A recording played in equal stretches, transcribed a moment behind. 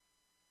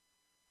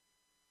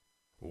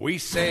We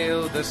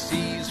sail the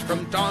seas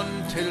from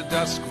dawn till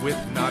dusk with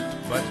naught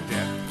but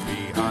death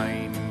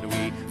behind.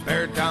 We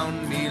bear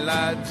down, me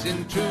lads,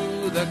 into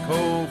the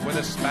cove where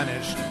the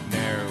Spanish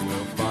ne'er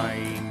will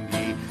find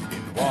ye.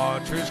 In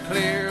waters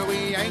clear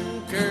we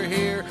anchor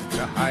here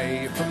to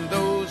hide from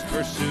those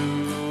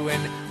pursuing.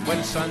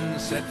 When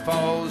sunset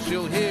falls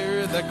you'll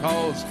hear the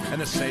calls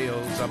and the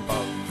sails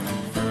above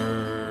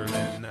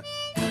furling.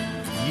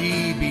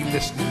 Ye be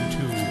listening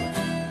to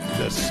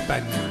The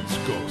Spaniard's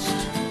Ghost,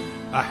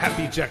 a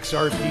Happy Jacks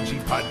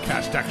RPG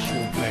podcast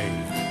actual play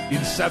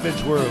in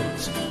Savage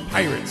Worlds,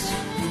 Pirates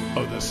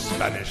of the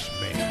Spanish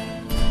Main.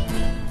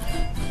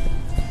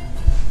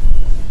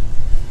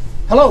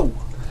 Hello,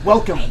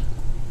 welcome.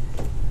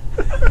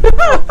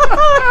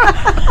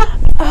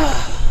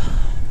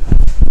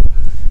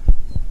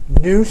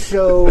 New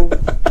show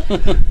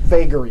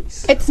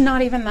vagaries. It's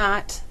not even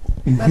that.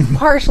 It's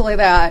partially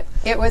that.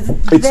 It was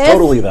It's this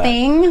totally that.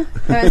 thing.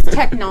 It was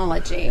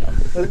technology.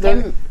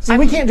 See,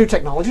 we can't do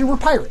technology. We're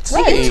pirates.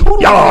 We can totally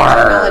do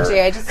technology.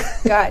 I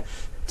just got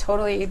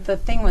totally. The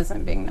thing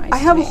wasn't being nice. I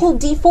have to a me. whole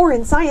D4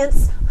 in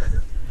science.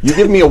 You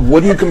give me a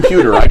wooden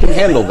computer, I can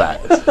handle that.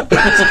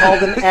 It's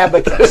called an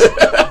abacus.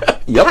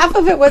 Yep. Half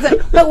of it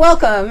wasn't. But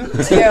welcome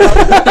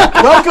to.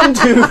 Welcome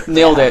to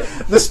Nailed it.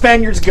 The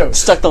Spaniard's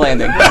Ghost. Stuck the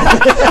landing.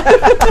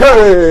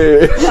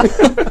 Hey.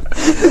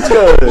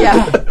 Good.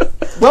 Yeah.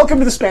 Welcome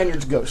to The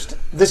Spaniard's Ghost.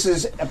 This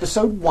is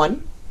episode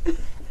 1,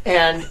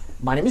 and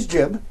my name is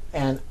Jib,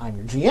 and I'm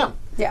your GM.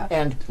 Yeah.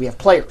 And we have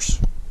players.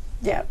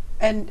 Yeah.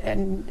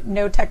 And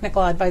no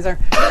technical advisor.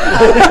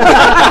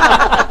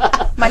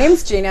 My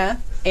name's Gina,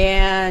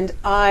 and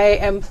I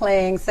am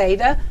playing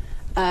Saida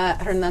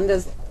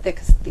Hernandez de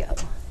Castillo.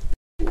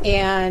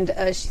 And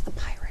she's a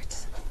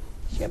pirate.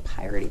 She's a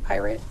piratey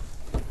pirate.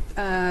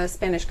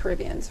 Spanish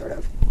Caribbean, sort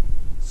of.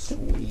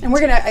 Sweet. And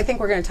I think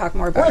we're gonna talk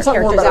more about We're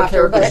our gonna talk more characters about our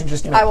after, characters in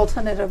just a but minute. I will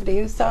turn it over to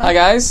you, Sal. Hi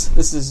guys,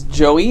 this is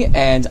Joey,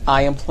 and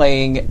I am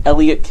playing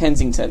Elliot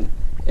Kensington,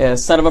 a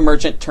son of a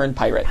merchant turned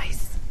pirate.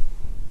 Nice.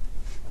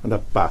 And a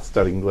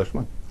bastard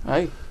Englishman.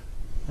 Hi.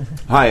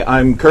 Hi,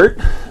 I'm Kurt,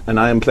 and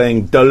I am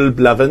playing Dull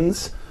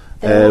Blevins,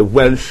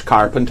 Welsh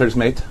carpenter's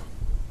mate.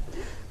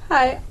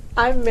 Hi,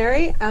 I'm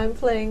Mary. I'm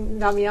playing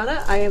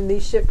Damiana. I am the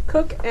ship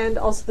cook and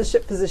also the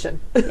ship physician.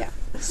 Yeah.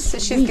 So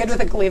she's good with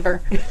a cleaver.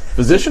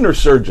 Physician or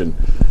surgeon?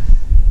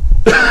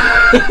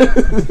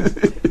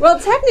 Well,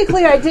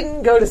 technically, I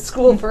didn't go to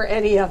school for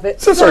any of it.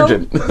 It's a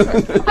surgeon.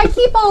 I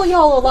keep all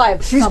y'all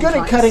alive. She's good at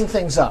sometimes. cutting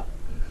things up.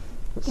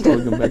 So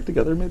we come back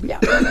together, maybe? Yeah.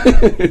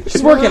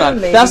 She's working on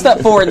it. maybe. That's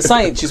that foreign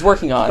science she's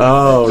working on.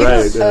 Oh, You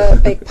right.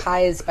 don't bake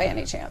pies by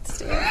any chance,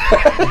 do you?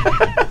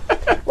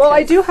 Well,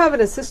 I do have an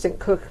assistant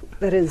cook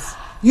that is.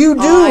 You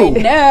do. I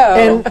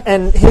know.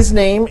 And his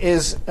name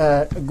is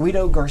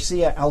Guido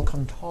Garcia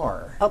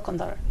Alcantar.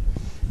 Alcantara.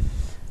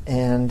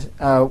 And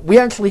we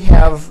actually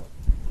have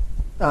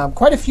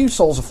quite a few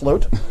souls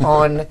afloat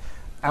on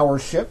our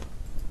ship,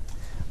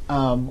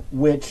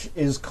 which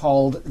is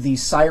called the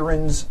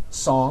Siren's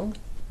Song.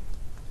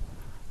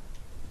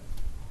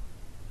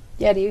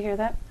 Yeah, do you hear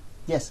that?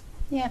 Yes.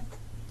 Yeah.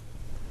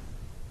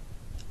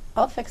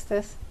 I'll fix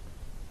this.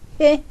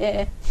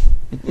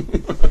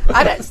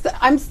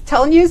 I'm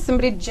telling you,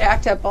 somebody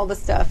jacked up all the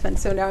stuff, and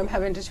so now I'm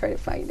having to try to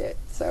find it.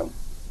 So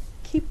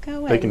keep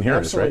going. They can hear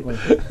us, right?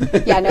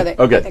 Absolutely. Yeah, no,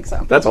 Okay. I think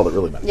so. That's all that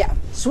really matters. Yeah.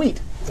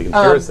 Sweet. They can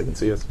hear us, they can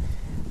see us.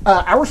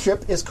 Our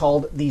ship is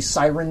called the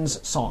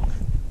Siren's Song.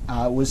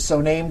 It was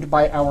so named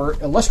by our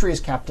illustrious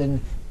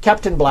captain,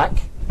 Captain Black.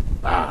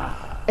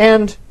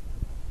 And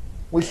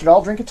we should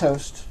all drink a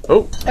toast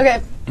Oh.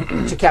 Okay.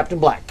 to Captain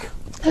Black.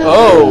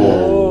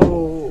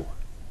 Oh.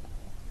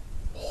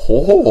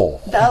 Oh.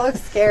 That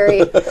looks scary.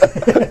 The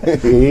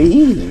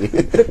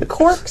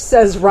cork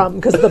says rum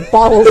because the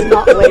bottle's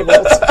not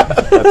labeled.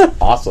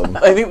 That's awesome.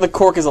 I think the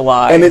cork is a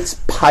lie. And it's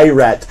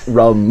pirate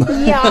rum.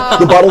 Yeah.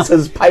 The bottle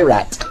says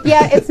pirate.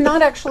 Yeah, it's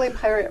not actually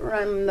pirate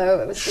rum,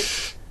 though. It was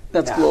just...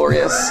 That's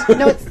glorious.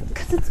 No, it's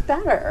because it's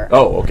better.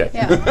 Oh, okay.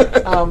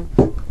 Yeah.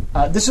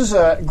 This is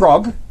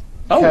grog,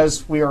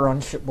 because we are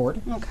on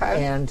shipboard.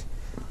 Okay. And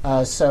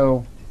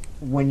so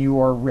when you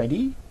are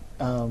ready,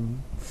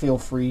 feel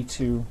free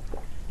to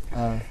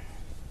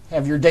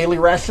have your daily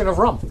ration of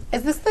rum.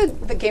 Is this the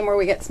game where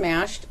we get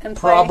smashed and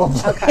play?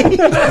 Probably. Okay.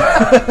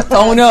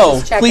 Oh no,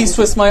 Just checking. please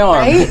twist my arm.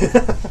 Right?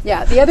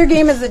 Yeah. The other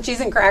game is the cheese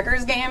and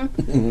crackers game.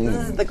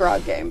 This is the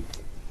grog game.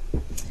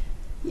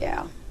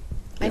 Yeah.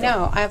 I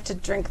know. I have to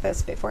drink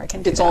this before I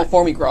can do It's that. all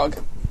for me, Grog.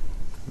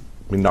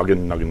 Me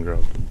noggin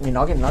grog.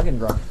 Noggin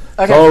grog.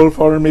 Okay. All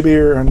for me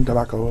beer and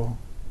tobacco.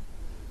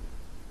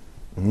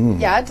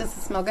 Yeah, does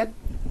it smell good?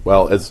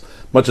 Well, as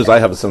much as I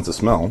have a sense of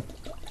smell.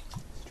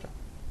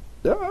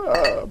 Yeah.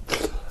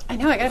 I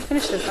know, I gotta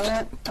finish this. I we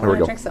want to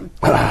go. drink some.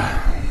 Here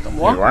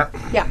you are.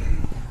 Yeah.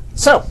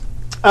 So,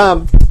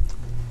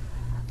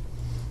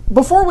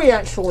 before we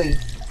actually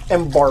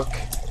embark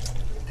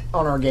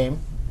on our game,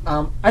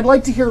 I'd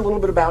like to hear a little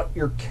bit about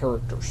your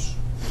characters.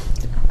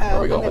 Where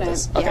are we going with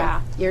this? Okay.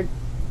 Yeah,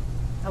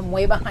 I'm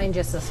way behind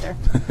you, sister.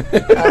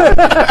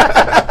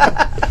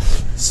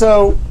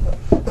 So,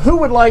 who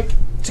would like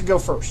to go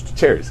first?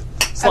 Cheers.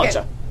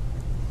 Slancha.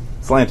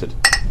 Slanted.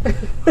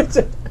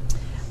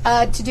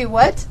 To do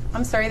what?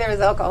 I'm sorry, there was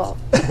alcohol.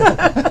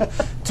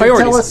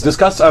 Tell us,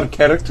 Discuss our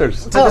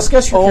characters. to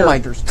discuss your Oh my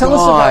characters. Tell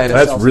us about God.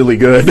 That's yourselves. really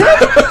good.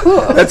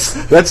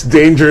 That's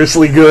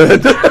dangerously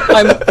good.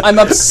 I'm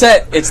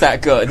upset it's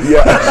that good.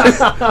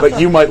 But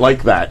you might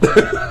like that.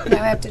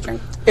 Now I have to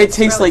drink. It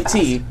tastes Really like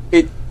tea.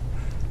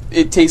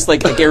 It tastes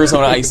like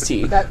Arizona iced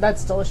tea.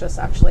 That's delicious,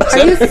 actually.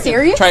 Are you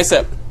serious? Try a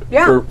sip.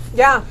 Yeah, For-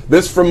 yeah.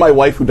 This from my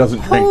wife who doesn't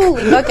drink.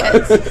 Holy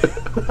buckets.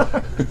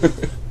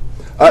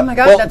 Oh my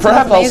God, well, that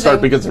perhaps sounds I'll start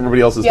amazing. because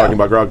everybody else is Yeah. talking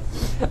about grog.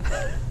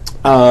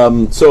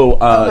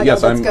 God,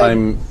 Yes, that's good.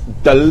 I'm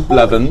Dul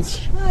Blevins.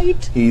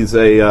 Right. He's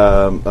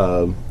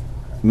a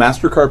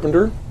master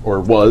carpenter, or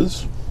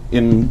was,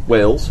 in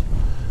Wales.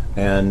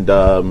 And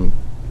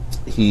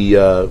he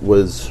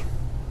was,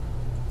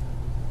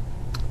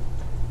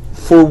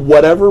 for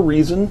whatever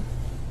reason,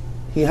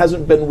 he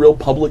hasn't been real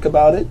public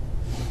about it.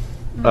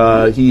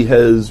 He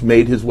has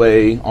made his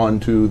way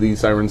onto the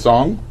Siren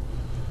Song.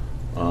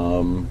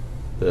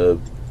 The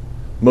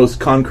most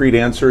concrete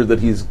answer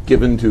that he's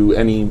given to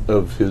any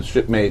of his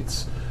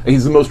shipmates.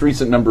 He's the most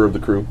recent member of the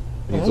crew.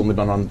 He's only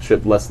been on the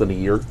ship less than a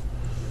year.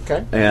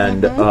 Okay.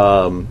 And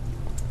so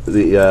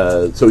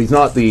he's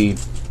not the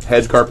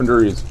head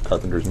carpenter, he's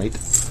carpenter's mate.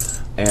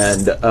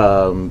 And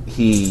the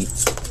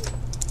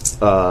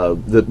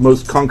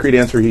most concrete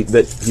answer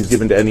that he's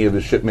given to any of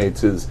his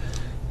shipmates is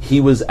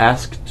he was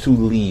asked to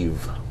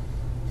leave.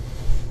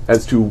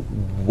 As to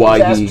why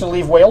He's asked to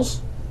leave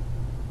Wales?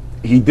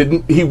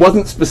 he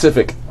wasn't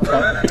specific.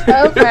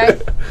 Okay.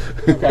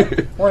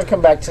 Okay. We're going to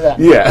come back to that.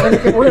 Yeah.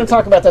 We're going to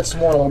talk about that some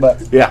more in a little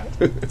bit. Yeah.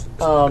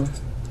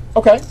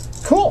 Okay.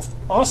 Cool.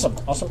 Awesome.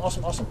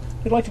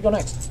 Who'd like to go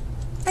next?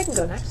 I can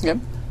go next. Yep.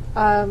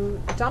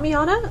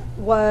 Damiana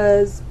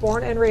was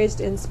born and raised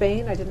in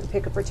Spain. I didn't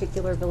pick a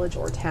particular village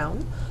or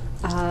town.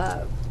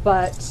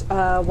 But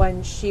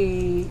when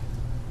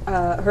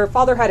her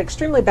father had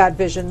extremely bad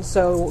vision,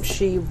 so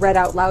she read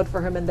out loud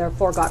for him and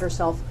therefore got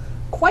herself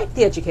quite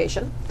the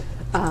education,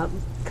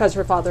 because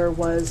her father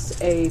was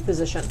a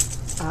physician,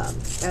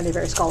 and a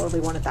very scholarly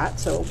one at that.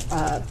 So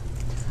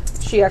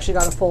she actually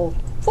got a full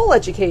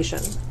education,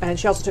 and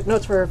she also took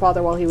notes for her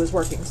father while he was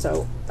working,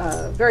 so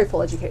very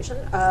full education.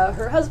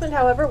 Her husband,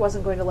 however,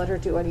 wasn't going to let her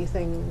do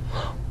anything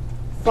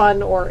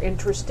fun or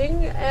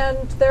interesting, and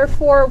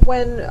therefore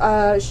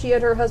when she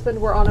and her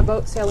husband were on a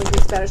boat sailing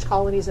through Spanish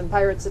colonies and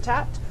pirates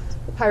attacked,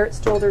 the pirates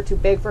told her to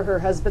beg for her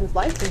husband's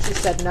life, and she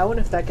said no, and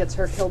if that gets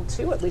her killed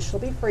too, at least she'll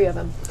be free of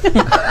him.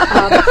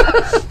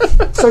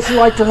 So she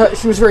liked her.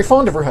 She was very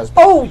fond of her husband.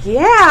 Oh,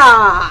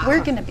 yeah!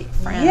 We're going to be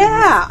friends.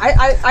 Yeah,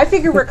 I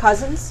figure we're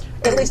cousins,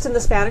 at least in the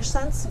Spanish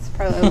sense.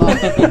 Probably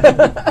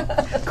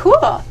well.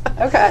 Cool.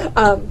 Okay.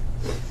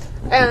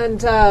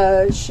 And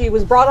she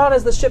was brought on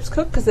as the ship's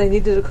cook because they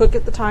needed a cook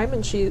at the time,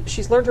 and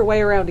she's learned her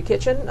way around a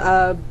kitchen,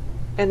 and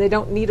they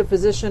don't need a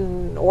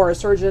physician or a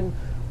surgeon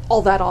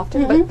all that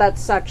often, but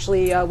that's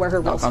actually where her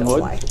real Knock on skills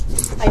wood. lie.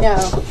 I know.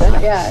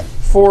 Yeah.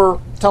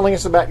 For telling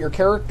us about your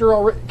character,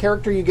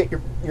 you get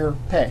your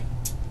pay.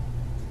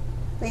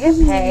 We get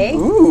pay.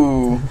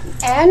 Ooh.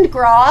 And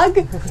grog.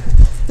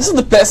 This is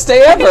the best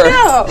day ever.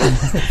 No.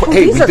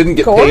 Hey, we didn't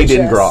get paid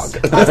in grog.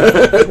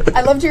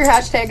 I loved your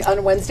hashtag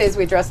on Wednesdays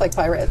we dress like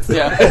pirates.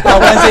 Yeah.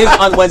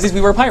 On Wednesdays we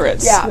were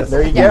pirates. Yeah.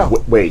 There you Yeah.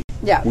 go. Wait.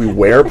 Yeah. We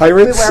wear We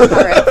pirates? wear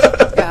pirates.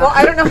 Yeah. Well,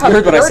 I don't know how You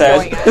heard what I you're said.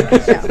 doing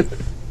it.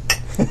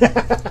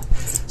 Yeah.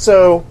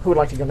 So, who would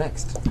like to go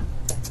next?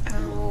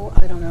 Oh,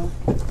 I don't know.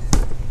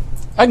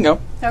 I can go.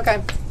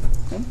 Okay.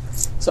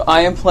 So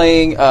I am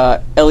playing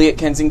Elliot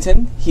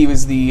Kensington. He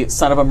was the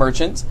son of a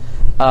merchant.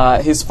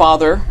 His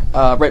father,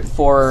 right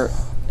before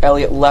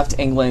Elliot left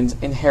England,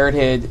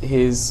 inherited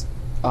his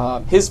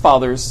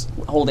father's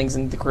holdings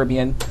in the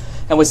Caribbean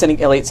and was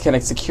sending Elliot to kind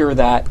of secure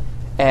that.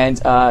 And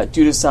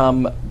due to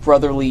some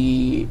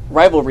brotherly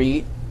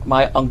rivalry,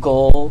 my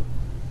uncle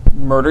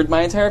murdered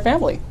my entire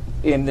family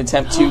in an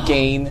attempt to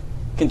gain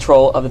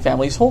control of the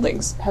family's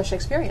holdings. How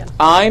Shakespearean.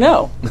 I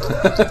know.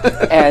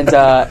 And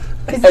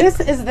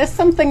Is this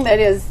something that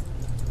is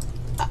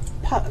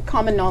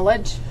common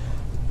knowledge,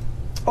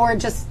 or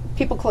just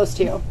people close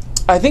to you?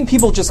 I think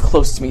people just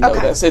close to me know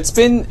Okay. this. It's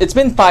been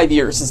 5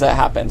 years since that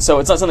happened, so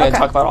it's not something I Okay.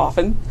 talk about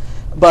often.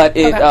 But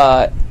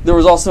Okay. there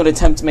was also an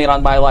attempt made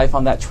on my life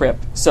on that trip,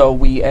 so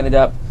we ended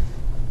up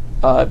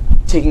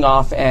taking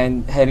off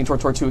and heading toward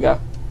Tortuga,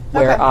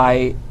 where Okay.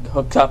 I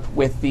hooked up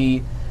with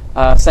the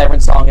Siren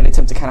Song in an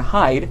attempt to kind of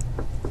hide.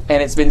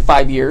 And it's been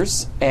 5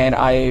 years, and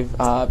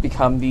I've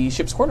become the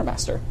ship's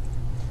quartermaster.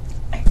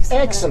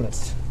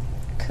 Excellent.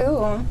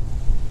 Cool.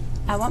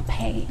 I want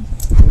pay.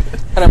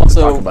 And I'm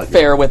also Talk about you.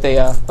 fair with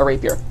a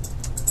rapier.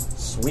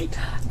 Sweet.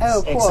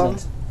 Oh, cool.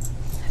 Excellent.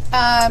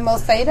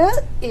 Mosaida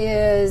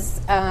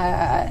is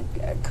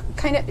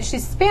kind of,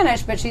 she's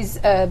Spanish, but she's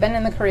been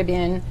in the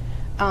Caribbean.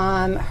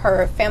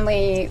 Her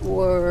family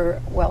were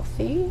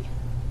wealthy,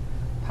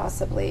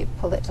 possibly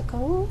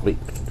political. Wait,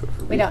 I can do it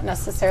for We don't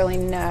necessarily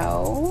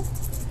know.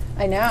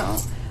 I know.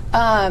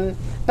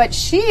 But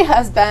she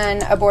has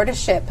been aboard a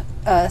ship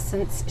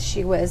since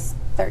she was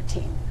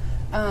 13,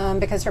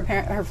 because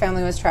her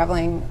family was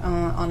traveling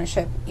on a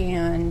ship,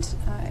 and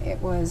it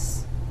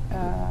was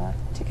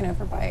taken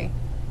over by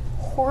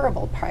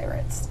horrible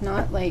pirates,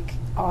 not like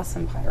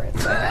awesome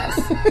pirates, I guess.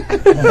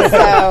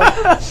 So,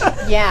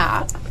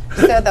 yeah.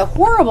 So the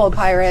horrible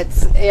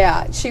pirates,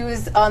 yeah, she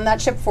was on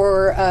that ship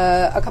for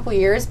a couple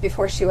years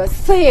before she was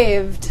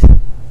saved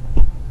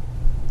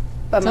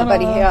by my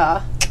buddy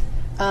here,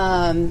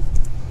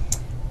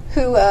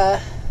 who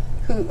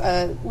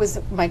was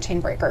my chain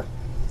breaker.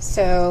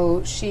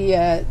 So she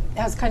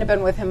has kind of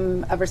been with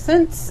him ever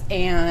since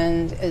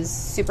and is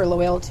super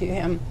loyal to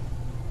him.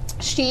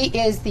 She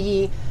is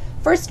the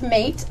first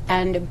mate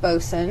and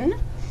bosun,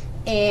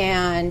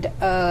 and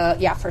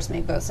first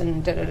mate,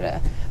 bosun,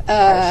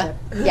 yeah,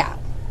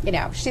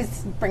 she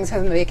brings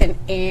home the bacon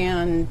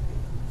and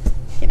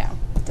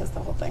does the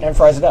whole thing And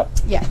fries it up.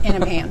 yeah,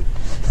 in a pan.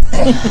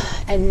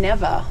 And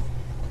never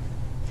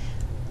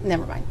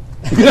mind.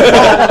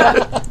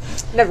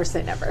 Never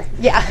say never.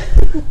 Yeah.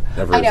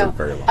 Never I is know. a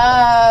very long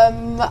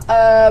time.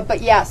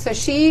 But yeah, so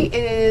she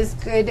is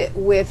good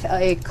with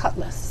a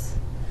cutlass,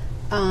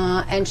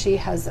 and she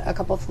has a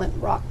couple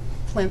flintlock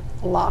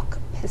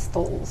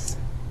pistols.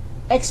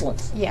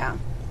 Excellent. Yeah.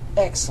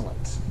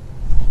 Excellent.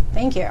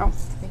 Thank you.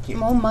 Thank you.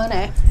 More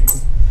money.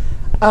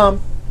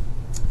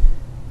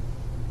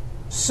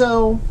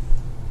 So,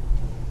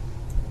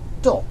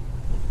 Dol,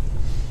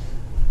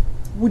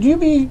 would you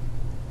be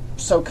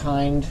so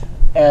kind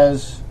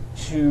as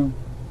to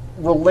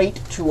relate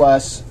to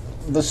us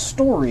the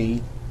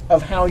story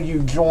of how you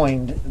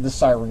joined the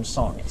Siren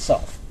Song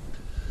itself?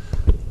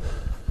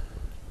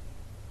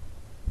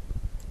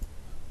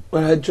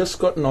 Well, I had just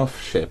gotten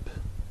off ship.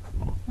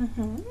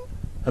 And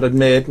I'd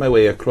made my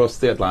way across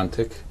the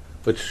Atlantic,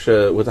 which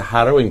was a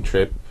harrowing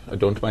trip, I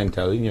don't mind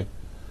telling you.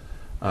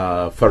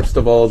 First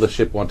of all, the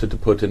ship wanted to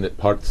put in at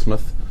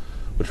Portsmouth,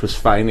 which was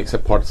fine,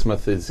 except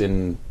Portsmouth is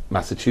in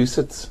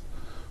Massachusetts,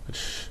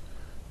 which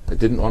I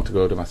didn't want to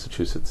go to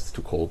Massachusetts, it's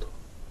too cold.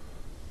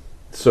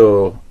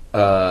 So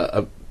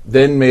I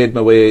then made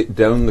my way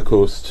down the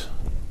coast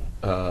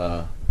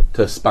to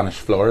Spanish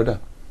Florida.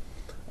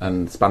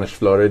 And Spanish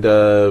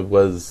Florida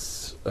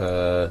was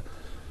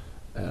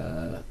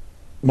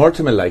more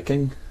to my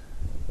liking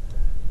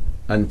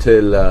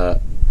until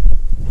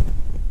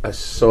I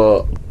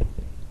saw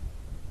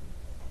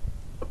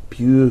a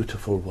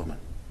beautiful woman.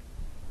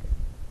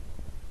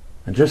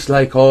 And just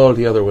like all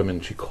the other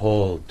women, she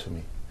called to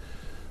me.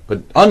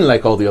 But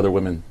unlike all the other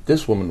women,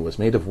 this woman was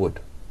made of wood.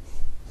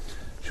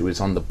 She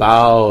was on the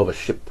bow of a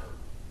ship,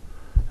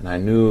 and I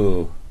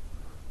knew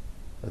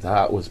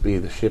that would be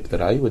the ship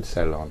that I would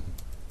sail on.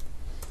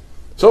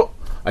 So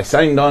I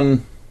signed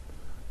on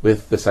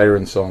with the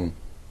Siren Song.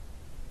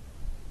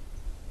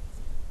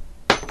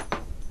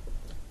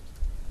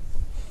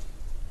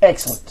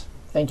 Excellent.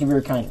 Thank you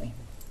very kindly.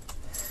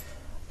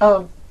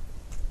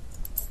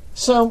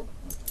 So,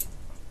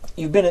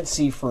 you've been at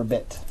sea for a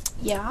bit.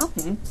 Yeah.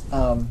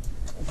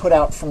 Put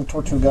out from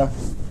Tortuga.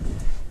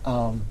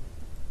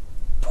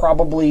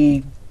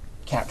 Probably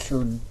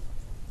captured a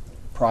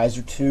prize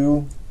or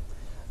two.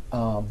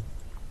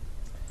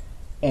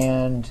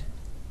 And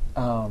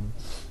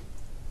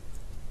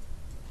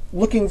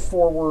looking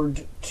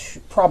forward to,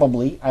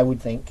 probably, I would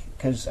think,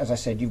 because as I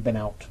said, you've been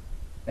out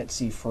at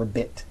sea for a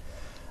bit.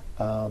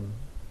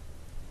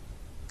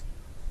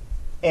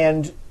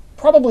 And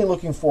probably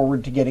looking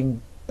forward to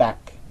getting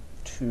back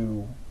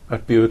to...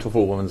 That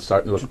beautiful woman's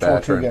starting to look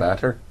better and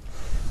better.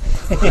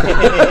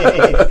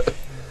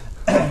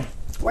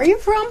 Where are you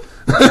from?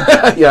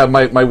 Yeah,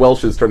 my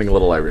Welsh is turning a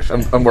little Irish.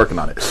 I'm working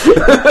on it.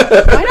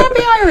 Why not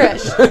be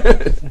Irish?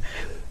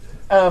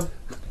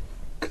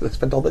 Because I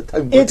spent all that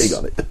time working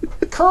on it.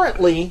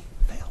 Currently,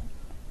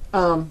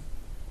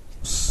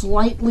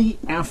 slightly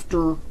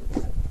after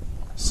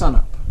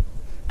sunup.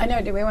 I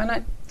know. Do we want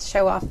to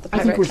show off the I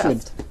pirate think we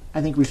chest? should.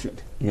 I think we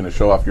should. You're going to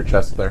show off your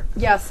chest there?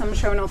 Yes, I'm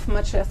showing off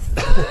my chest.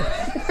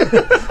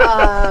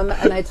 And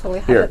I totally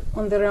have Here. it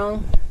on the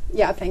wrong.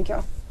 Yeah, thank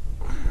you.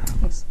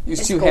 Use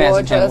It's two hands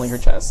and gorgeous. handling her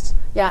chest.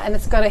 Yeah, and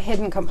it's got a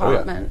hidden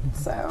compartment.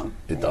 So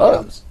It there you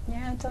does. go.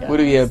 Yeah, it does. What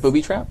are we, a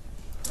booby trap?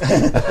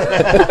 It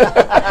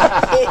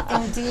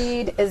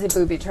indeed is a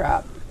booby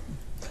trap.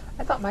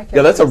 I thought my character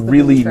Yeah, that's a was the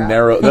really booby trap.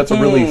 narrow, that's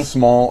a really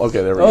small,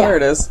 okay, there we Oh, go. there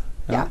it is.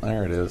 Yeah.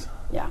 There it is.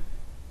 Yeah.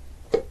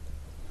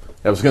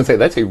 I was going to say,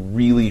 that's a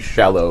really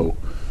shallow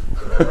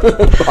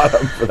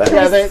bottom for that.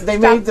 Yeah, they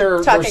made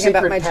their Talking secret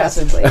about my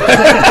passage. chest, please.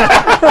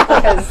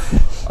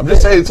 Because I'm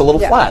just saying it's a little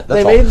Yeah. flat,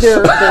 that's They all. made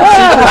their secret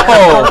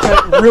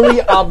compartment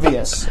really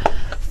obvious.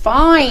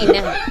 fine.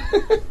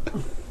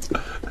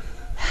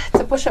 It's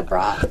a push-up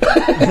bra.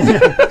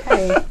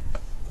 Okay.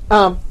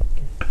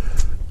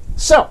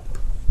 So,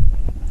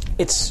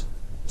 it's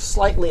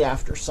slightly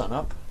after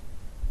sunup.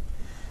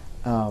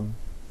 And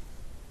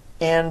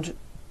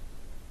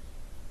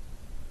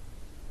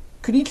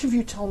could each of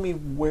you tell me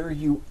where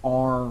you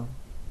are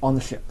on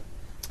the ship?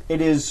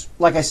 It is,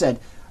 like I said,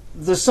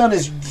 the sun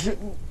is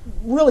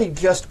really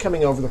just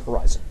coming over the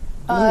horizon.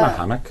 This is my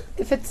hammock.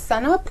 If it's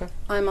sunup,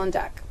 I'm on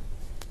deck.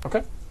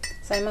 Okay.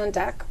 So I'm on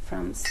deck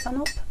from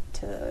sunup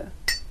to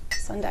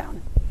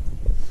sundown.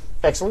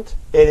 Excellent.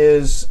 It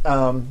is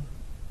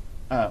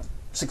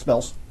 6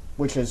 bells,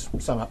 which is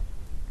sunup.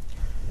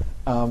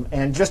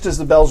 And just as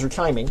the bells are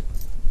chiming,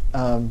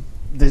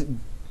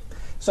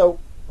 so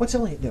what's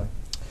Elliot doing?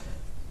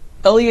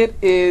 Elliot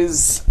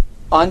is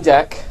on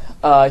deck.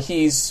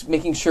 He's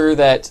making sure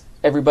that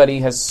everybody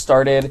has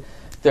started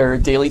their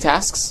daily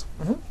tasks.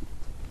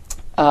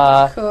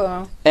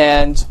 Cool.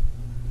 And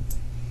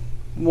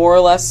more or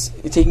less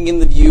taking in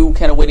the view,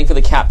 kind of waiting for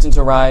the captain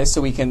to rise so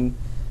we can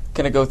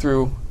kind of go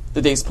through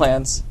the day's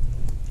plans.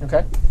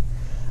 Okay.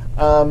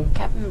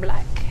 Captain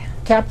Black.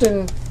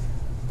 Captain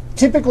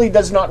typically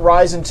does not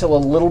rise until a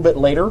little bit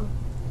later.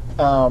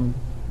 Captain's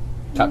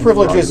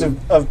Privileges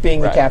prerogative. of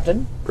being Right. the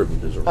captain.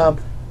 Privileges are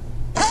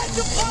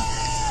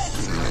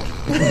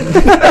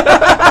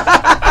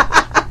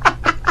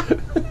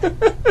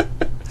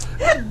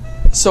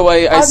So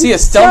I see a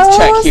stealth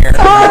check here.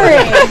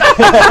 Sorry.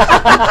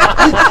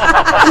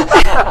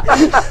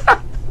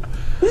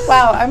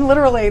 Wow, I'm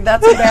literally,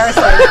 that's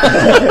embarrassing.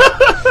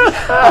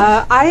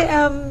 I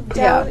am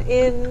down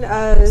in.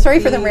 Sorry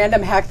for the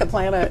random hack the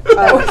planet.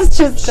 That was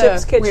just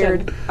ship's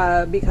kitchen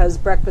weird. because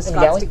breakfast In the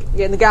got galley?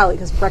 in the galley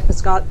because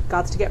breakfast got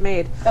to get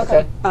made.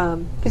 Okay.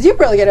 Because you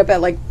probably get up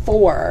at like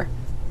 4.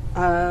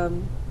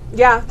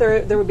 Yeah,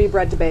 there would be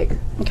bread to bake.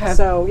 Okay.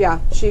 So yeah,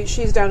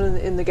 she's down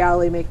in the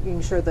galley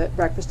making sure that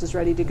breakfast is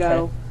ready to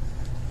go.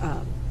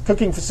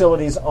 Cooking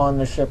facilities on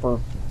the ship are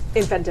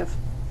Inventive.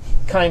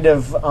 kind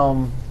of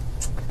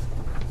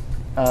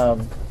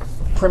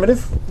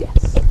primitive.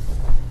 Yes.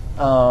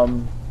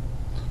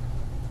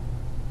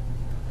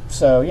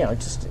 So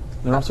just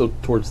They're also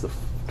towards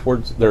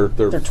they're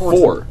they're towards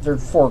 4. They're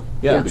 4.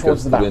 Yeah, they're because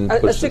towards the the bow. wind A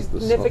pushes the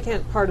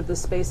significant part of the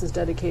space is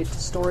dedicated to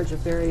storage of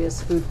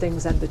various food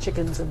things and the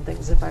chickens and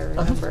things, if I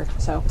remember.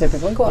 So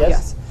Typically, Cool.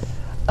 yes.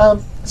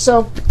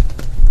 So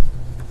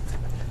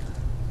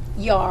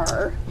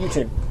Yar. you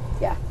two,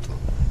 Yeah.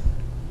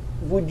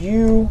 would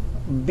you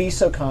be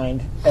so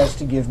kind as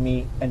to give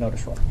me a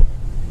notice roll?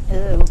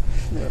 Ew.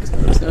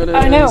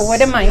 Oh no, what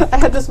am I? I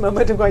had this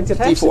moment of going to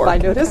text if D4. I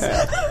notice.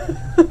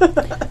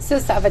 So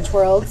Savage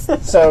Worlds.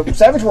 So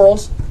Savage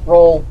Worlds,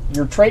 roll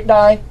your trait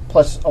die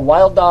plus a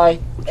wild die,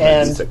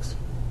 and 6.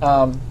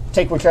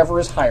 take whichever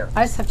is higher.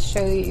 I just have to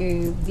show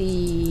you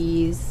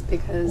these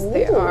because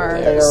they They are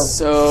are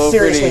So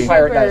seriously pretty.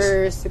 pirate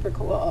dice. super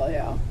cool.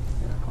 Yeah.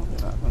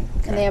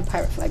 And they have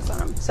pirate flags on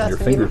them. So Your that's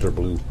gonna be fingers are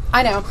blue.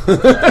 I know.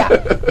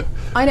 Yeah.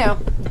 I know.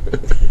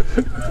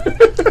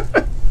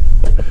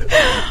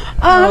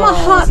 I'm a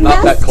hot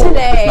Not mess that cold.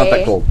 today. It's not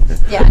that cold.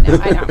 Yeah, no,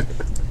 I know.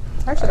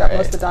 I actually got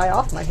most of the die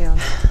off my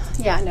hands.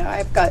 Yeah, no,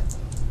 I've got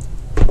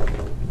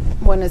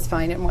one is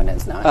fine and one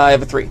is not. I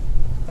have a 3.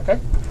 Okay.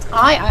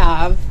 I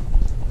have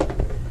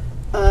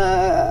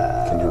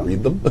Can you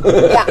read them?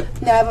 yeah,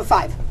 no, I have a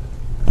 5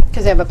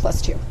 because I have a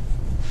 +2.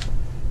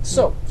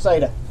 So,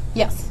 Saida,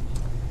 Yes.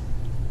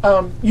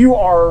 you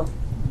are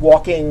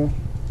walking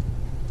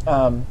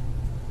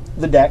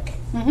the deck,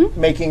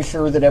 making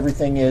sure that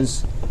everything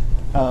is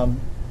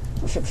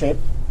ship shape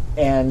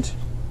and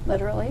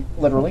Literally.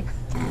 literally.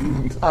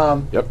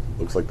 Yep,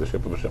 looks like the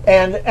ship of a ship.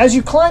 And as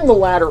you climb the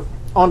ladder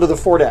onto the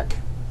foredeck,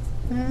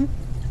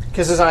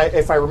 because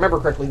if I remember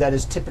correctly, that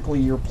is typically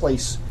your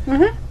place.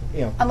 You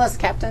know, Unless the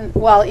captain,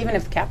 well, even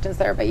if the captain's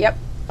there, but yep,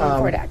 on the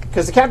foredeck.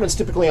 because the captain's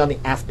typically on the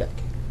aft deck.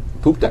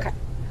 Poop deck. Okay.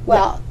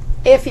 Well,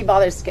 if he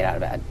bothers to get out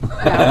of bed.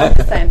 No, I'm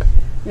just saying.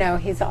 No,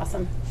 he's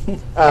awesome.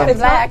 It's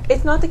Black. not,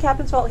 it's not the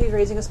captain's fault he's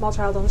raising a small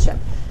child on the ship.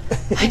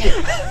 I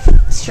know.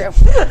 It's true.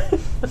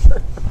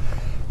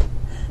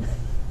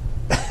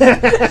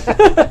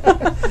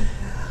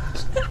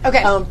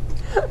 Okay.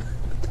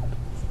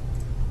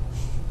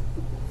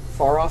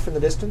 Far off in the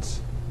distance,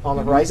 on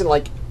the horizon,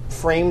 like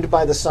framed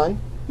by the sun,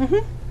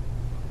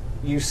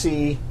 you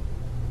see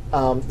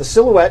the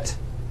silhouette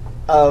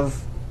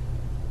of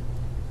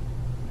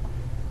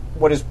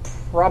what is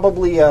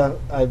probably a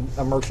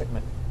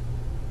merchantman.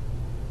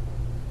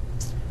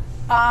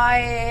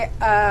 I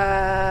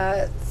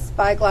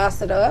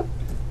spyglass it up.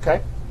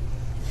 Okay.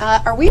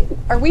 Are we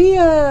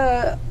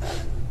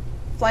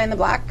flying the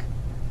black?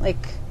 Like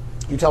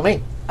You tell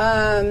me.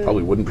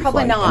 Probably wouldn't be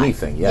probably flying not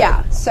anything yet.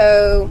 Yeah.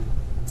 So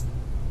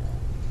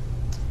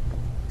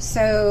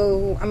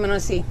I'm gonna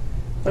see.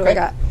 What do I Okay.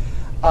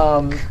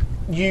 got?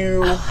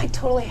 You I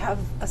totally have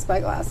a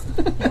spyglass.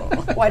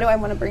 Why do I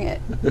want to bring it?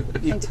 I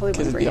totally want Because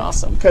to it'd bring be it.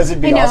 awesome. because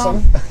it'd be I know.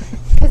 awesome.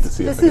 Because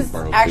see if this I can is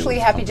borrow actually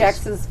Caleb's Happy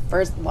compass. Jax's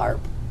first LARP.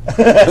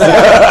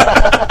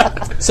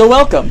 So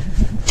welcome.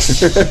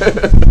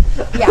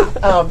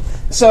 Yeah.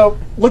 So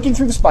looking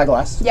through the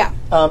spyglass, Yeah.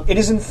 it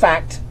is in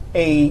fact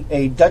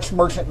a Dutch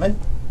merchantman.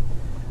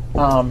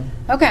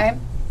 Okay.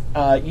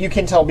 You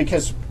can tell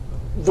because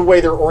the way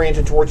they're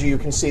oriented towards you, you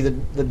can see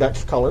the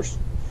Dutch colors.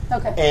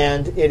 Okay.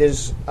 And it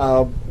is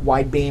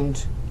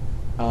wide-beamed,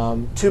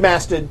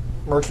 two-masted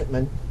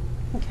merchantman.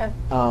 Okay.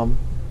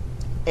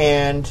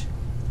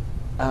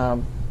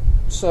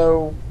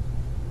 So,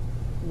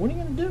 what are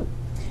you going to do?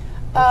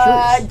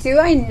 Do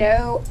I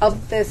know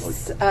of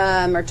this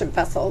merchant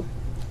vessel?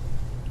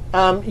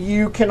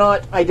 You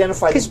cannot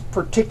identify this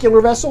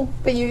particular vessel.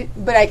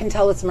 But I can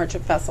tell it's a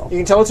merchant vessel. You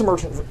can tell it's a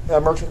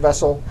merchant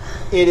vessel.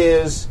 It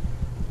is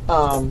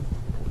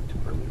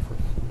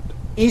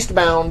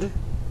eastbound.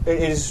 It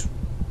is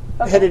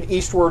headed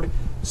eastward,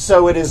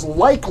 so it is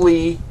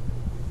likely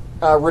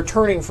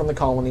returning from the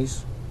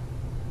colonies,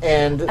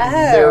 and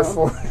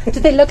therefore. Do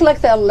they look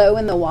like they're low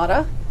in the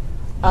water?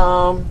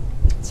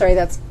 Sorry,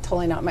 that's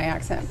totally not my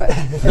accent, but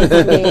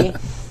it's me.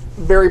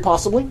 Very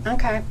possibly.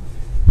 Okay.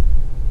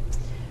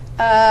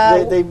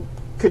 They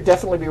could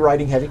definitely be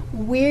riding heavy.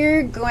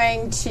 We're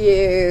going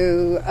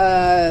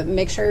to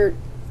make sure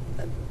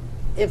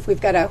if we've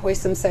got to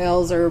hoist some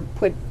sails or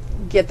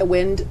get the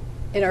wind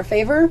in our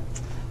favor,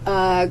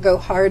 go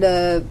hard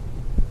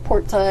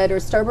port side or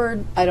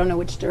starboard. I don't know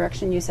which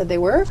direction you said they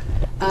were.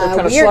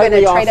 Kind of we are going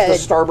to try off the to.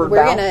 starboard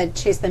We're bow. going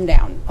to chase them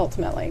down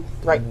ultimately.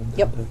 Right.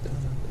 Yep.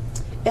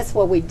 That's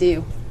what we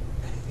do.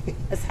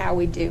 That's how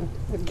we do.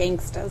 We're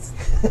gangsters.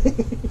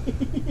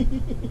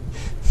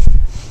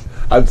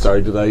 I'm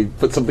sorry, did I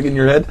put something in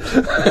your head?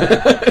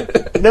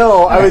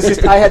 No, I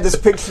had this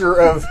picture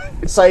of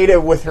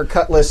Saida with her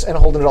cutlass and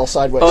holding it all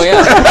sideways. Oh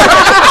yeah.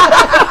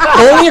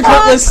 Holding your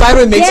cutlass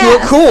sideways makes you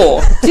look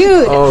cool.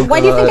 Dude, why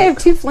do you think I have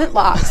 2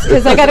 flintlocks?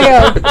 Because I gotta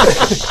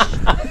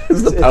go.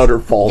 As the powder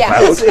falls Yeah.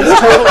 out.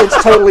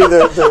 It's totally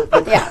the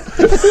Yeah.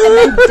 And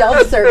then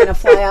doves are gonna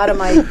fly out of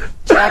my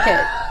jacket.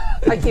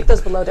 I keep those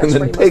below decks. And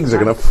then pretty most pigs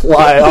of are the going to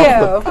fly Ew.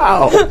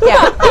 off the bow.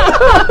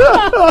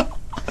 Yeah.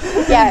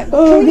 Yeah.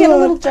 Can we get a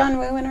little John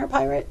Woo in our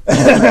pirate?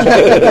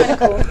 Kind of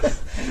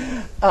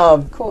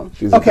cool. Cool.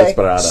 She's a Okay,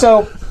 desperada.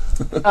 so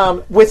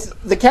with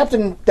the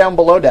captain down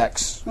below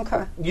decks,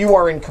 Okay. you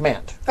are in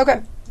command.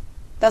 Okay.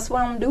 That's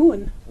what I'm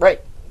doing.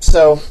 Right.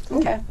 So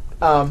Okay.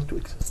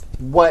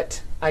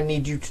 what I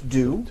need you to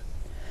do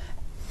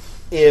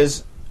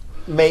is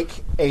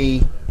make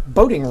a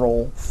boating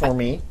roll for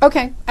me.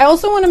 Okay. I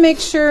also want to make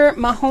sure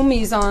my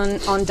homie's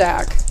on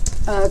deck.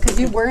 Because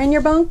you were in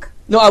your bunk.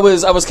 No, I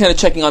was kind of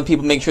checking on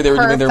people, making sure they were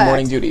doing their Perfect.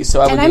 morning duties. So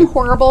I would. And I'm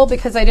horrible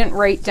because I didn't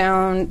write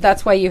down.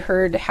 That's why you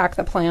heard Hack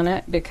the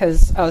Planet,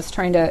 because I was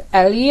trying to.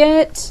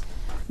 Elliot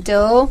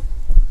Dill.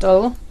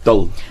 Dull.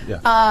 Yeah.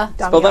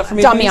 spell that for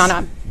me,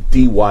 Damiana.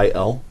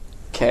 D-Y-L.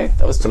 Okay,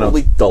 that was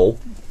totally. Pronounced dull.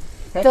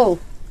 Dill.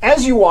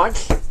 As you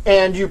watch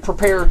and you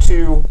prepare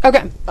to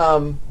Okay.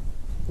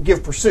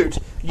 give pursuit,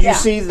 you Yeah.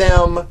 see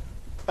them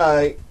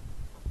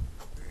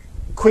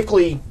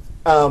quickly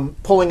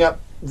pulling up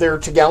their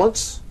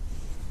togallants,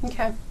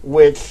 Okay.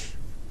 which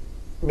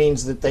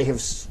means that they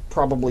have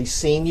probably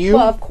seen you,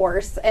 Well, of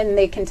course. And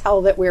they can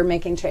tell that we're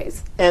making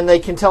chase. and they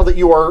can tell that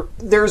you are.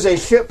 There's a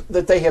ship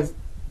that they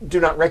do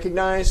not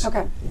recognize,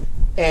 Okay.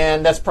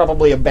 and that's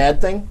probably a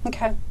bad thing.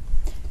 Okay.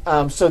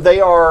 So they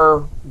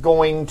are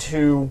going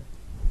to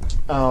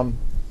try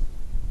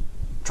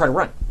to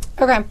run.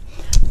 Okay.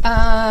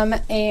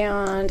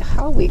 And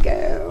how we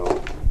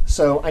go?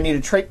 So I need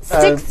a trait,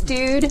 6,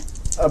 dude.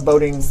 a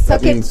boating.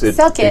 Suck Means it. it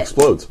Suck it.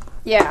 explodes.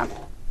 Yeah.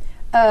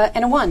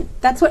 And a 1.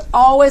 That's what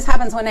always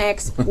happens when I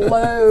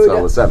explode.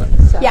 So a 7.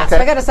 Yeah, so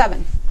Okay. I got a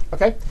 7.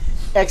 Okay,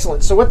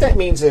 excellent. So what that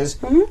means is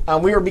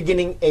we are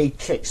beginning a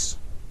chase,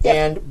 Yep.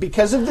 and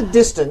because of the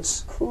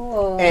distance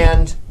Cool.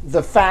 and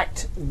the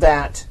fact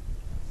that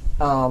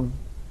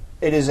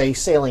it is a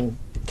sailing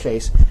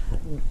chase,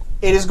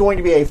 it is going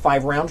to be a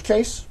 5-round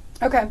chase,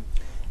 Okay.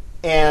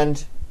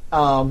 and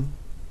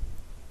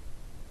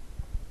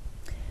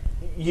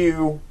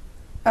you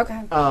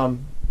Okay.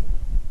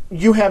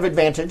 you have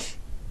advantage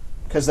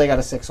because they got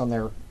a 6 on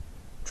their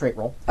trait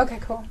roll, Okay,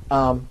 cool.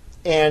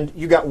 and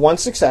you got 1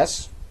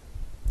 success,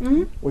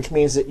 which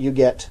means that you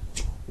get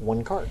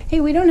 1 card.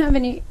 Hey, we don't have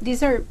any.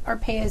 These are our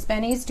pay as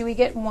bennies. Do we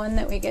get one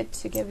that we get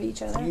to give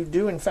each other? You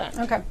do, in fact.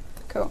 Okay,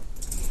 cool.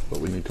 But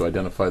we need to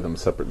identify them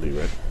separately,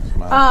 right?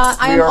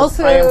 I am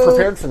also. I am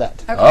prepared for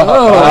that.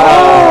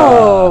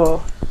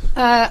 Oh.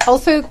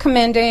 Also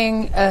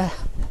commending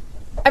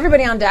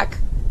everybody on deck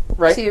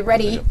Right. to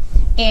ready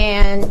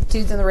and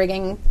dudes in the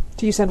rigging.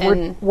 Do you send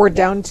And- word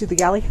down to the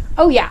galley?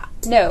 Oh yeah,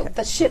 no,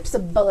 the ship's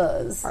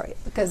abuzz. All right.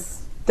 Because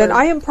Then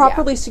I am yeah.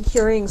 properly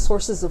securing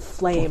sources of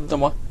flame Then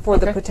what? for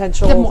the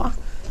potential. Demois.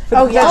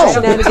 For the potential yeah.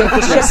 shenanigans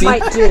the ship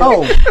might do.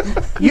 Oh,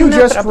 you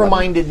just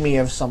reminded me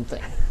of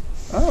something.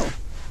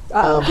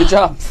 Good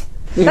job.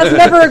 That's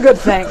never a good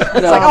thing. It's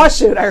like, oh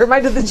shoot, I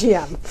reminded the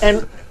GM.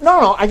 And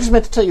no, I just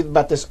meant to tell you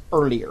about this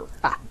earlier.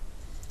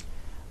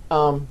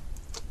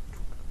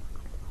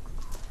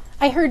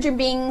 I heard your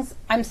bings.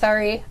 I'm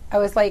sorry. I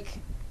was like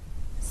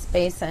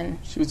spacing.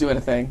 She was doing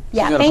a thing. She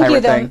Yeah, was doing thank a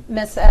you, pirate though,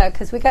 Miss.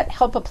 Because we got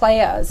help of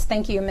players.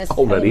 Thank you, Miss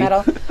Heavy Already?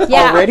 Metal.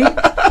 Yeah. Already?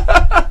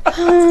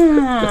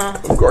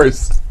 Of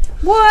course.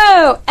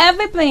 Whoa!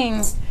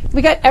 Everything.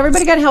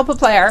 Everybody got help of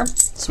player.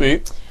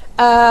 Sweet.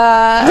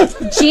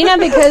 Gina,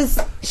 because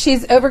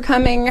she's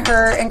overcoming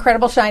her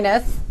incredible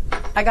shyness.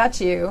 I got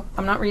you.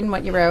 I'm not reading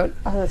what you wrote.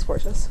 Oh, that's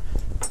gorgeous.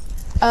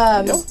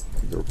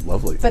 They're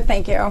lovely. But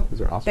thank you.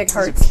 These are awesome. Big These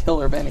are hearts.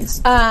 killer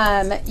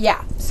bennies.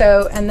 Yeah.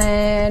 So, and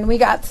then we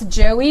got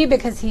Joey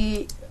because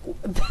he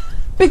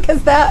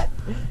because that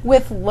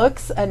with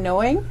looks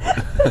annoying.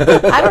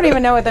 I don't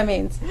even know what that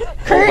means.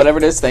 Kurt, Whatever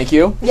it is, thank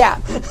you. yeah.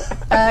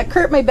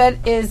 Kurt, my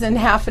bet is in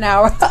half an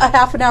hour.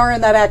 Half an hour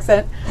in that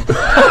accent.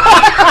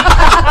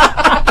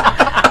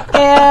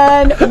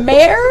 And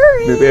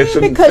Mary, Maybe I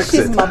shouldn't because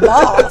fix she's it. my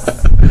boss.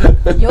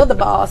 You're the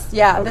boss.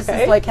 Yeah, this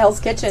Okay. is like Hell's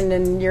Kitchen,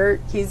 and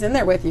he's in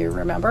there with you.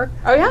 Remember?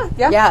 Oh yeah,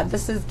 yeah. Yeah,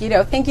 this is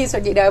Guido. Thank you, Sir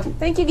Guido.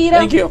 Thank you, Guido.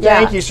 Thank you. Yeah.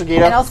 Thank you, Sir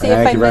Guido. And I'll see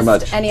Thank if I you very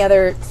missed much. any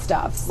other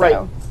stuff.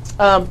 So.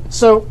 Right.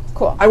 So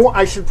Cool.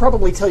 I should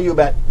probably tell you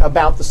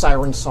about the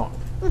Siren Song,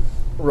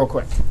 real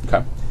quick.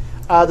 Okay.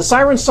 The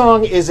Siren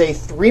Song is a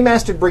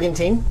 3-masted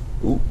brigantine.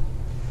 Ooh.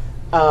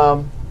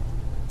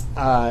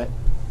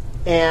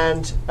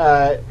 And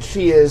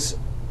she is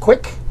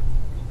quick.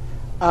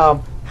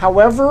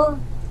 However,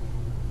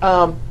 there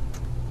are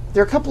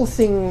a couple of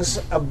things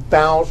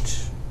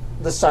about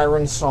the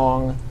Siren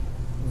Song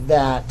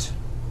that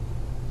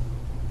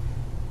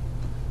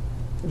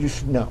you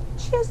should know.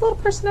 She has a little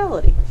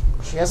personality.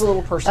 She has a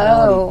little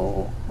personality.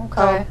 Oh,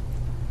 okay.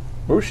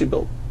 Where was she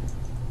built?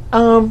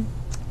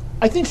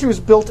 I think she was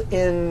built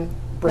in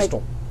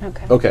Bristol,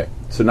 Okay. Okay,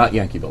 so not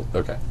Yankee built.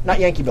 Okay, not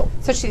Yankee built.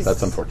 So she's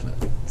that's unfortunate.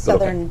 But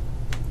Southern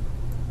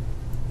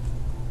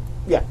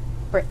Yeah.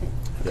 Britain.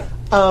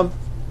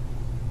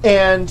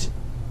 And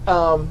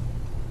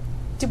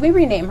Did we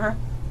rename her?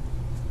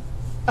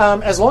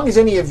 as long as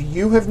any of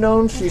you have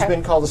known, she's Okay.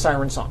 been called the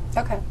Siren Song.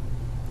 Okay.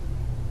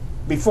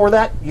 Before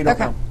that, you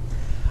don't Okay.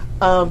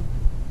 know.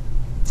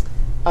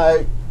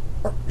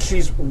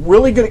 She's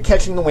really good at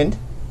catching the wind,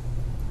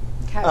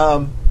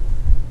 Okay.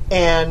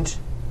 and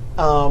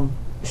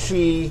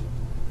she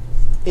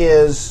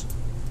is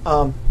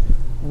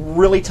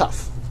really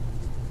tough.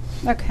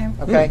 okay.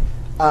 Okay,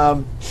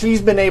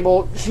 you've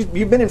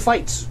been in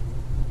fights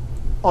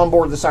on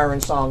board the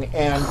Siren Song,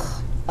 and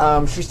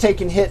she's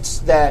taken hits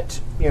that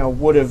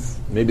would have.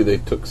 maybe they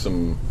took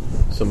some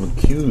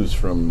cues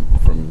from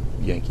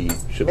Yankee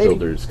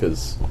shipbuilders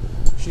because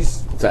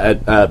She's to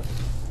add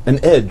an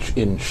edge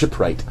in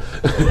shipwright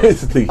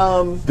is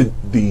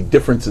the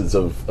differences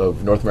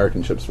of North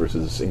American ships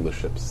versus English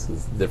ships.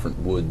 There's different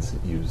woods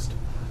used.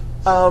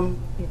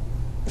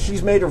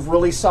 she's made of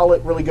really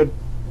solid, really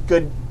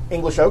good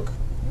English oak.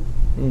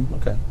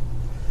 Okay.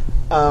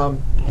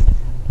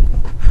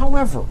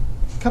 However,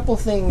 a couple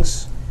of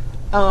things.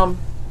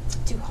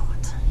 Too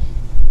hot.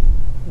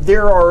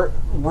 There are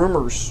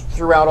rumors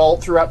throughout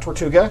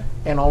Tortuga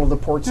and all of the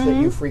ports that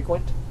you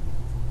frequent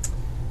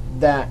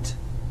that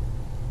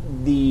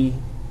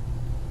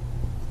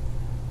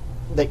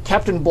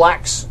Captain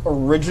Black's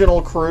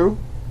original crew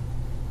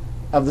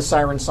of the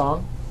Siren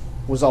Song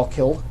was all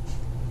killed,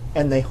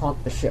 and they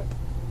haunt the ship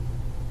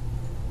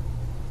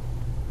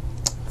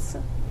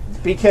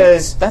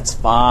because That's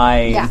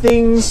fine. Yeah.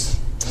 things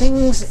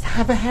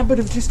have a habit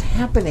of just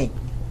happening.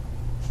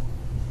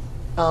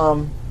 Pass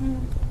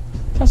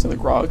me the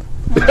grog.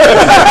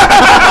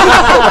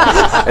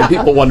 And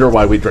people wonder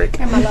why we drink.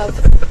 My love.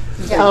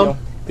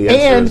 The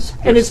answer is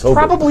And you're it's sober.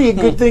 probably a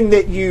good thing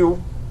that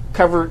you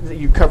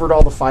covered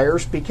all the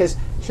fires, because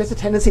she has a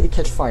tendency to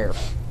catch fire.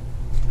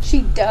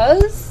 She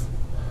does.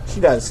 She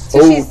does. So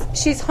Oh.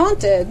 she's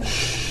haunted.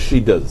 She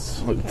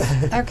does.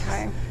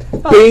 Okay.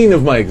 Bane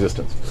of my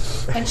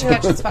existence. And she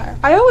catches fire.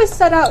 I always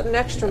set out an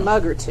extra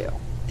mug or two.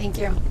 Thank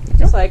you.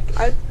 It's like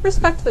I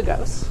respect the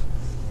ghosts.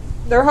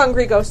 They're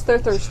hungry ghosts. They're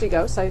thirsty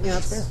ghosts.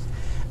 It's fair.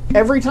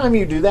 Every time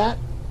you do that,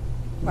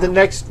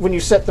 when you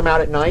set them out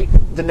at night,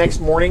 the next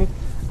morning,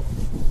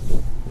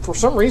 for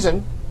some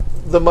reason,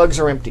 the mugs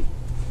are empty.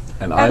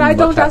 And And I'm I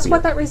don't much ask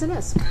what happier. that reason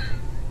is.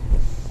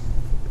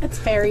 It's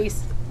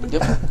fairies.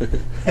 Yep.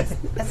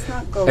 It's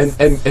not ghosts.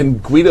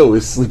 And Guido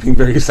is sleeping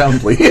very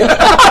soundly.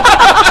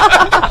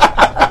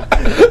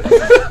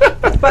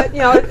 But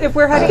if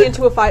we're heading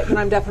into a fight, then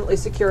I'm definitely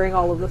securing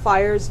all of the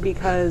fires,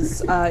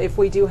 because if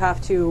we do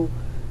have to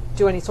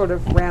do any sort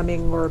of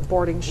ramming or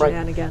boarding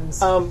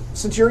shenanigans,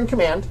 Since you're in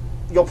command,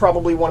 you'll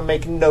probably want to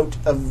make note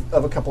of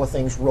a couple of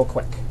things real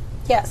quick.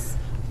 Yes.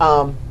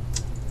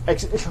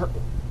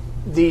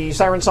 The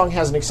Siren Song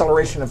has an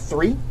acceleration of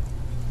 3.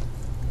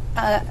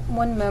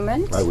 1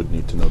 moment. I would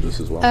need to know this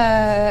as well.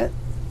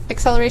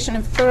 Acceleration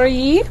of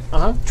 3.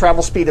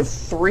 Travel speed of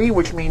 3,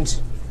 which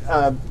means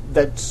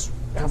that's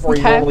how far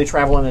you Okay. normally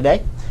travel in a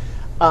day.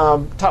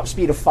 Top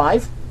speed of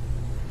 5.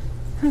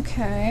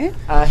 Okay.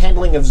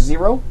 Handling of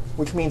 0,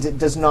 which means it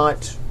does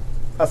not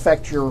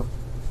affect your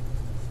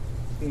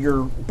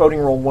boating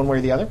roll one way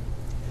or the other.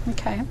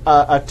 Okay.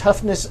 A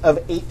toughness of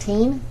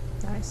 18,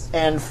 nice.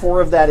 and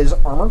 4 of that is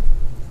armor.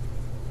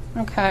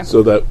 Okay.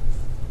 So that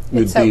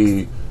would It's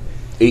be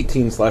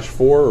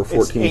 18/4 or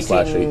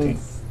 14/18.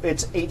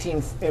 It's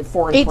 18,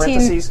 4 in 18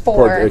 parentheses.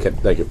 4. Okay,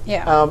 thank you.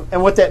 Yeah.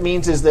 And what that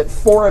means is that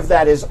 4 of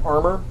that is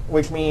armor,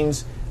 which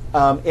means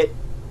it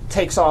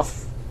takes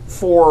off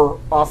 4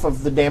 off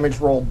of the damage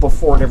roll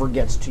before it ever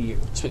gets to you.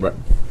 Right.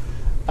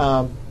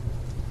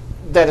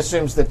 That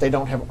assumes that they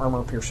don't have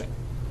armor-piercing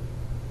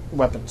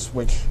weapons,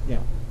 which,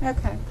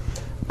 Okay.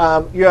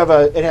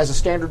 it has a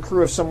standard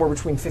crew of somewhere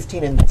between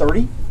 15 and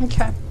 30.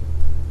 Okay.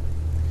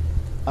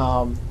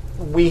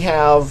 we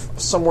have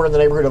somewhere in the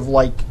neighborhood of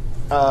like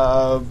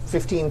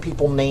 15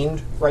 people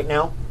named right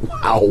now.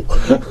 Wow.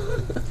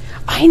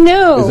 I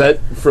know. Is that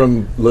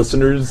from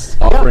listeners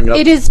offering up?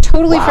 It is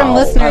totally from Wow.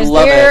 listeners. I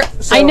love They're-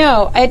 it. So- I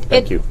know.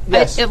 Thank you.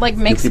 Yes. It like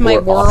makes people my are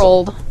awesome.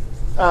 world.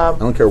 I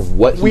don't care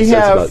what he We says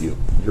have about you.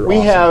 You're we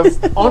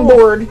awesome. have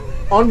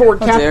on board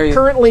dare you.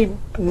 currently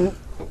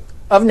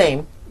of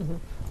name.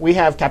 We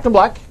have Captain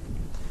Black,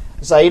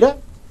 Zaida,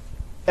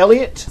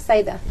 Elliot,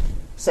 Saida.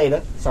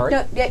 Seda. Sorry.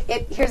 No,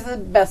 here's the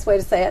best way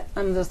to say it.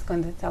 I'm just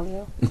going to tell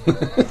you.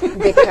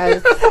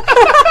 Because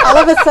all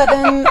of a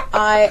sudden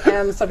I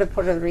am sort of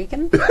Puerto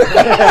Rican.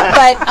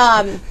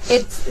 But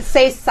it's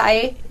say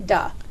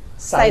Saida.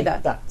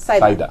 Saida.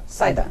 Saida.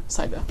 Saida.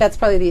 Saida. That's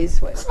probably the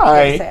easiest way to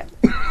Hi. say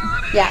it.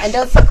 Yeah, and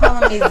don't stop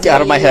calling me Get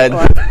out of my Z head.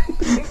 or-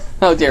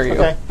 How dare you?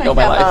 Okay. Know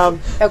my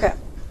life. Okay.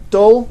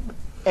 Dole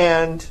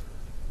and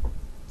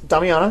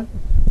Damiana,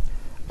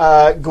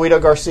 Guido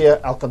Garcia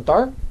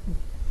Alcantar,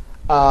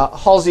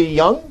 Halsey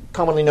Young,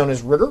 commonly known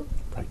as Rigger,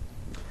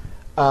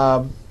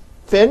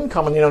 Finn,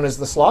 commonly known as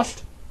the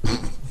Sloshed,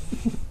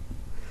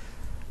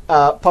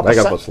 Papa, I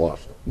got what's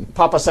lost.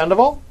 Papa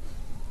Sandoval,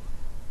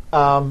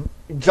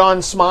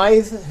 John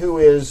Smythe, who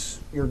is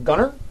your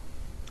gunner.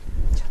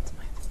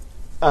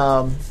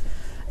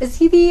 Is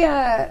he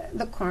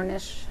the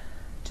Cornish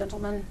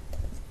gentleman?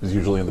 He's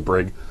usually in the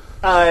brig.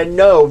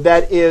 No,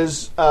 that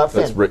is Finn.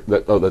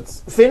 That's that's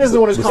Finn is the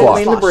one who's the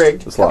commonly in the Sloshed. brig.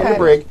 The Sloshed. In the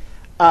Okay.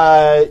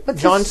 brig.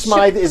 What's John his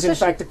Smythe ship is in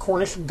position? fact a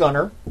Cornish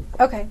gunner.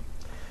 Okay.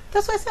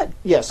 That's what I said.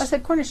 Yes. I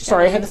said Cornish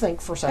Sorry, I had gentleman. to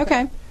think for a second.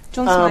 Okay.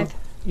 John Um, Smythe.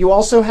 you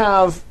also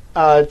have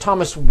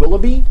Thomas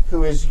Willoughby,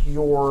 who is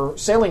your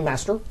sailing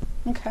master.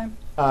 Okay.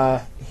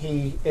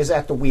 He is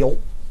at the wheel.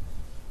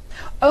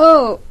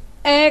 Oh,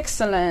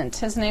 excellent.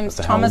 His name's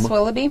the Thomas helm.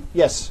 Willoughby.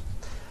 Yes.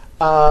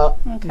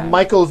 Okay.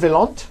 Michael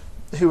Villant,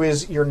 who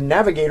is your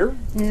navigator.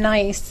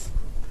 Nice.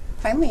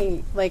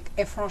 Finally, like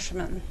a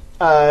Frenchman.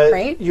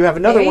 Right? You have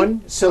another Maybe?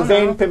 one,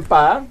 Sylvain no.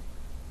 Pimpard,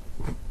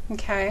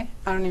 Okay.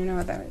 I don't even know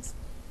what that is.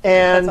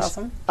 and That's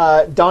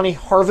awesome. Donnie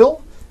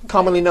Harville,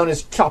 commonly known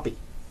as Choppy.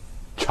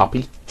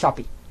 choppy.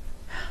 Choppy.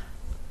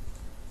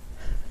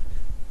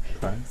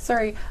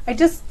 Sorry, I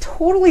just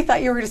totally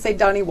thought you were going to say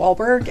Donnie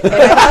Wahlberg.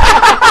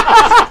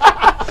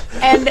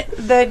 And, and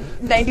the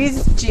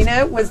 90s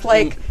Gina was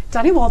like,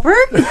 Donnie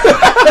Wahlberg?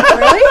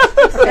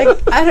 Really?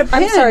 Like, I had a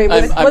pin. I'm sorry.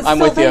 I'm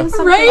with you.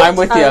 Right? I'm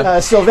with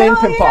you. Sylvain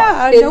Hell Pimpard.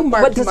 yeah. It- No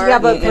Mark what does he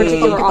have a Martin,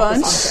 particular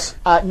Bunch. office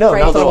on? No, Right.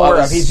 not that I'm Oh, I aware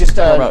of. was He's just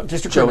talking about a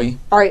Joey. crewman.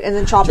 All right, and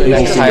then Choppy. Joey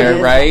is just a McIntyre,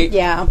 good- right?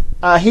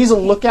 Yeah. He's a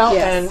lookout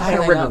Yes. and How a did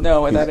I rigger. not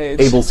know at that age?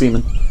 Able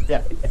seaman.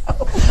 Yeah.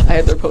 I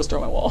had their poster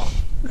on my wall.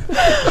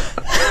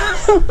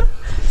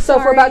 So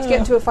if we're about to Sorry. get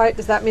into a fight,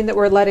 does that mean that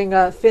we're letting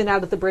Finn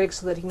out of the brig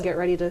so that he can get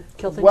ready to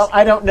kill things? Well,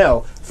 I don't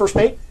know. First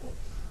mate,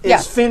 is Yeah.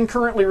 Finn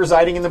currently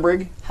residing in the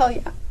brig? Hell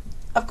yeah.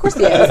 Of course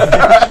he is.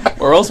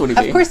 Where else would he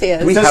be? Of course he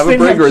is. We Does have a Finn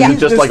brig, have or is keys- it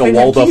just does like a Finn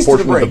have walled off keys to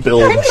the portion of the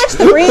brig? bilge?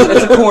 the brig,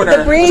 It's a corner.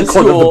 The brig, It's a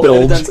Corner of the school.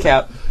 bilge. It's Dunce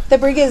Cap. the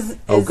brig is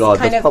Oh god,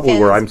 kind that's of probably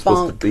where Finn's I'm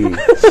supposed to bunk.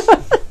 be.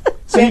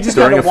 So you just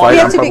During got a to fight, walk. You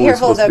I'm have to be probably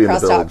careful of supposed the to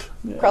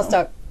be in the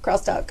crosstalk.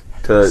 Crosstalk.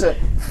 to So-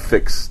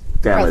 fix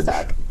damage.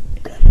 Crosstalk.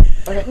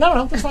 Okay,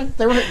 no, that's fine.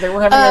 They were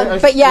having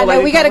But yeah, no,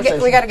 related we gotta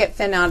conversation. get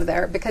Finn out of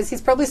there because he's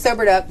probably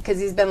sobered up because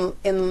he's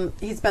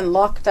been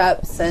locked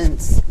up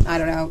since I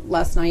don't know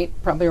last night,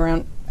 probably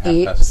around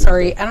 8. past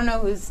Sorry, Tuesday. I don't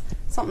know,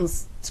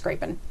 something's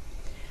scraping.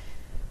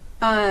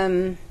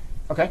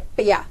 Okay,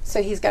 But yeah,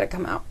 so he's got to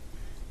come out.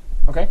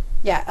 okay.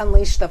 Yeah,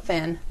 unleash the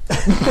Finn.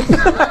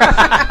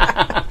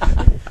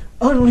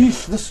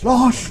 Unleash the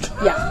sloshed.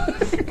 Yeah,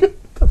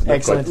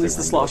 Excellent. At least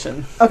the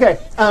sloshing. Okay,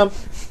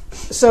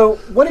 so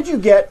what did you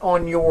get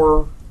on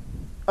your?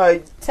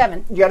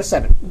 7. You got a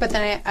 7. But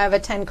then I have a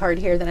 10 card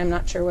here that I'm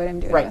not sure what I'm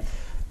doing Right.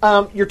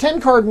 with. Your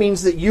 10 card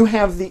means that you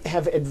have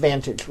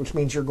advantage, which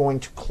means you're going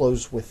to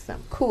close with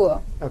them.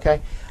 Cool.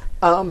 Okay.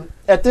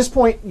 At this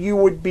point, you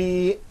would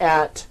be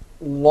at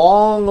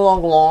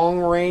long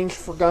range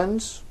for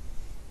guns.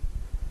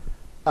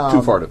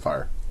 Too far to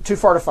fire. Too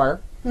far to fire.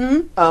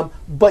 Mm-hmm.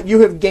 But you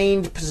have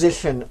gained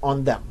position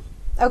on them.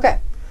 Okay.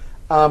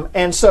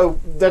 And so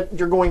that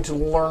you're going to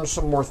learn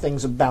some more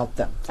things about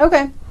them.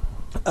 Okay.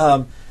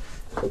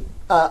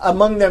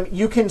 Among them,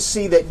 you can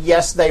see that,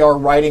 yes, they are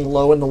riding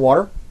low in the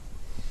water.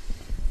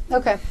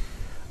 Okay.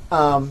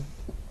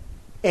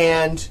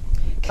 And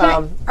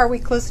Are we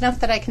close enough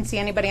that I can see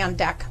anybody on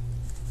deck?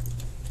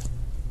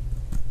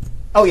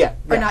 oh, yeah.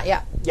 Or yeah. not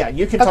yet? Yeah,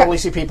 you can Okay. totally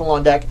see people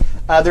on deck.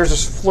 There's a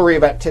flurry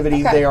of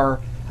activity. Okay.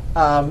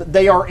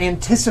 They are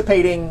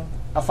anticipating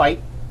a fight.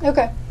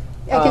 Okay.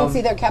 I can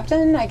see their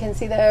captain. I can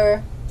see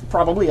their...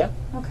 Probably, yeah.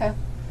 Okay.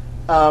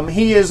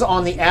 He is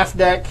on the aft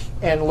deck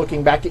and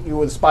looking back at you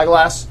with a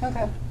spyglass,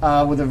 Okay.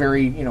 with a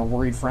very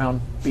worried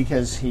frown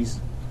because he's.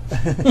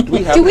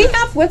 Do we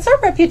have... What's our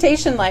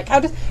reputation like? How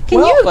does... Can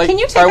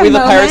you take Are a we the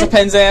moment? Pirates of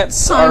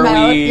Penzance? Time Are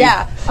out. we?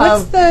 Yeah.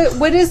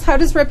 How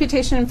does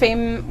reputation and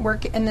fame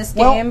work in this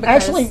Well, game?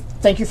 Because- actually,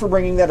 thank you for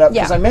bringing that up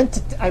because Yeah.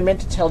 I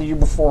meant to tell you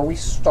before we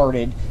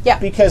started. Yeah.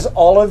 Because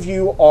all of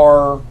you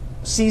are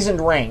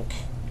seasoned rank,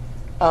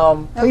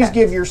 Please Okay.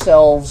 give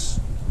yourselves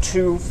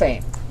 2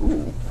 fame.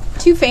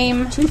 2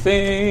 fame. To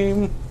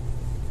fame.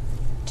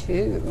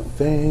 2.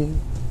 Fame.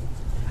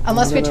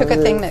 Unless we took a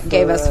thing that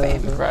gave us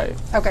fame. Right.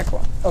 Okay,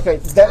 cool. Okay,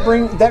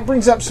 that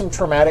brings up some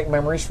traumatic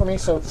memories for me.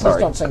 So please Sorry.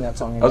 don't sing that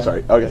song again. Oh,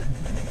 sorry. Okay.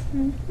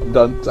 I'm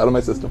done. It's out of my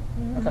system.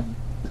 Okay.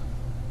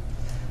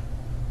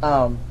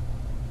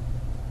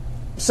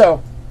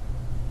 So,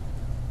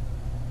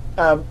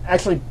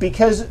 actually,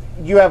 because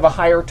you have a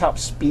higher top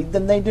speed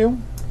than they do,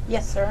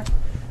 Yes, sir.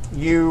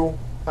 you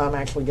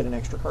actually get an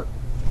extra card.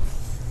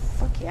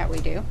 Fuck yeah, we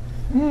do.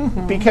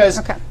 Because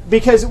Okay.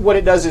 because what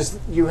it does is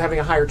you having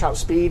a higher top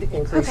speed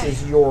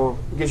increases Okay.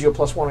 gives you a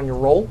 +1 on your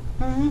roll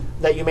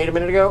that you made a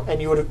minute ago, and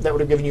that would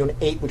have given you an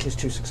 8, which is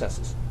 2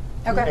 successes,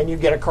 Okay. and you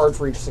get a card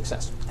for each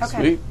success. Okay.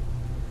 Sweet.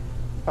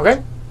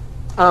 Okay.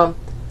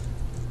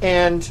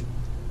 And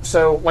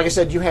so, like I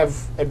said, you have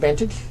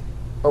advantage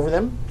over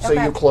them. So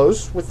Okay. you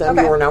close with them.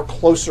 Okay. You are now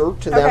closer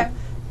to Okay. them.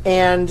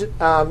 And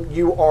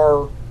you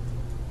are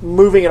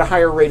moving at a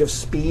higher rate of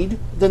speed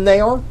than they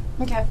are.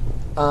 Okay.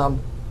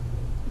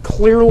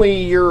 Clearly,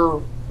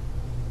 your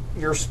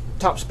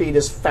top speed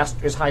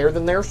is higher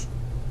than theirs,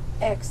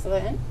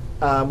 Excellent.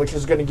 which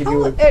is going to give How,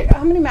 you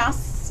how many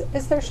masts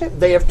is their ship?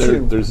 They have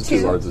 2. There's 2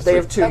 Two. cards. They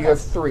have 2. Okay. You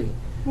have 3.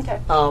 Okay.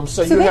 So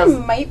So you they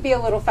have. might be a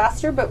little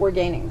faster, but we're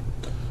gaining.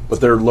 But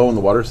they're low in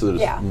the water, so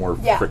there's Yeah. more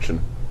Yeah. friction.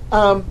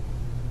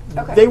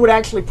 Okay. They would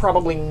actually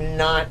probably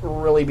not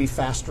really be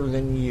faster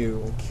than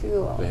you.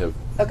 Cool. They have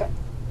Okay.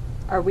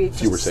 Are we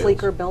Fewer just sails.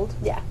 sleeker build?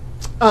 Yeah.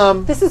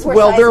 This is where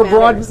Well, size they're a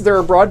broad. matters, They're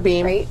a broad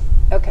beam. right?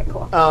 Okay,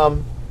 cool.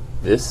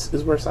 This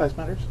is where size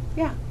matters.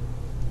 Yeah.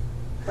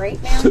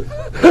 Right, man?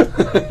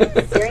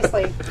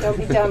 Seriously, don't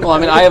be dumb. Well, I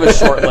mean, I have a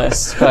short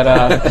list, but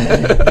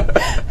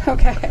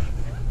Okay.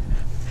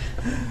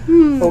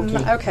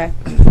 Okay. Okay.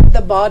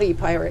 The body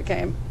pirate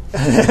game.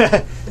 Is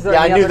there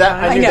Yeah, I any knew other that.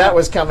 kind? I knew know. that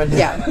was coming.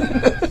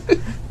 Yeah.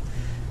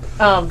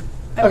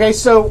 Okay,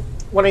 so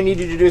what I need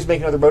you to do is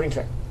make another boating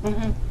check.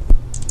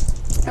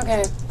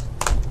 Okay.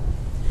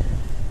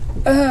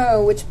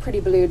 Oh, which pretty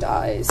blue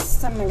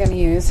dice am I going to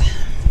use?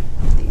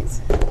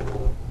 These.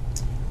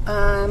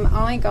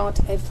 I got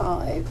a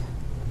 5.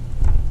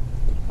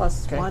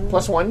 Plus Okay. 1.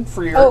 +1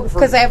 for your. Oh, for-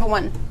 because I have a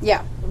 1.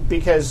 Yeah.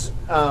 because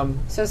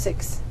So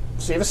 6.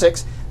 so you have a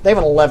 6. They have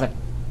an 11.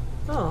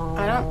 Oh.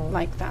 I don't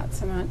like that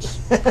so much.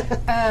 You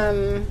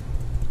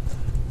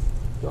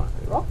want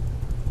to reroll?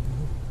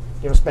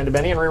 You want to spend a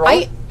penny and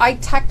reroll it? I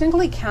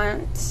technically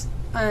can't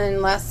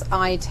unless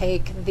I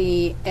take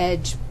the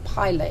edge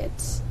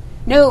pilot.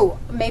 No,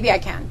 maybe I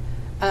can.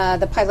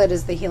 The pilot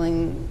is the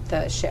healing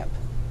the ship.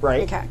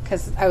 Right. Okay,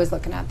 because I was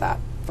looking at that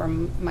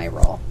from my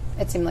role.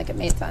 It seemed like it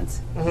made sense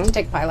to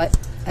take pilot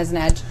as an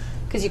edge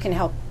because you can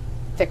help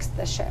fix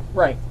the ship.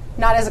 Right.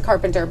 Not as a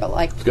carpenter, but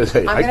like gonna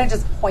say, I'm I- going to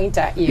just point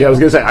at you. Yeah, I was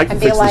going to say, I can and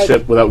be fix the like,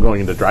 ship without going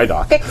into dry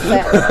dock. Fix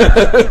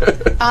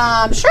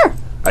it. Sure.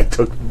 I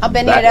took I'll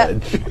bend that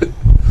it edge.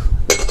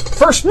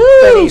 First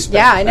pennies.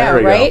 Yeah, I There know,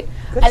 we go. right?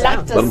 Good I like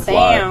sound. the Let 'em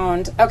fly.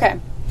 sound. Okay.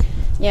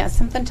 Yeah,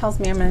 something tells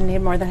me I'm going to need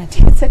more than a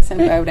D6 in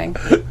voting.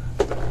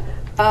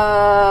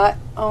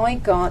 I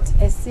got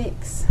a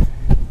 6.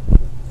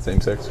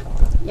 Same 6.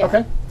 Yeah.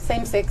 Okay.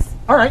 Same 6.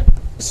 All right.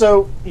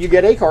 So you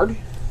get a card,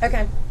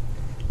 Okay.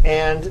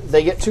 and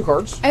they get 2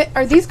 cards.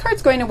 Are these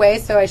cards going away?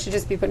 So I should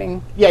just be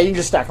putting. Yeah, you can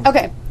just stack them.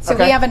 Okay. So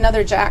Okay. we have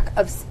another Jack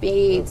of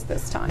Spades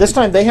this time. This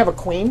time they have a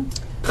queen.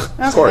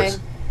 okay. Of course.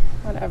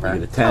 Whatever. You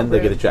get a 10, they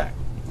rude. get a jack.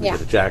 You Yeah.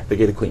 get a jack, they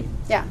get a queen.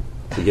 Yeah.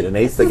 You get an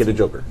ace, they get a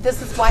joker.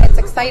 This is why it's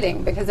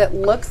exciting because it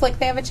looks like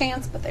they have a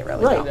chance, but they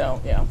really Right. you don't.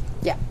 know, yeah.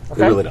 Yeah.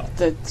 They really don't.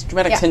 The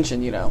dramatic Yeah.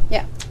 tension, you know.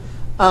 Yeah.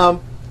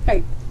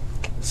 Right.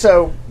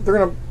 So they're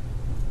gonna.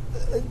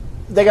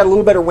 They got a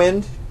little better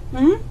wind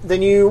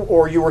than you,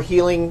 or you were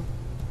healing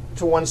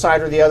to one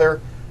side or the other,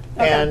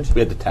 and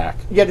We had to tack.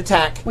 you had to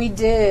tack. We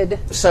did.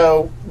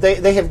 So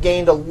they have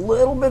gained a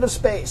little bit of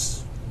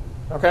space.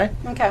 Okay.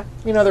 Okay.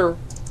 Another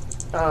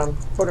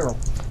voting roll.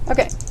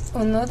 Okay.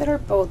 Another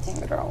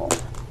bolting roll.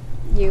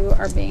 You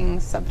are being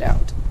subbed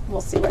out.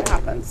 We'll see what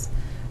happens.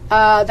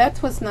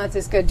 That was not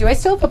as good. Do I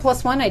still have a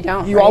 +1? I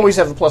don't. You right? always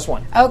have the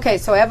 +1. Okay,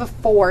 so I have a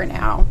 4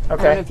 now. I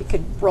Okay. don't know if you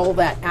could roll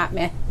that at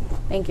me.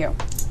 Thank you.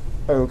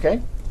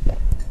 Okay.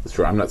 It's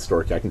true, I'm not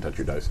Storky, I can touch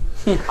your dice.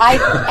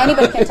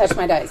 Anybody can touch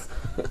my dice.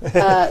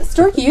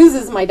 Stork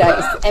uses my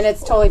dice, and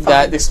it's totally fine.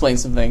 That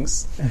explains some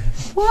things.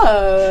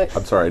 What?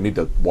 I'm sorry, I need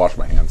to wash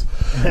my hands.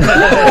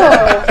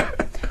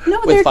 No,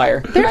 With they're,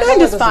 fire. They're doing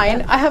just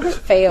fine. I haven't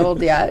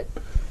failed yet.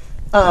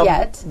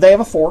 Yet. They have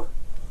a 4.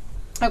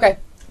 Okay.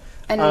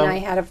 And then I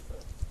had a.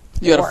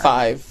 You had a 4.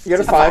 5. You get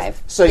a A 5.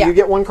 five. So Yeah. you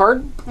get 1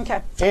 card,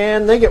 Okay.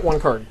 and they get 1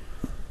 card.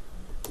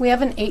 We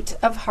have an 8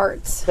 of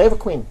hearts. They have a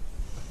queen.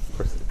 Of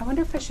course. I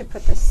wonder if I should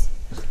put this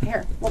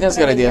here. We'll That's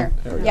put a it good in idea. here.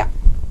 There we go.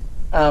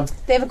 Yeah.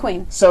 They have a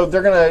queen. So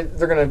they're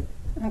gonna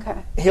Okay.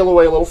 heal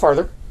away a little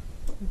farther.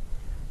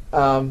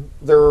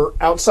 They're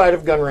outside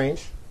of gun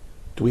range.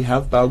 Do we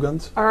have bow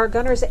guns? Are our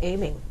gunners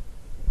aiming?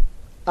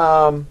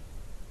 I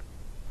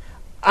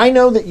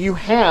know that you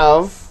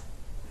have.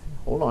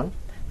 Hold on.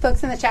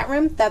 Folks in the chat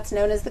room, that's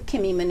known as the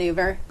Kimmy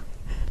maneuver.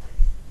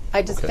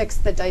 I just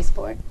fixed the dice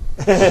board.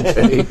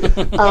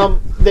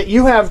 That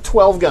you have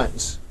 12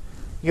 guns.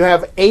 You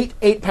have 8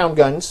 8-pound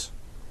guns,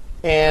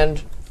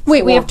 and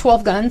Wait, we 4 have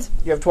 12 guns?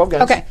 You have 12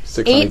 guns. Okay.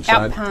 6 on 8 each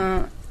side.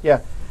 out. Yeah.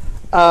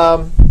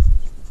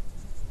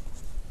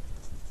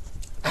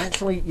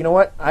 Actually, you know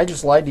what? I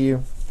just lied to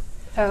you.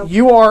 Oh.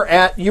 You are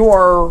at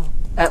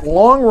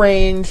long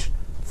range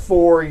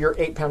for your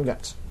 8-pound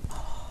guns.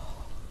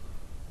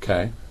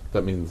 Okay.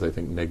 That means I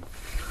think neg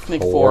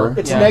Neg 4. four.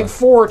 It's Yeah. neg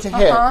 4 to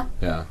hit. Uh-huh.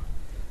 Yeah.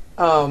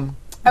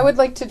 I would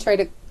like to try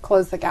to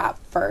close the gap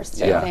first,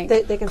 Yeah. I think.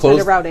 They can Close-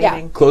 spend a round Yeah.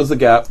 aiming. Close the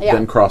gap, Yeah.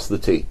 then cross the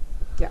T.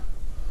 Yeah.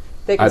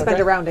 They can Okay. spend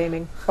a round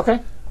aiming. Okay.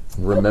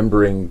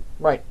 Remembering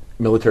Right.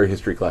 military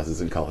history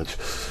classes in college.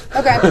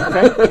 Okay.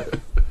 Okay.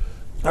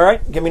 All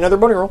right. Give me another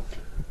bunny roll.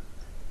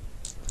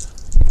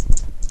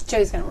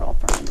 Joey's going to roll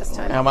for me this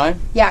time. Am I?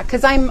 Yeah,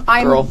 because I'm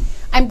Girl.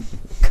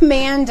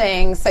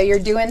 commanding, so you're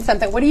doing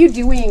something. What are you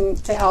doing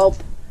to help?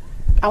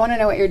 I want to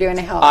know what you're doing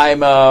to help.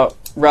 I'm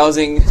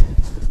rousing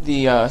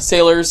the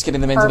sailors, getting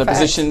them into the Perfect.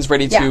 positions,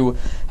 ready Yeah. to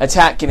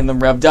attack, getting them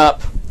revved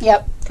up.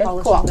 Yep.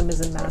 Polishing Cool. them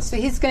is in mass. So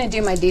he's going to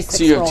do my D6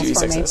 So you have rolls 2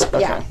 for me. D6s. Okay.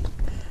 Yeah.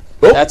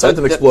 Oh, That's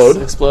an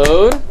explode.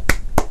 Explode.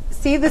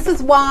 See, this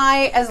is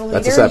why, as leader,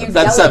 a 7. you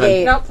That's 7.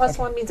 delegate. No, plus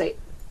 1 means 8.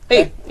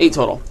 8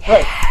 total.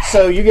 Right.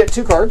 So you get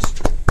 2 cards.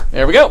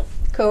 There we go.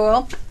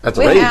 Cool. That's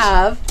a we raise.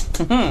 have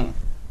a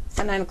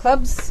 9 of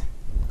clubs.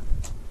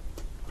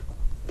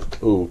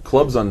 Ooh,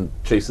 clubs on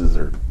chases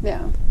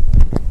Yeah.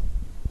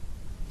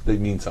 they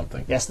mean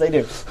something. Yes, they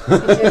do. You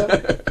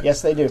do.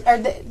 Yes, they do. Are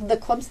the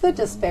clubs the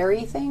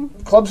disparity thing?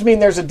 Clubs mean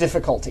there's a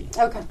difficulty.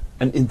 Okay.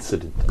 An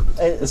incident.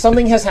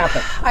 Something has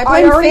happened. I I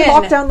blame already Finn.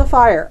 locked down the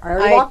fire. I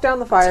already I locked down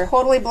the fire.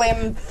 Totally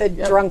blame the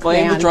drunk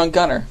Blame man. the drunk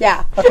gunner.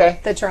 Yeah. Okay.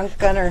 The drunk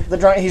gunner.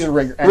 He's a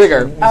rigger.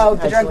 Rigger. He's Oh,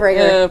 the drunk actually-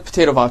 rigger.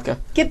 Potato vodka.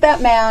 Get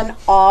that man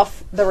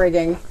off the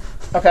rigging.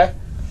 Okay.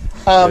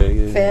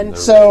 Finn.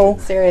 So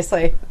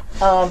Seriously.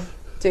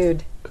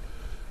 Dude.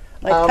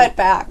 Like, cut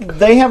back.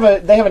 they have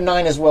a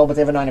 9 as well, but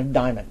they have a 9 of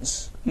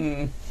diamonds.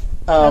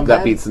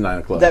 That beats the 9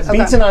 of clubs. That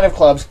beats Okay. a 9 of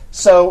clubs.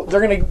 So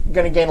they're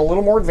gonna gain a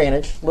little more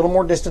advantage, a little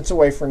more distance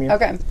away from you.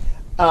 Okay.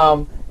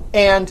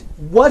 And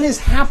what has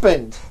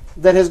happened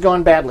that has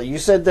gone badly? You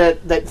said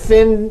that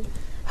Finn.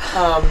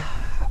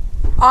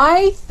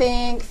 I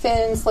think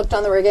Finn slipped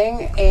on the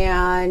rigging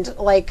and,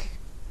 like,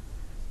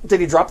 Did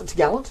he drop it to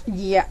gallant?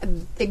 yeah,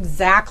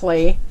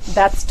 exactly.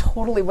 That's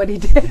totally what he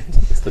did.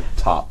 It's the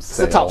top It's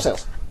sail. the top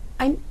sails.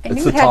 I knew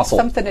It's it the had tossle.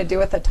 something to do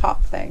with the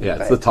top thing. Yeah,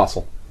 it's but- the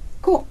tossle.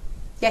 Cool.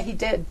 Yeah, he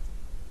did.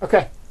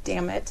 Okay.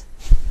 Damn it.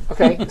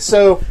 Okay.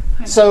 So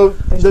dust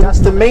the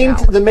on the main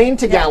gallant. the main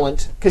to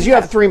gallant, because you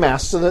have 3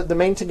 masts, so the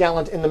main to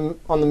gallant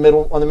on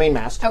the main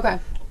mast Okay.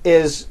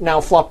 is now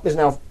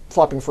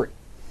flopping free.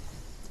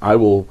 I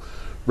will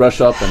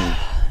rush up and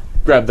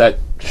grab that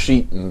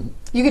sheet and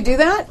You could do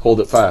that? hold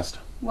it fast.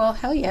 Well,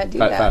 hell yeah, do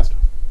Fast. that. Fast.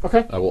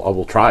 Okay. I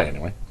will try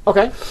anyway.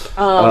 Okay. Is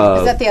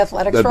that the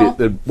athletics roll?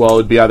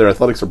 It'd be either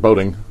athletics or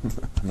boating.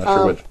 I'm not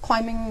sure which.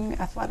 Climbing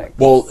athletics.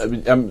 Well, I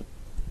mean,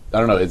 I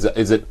don't know.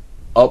 Is it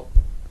up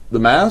the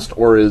mast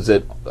or is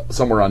it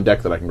somewhere on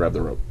deck that I can grab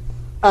the rope?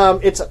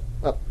 It's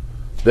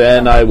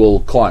Then I will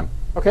climb.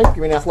 okay. Give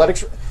me an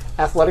athletics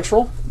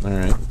roll. All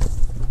right.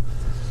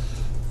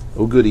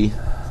 Oh goody.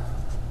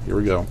 Here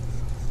we go.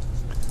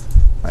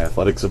 My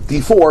athletics of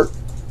D4.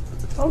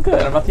 Oh, good.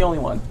 I'm not the only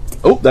one.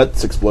 Oh,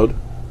 that's explode.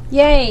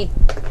 Yay.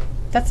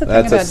 That's the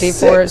thing That's about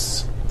a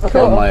D4s. 6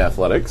 on my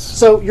athletics.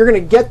 So you're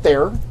going to get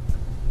there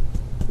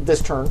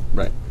this turn.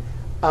 Right.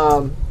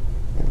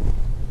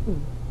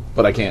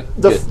 But I can't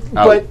The get f-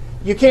 out. but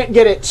you can't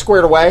get it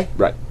squared away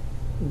Right.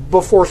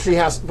 before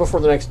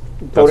the next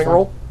boating fine.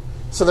 roll.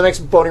 So the next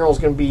boating roll is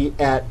going to be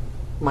at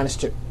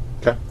 -2.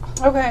 Okay.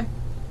 Okay.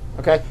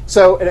 Okay.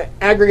 So in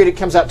aggregate, it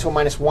comes out to a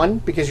 -1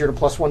 because you're at a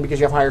 +1 because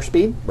you have higher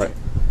speed. Right.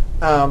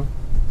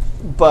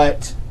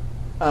 But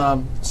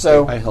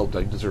so I helped.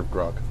 I deserve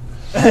grog.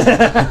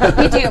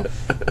 Me too.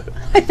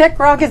 That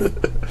grog is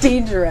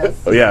dangerous.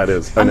 Oh yeah, it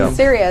is. I know. I'm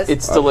serious.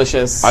 It's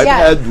delicious. I've Yeah.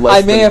 had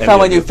less. I may than have found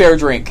my any new of fair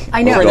drink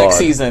I know. for Oh, next God.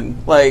 season.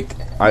 Like,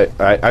 I've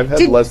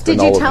had less than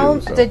did you all tell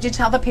of you. So. Did you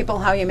tell the people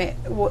how you made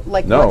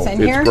like No, what's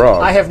in it's here?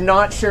 grog. I have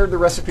not shared the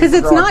recipe Because for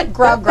it's grog. not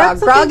grog. That's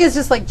the Grog thing- is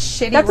just like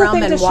shitty That's the rum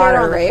thing and to share water,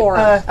 on the right? forum.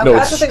 No,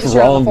 That's the it's thing to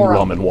share on the strong forum.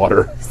 rum and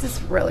water. This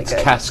is really good.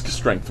 Cask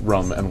strength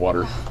rum and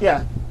water.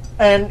 Yeah,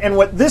 and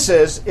what this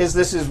is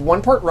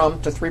 1 part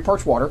rum to 3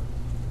 parts water.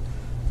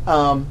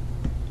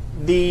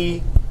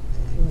 The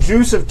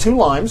juice of 2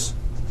 limes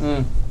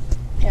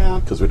Yeah.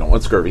 Because we don't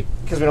want scurvy.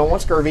 because we don't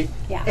want scurvy.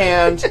 Yeah.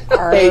 And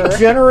Arr. a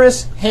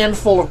generous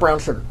handful of brown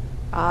sugar.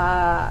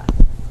 I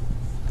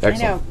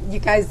Excellent. know, you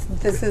guys.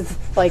 This is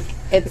like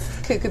it's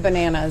cuckoo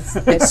bananas.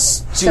 It's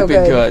so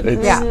stupid good.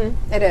 It's- Yeah,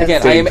 it is.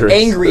 again, I am Dangerous.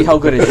 angry how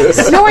good it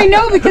is. No, I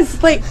know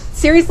because like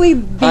seriously,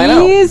 I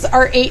know. these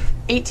are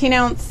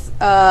 18-ounce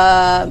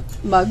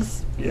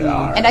mugs,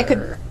 Yeah. and I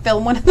could fill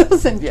one of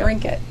those and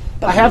drink it.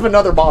 But I have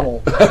another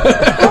bottle.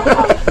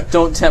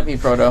 Don't tempt me,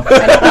 Frodo.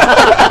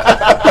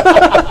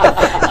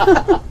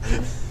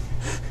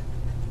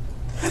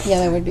 Yeah,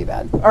 that would be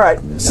bad. All right,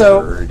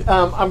 so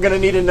I'm going to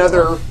need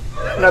another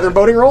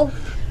boating roll.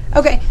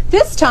 Okay,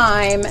 this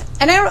time,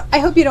 and I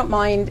hope you don't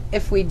mind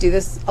if we do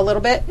this a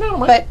little bit. No, I don't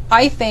mind. But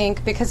I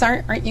think because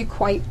aren't you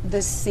quite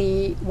the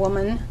sea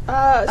woman?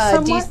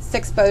 Somewhat,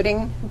 D6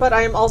 boating. but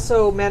I am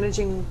also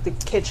managing the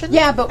kitchen.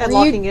 Yeah, but and were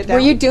locking you it down.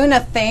 were you doing a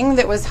thing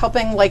that was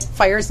helping like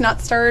fires not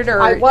start? Or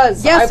I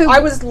was. Yeah, I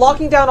was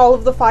locking down all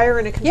of the fire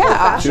in a controlled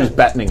Yeah. She fashion. was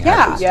battening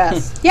Yeah. hatches.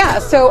 Yes. yeah.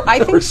 So I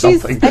think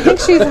she's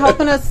something.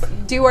 helping us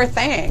do our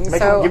thing.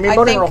 So Give me a I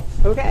boating think,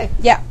 roll. Okay.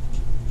 Yeah.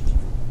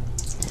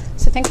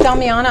 So I think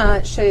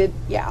Damiana should.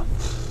 Yeah.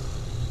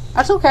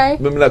 That's okay.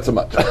 Not so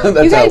much. That's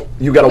You guys, how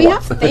you got a we one.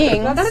 have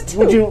things. I got a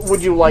 2.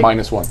 Would you like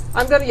 -1.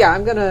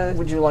 I'm gonna.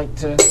 Would you like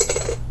to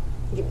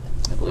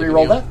believe in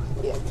re-roll you. that?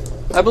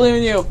 I believe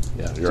in you.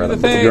 Yeah, Do you're the at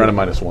thing. a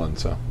 -1.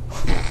 So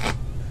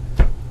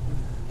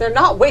They're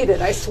not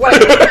weighted. I swear.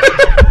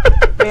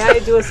 May I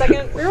do a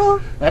second reroll?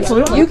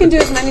 Absolutely. You can do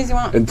as many as you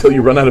want. until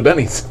you run out of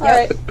bennies. All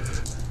right.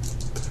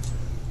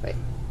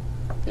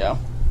 Yeah.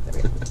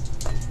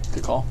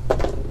 Good call.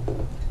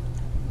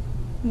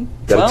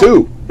 Got Well. a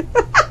 2.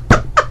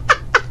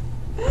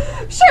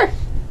 Sure.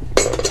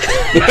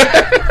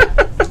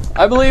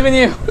 I believe in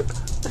you.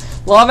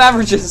 Law of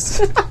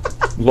averages.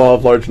 Law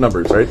of large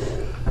numbers, right?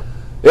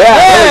 Yeah,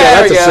 There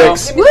there we we go. go.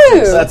 That's a 6.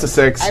 Woo! That's a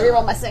 6.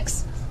 Reroll my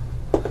 6.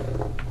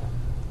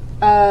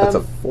 That's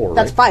a 4.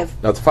 That's right? 5.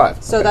 That's a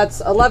 5. So Okay.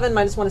 that's 11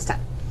 minus 1 is 10.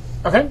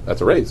 Okay.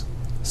 That's a raise.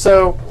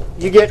 So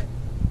you get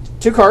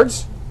 2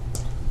 cards,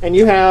 and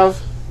you have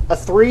a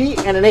 3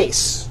 and an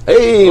ace.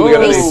 Hey, we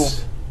got an Ooh.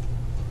 ace.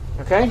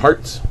 Okay.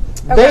 Hearts.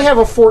 They have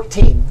a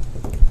 14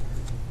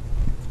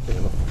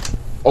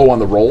 Oh, on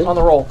the roll? on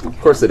the roll, Of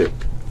course they do.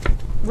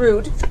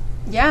 Rude.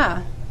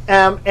 Yeah.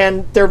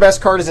 and their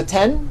best card is a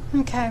 10.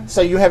 Okay.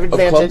 So you have Of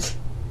advantage. clubs?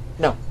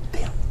 No.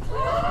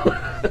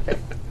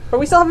 But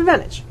we still have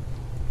advantage.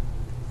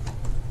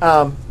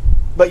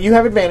 But you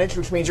have advantage,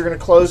 which means you're going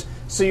to close,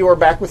 so you are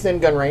back within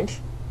gun range.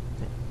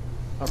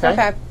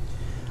 Okay.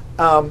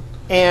 Okay.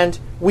 And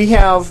we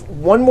have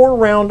one more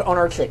round on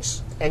our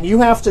chase. And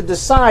you have to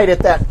decide at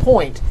that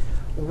point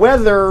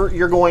whether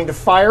you're going to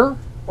fire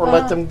or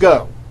let them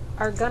go.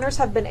 Our gunners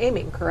have been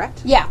aiming,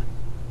 correct? Yeah.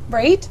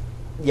 Right?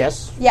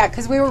 Yes. Yeah,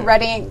 because we were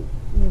readying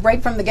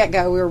right from the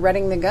get-go. We were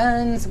readying the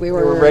guns. We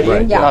were readying?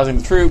 Right. Yeah. Housing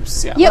the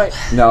troops. Yeah. Yep. Right.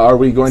 Now, are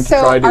we going to So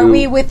try to are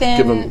we give within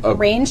him a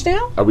range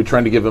now? Are we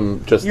trying to give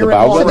him just You're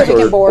the in long bow range. So that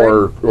we can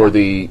board?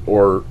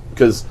 or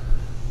because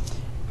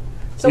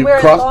So You we're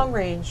cross- in long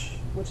range,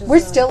 which is We're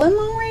still in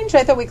long range?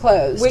 I thought we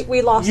closed.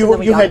 we lost and You then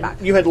we you got had back.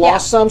 you had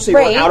lost Yeah. some, so you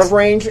Right. were out of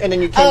range, and then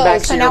you came Oh,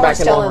 back, so so now you're we're back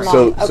in still long in range.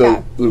 long-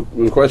 so okay.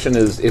 the question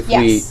is if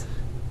Yes.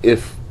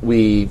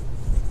 we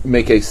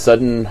make a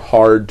sudden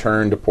hard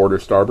turn to port or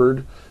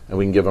starboard and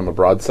we can give them a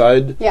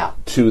broadside Yeah.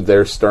 to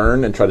their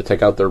stern and try to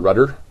take out their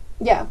rudder.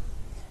 Yeah.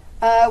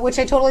 Which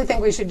I totally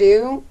think we should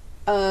do,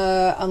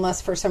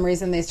 unless for some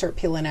reason they start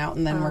peeling out,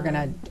 and then we're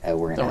gonna Then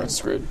we're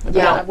screwed.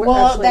 yeah. we're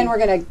Well, actually- then we're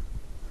gonna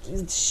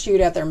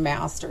shoot at their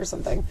mast or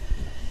something.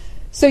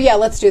 So yeah,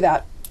 let's do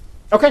that.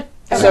 Okay.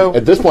 So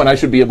At this point, I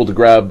should be able to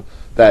grab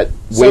that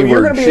so wayward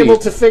you're going to be sheet. able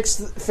to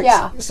fix.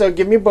 Yeah. So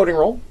give me a boating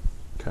roll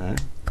Okay.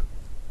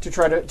 to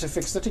try to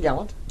fix the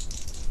Gallant.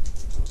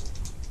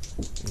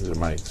 These are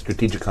my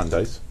Strategicon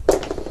dice.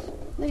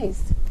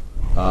 Nice.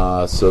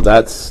 So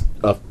that's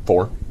a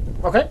 4,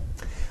 Okay.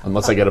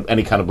 unless I get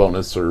any kind of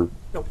bonus or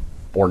Nope.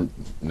 or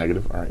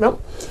negative. All right.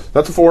 Nope.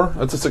 That's a 4.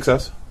 That's a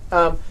success.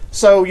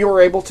 So you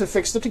were able to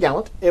fix the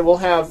Gallant. It will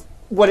have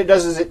what it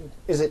does is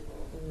it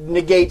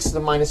negates the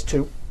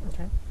 -2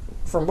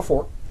 from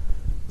before.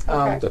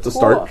 Okay. That's a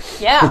Cool. start.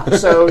 Yeah.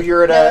 So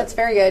you're at Yeah, a that's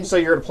very good. So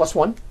you're at a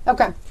 +1,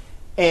 Okay.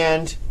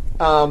 and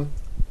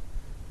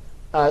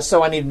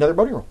so I need another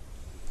boating roll.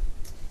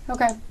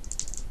 Okay.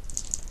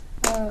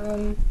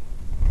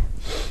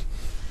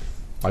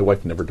 My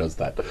wife never does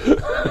that.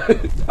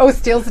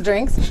 Steals the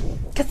drinks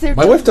because they're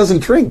My wife doesn't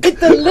drink.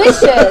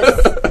 delicious.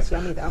 It's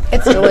yummy though.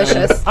 It's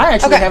delicious. I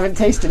actually Okay. haven't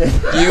tasted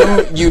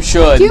it. You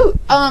should.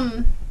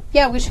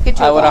 Yeah, we should get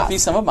you. I a would glass. offer you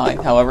some of mine.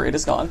 However, it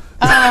is gone.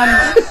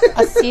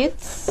 A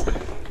 6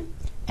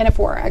 and a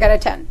 4. I got a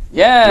 10.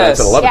 Yes. That's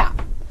an 11. Yeah.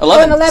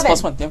 11. Oh, an It's 11.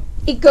 +1. Yeah.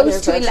 It goes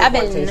It's to actually quite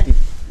 11. tasty.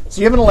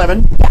 So you have an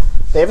 11. Yeah.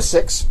 They have a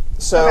 6.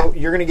 So Okay.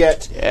 you're going to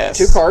get Yes.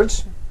 2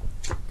 cards.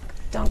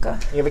 Donka.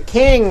 You have a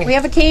king, We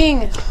have a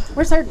king.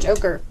 Where's our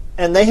joker?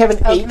 and they have an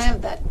Oh, 8. can I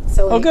have that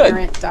silly Oh, good.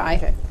 errant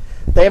die?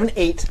 They have an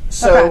 8.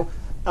 So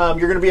Okay.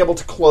 you're going to be able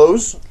to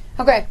close.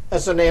 Okay. And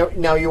so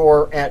now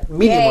you're at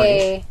medium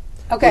range. Yay.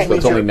 Okay. So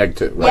it's only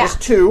negative. Right? Yeah. Minus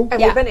 2.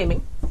 And Yeah. we've been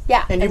aiming.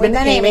 Yeah. And you've we've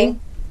been aiming.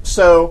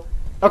 So,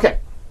 okay.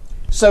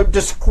 So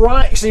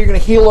describe. So you're going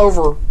to heel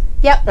over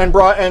Yep. and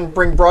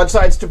bring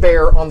broadsides to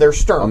bear on their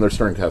stern. On their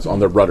stern castle, on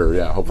their rudder,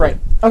 yeah, hopefully. right.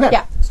 Okay.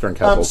 Yeah. Stern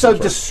castle. So of some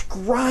sort.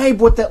 describe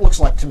what that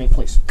looks like to me,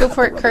 please. Go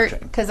for it, rubber Kurt, chain.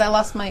 because I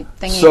lost my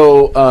thingy.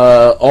 So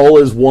all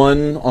is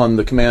one on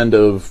the command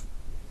of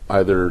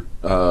either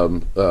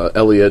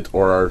Elliot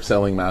or our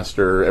sailing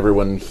master.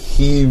 Everyone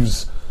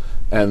heaves,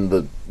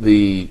 and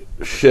the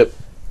ship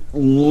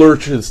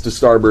lurches to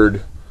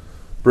starboard,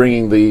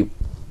 bringing the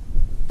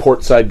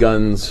port side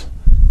guns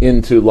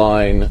into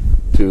line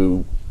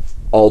to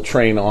all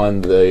train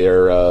on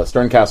their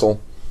stern castle.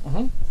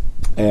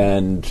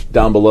 And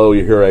down below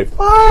you hear a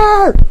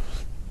fire!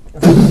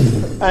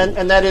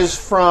 And that is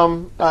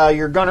from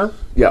your gunner,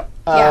 Yeah.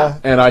 Yeah.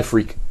 And I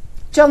freak.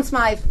 John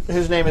Smythe.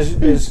 whose name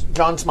is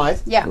John Smythe.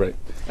 Yeah. Right.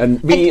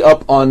 And me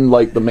up on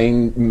like the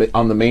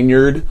main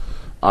yard,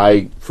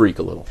 I freak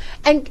a little.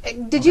 And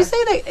did you say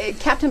that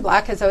Captain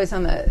Black is always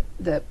on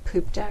the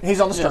poop deck?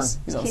 He's on the stern. Yes,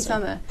 he's on the He's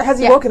stern. on the. Has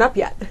he yeah. woken up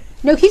yet?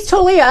 No, he's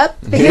totally up.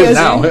 He is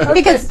now.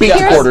 Because Beach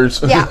here's-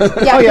 quarters. Yeah.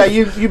 Oh yeah,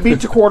 you beat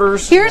to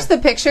quarters. Here's the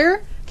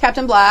picture.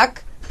 Captain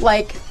Black,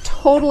 like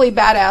totally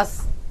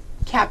badass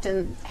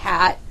captain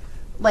hat,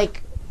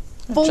 like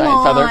full Giant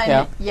on.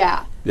 feather,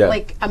 yeah. Yeah.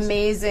 Like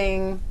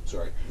amazing.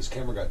 Sorry, this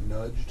camera got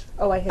nudged.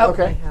 Oh, I hit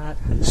Okay. my hat.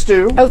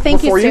 Stu, Oh,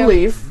 thank you,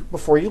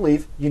 before you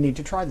leave, you need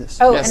to try this.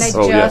 Oh, Yes. and I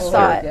Oh, just yes.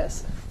 saw it.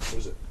 Yes. What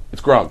is it?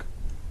 It's grog.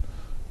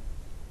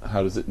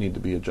 How does it need to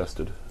be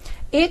adjusted?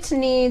 It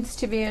needs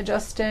to be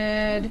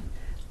adjusted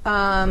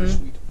Sweet.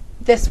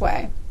 this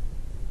way.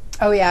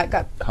 Oh yeah, it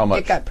got How much?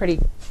 It got pretty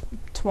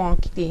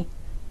twonky.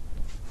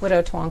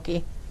 Widow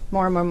twonky.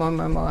 More.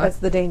 That's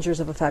the dangers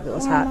of a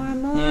fabulous hat.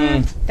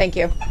 Thank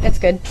you. It's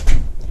good.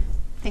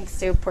 Thanks,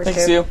 Sue. Poor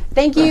Thanks, Sue. Sue.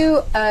 Thank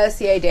you,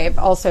 CA Dave.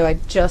 Also, I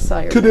just saw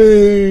your.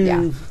 Today.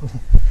 Yeah.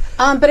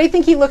 But I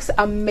think he looks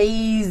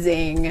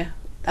amazing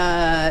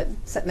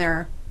sitting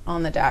there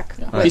on the deck.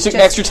 He took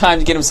extra time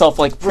to get himself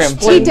like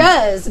primed. He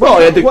does. Well,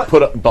 I had to What-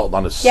 put a belt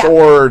on his Yeah.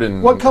 sword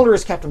and What color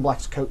is Captain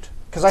Black's coat?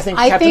 Because I think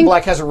I Captain think-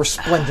 Black has a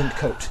resplendent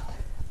coat.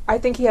 I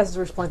think he has a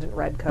resplendent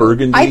red coat.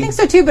 burgundy. I think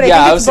so too, but Yeah,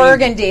 I I think was it's thinking-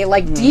 burgundy,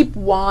 like deep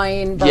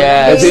wine burgundy.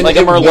 Yes, like a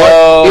It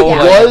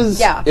Merlot. was.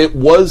 Yeah. It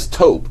was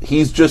taupe.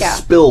 He's just Yeah.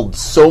 spilled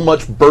so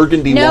much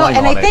burgundy No, wine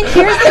and on I it. think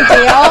here's the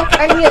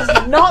deal. And he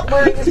is not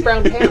wearing his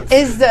brown pants.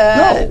 Is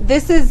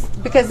this is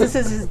because this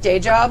is his day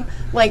job.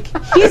 Like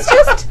he's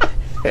just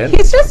And-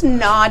 he's just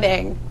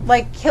nodding.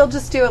 Like he'll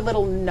just do a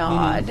little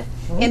nod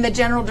in the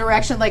general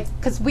direction, like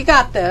because we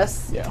got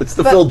this. Yeah. It's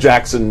the but- Phil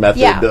Jackson method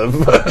Yeah. of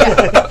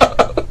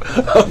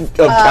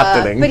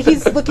captaining. But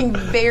he's looking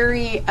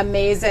very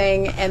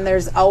amazing, and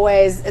there's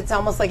always, it's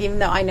almost like, even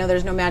though I know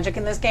there's no magic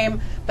in this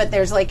game, but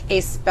there's like a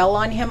spell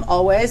on him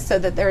always, so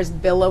that there's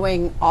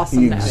billowing He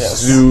awesomeness.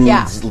 exudes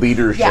Yeah.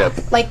 leadership. Yeah,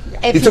 like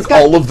if He he's took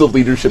got, all of the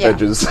leadership Yeah.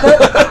 edges.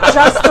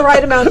 Just the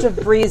right amount of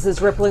breeze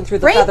is rippling through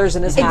the right? feathers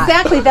in his hat.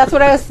 Exactly, that's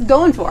what I was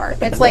going for.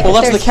 It's like Well,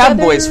 if that's what the there's cab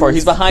boy's for. feathers-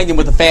 He's behind him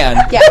with a fan.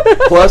 Yeah,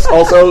 Plus,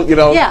 also, you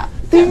know, yeah.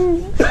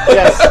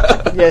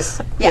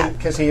 Yes. Yeah.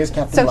 Because he is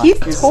Captain So Black.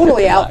 he's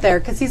totally Black. out there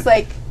because he's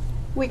like,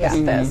 we got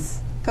this.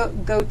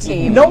 Go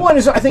team. No one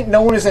is. I think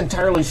no one is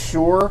entirely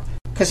sure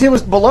because he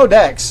was below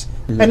decks,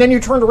 and then you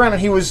turned around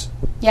and he was.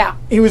 Yeah.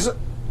 He was.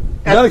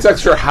 I'm not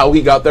exactly sure how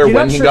he got there, You're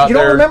when not he sure, got you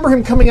there. don't remember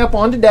him coming up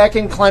onto deck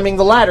and climbing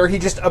the ladder. He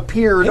just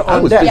appeared I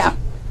on was deck. busy. Yeah.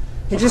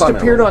 He just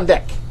climbing appeared over. on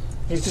deck.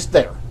 He's just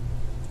there.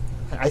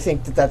 I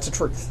think that's the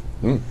truth,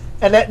 and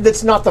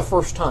that's not the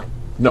first time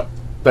No,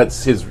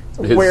 that's his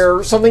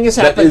where something has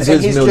that happened is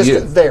and his he's milieu.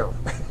 just there.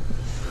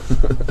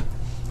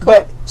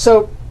 But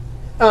so,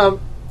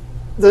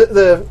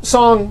 the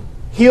song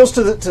heels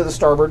to the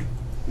starboard.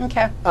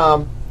 Okay.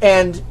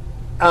 And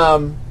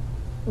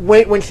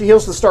when she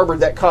heals to the starboard,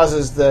 that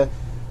causes the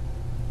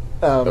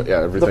the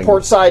everything.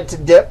 port side to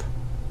dip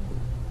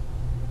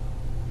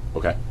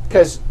Okay.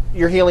 because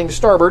you're healing to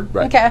starboard,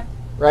 Right. Okay.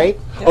 right?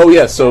 Oh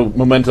yeah. So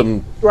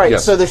momentum. Right.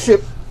 Yes. So the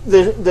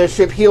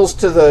ship heals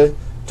to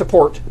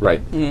port.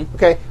 Right.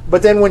 Okay.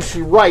 But then when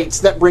she rights,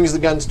 that brings the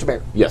guns to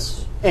bear,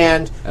 Yes.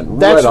 and And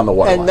that's right on the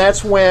waterline. and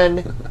that's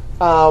when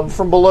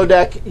from below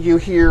deck you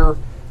hear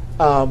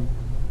John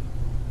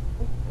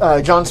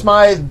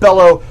Smythe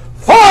bellow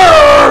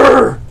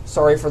fire.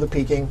 Sorry for the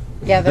peaking.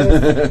 Yeah,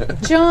 there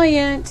was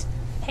giant.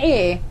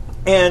 Hey,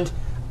 And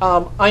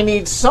I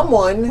need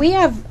someone. we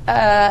have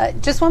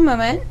just one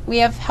moment. We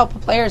have help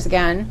of players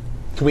again.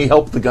 Can we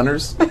help the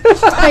gunners?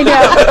 I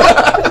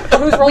know.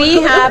 Who's rolling We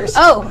for the have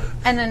winners?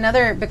 and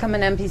another become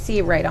an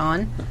NPC right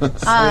on.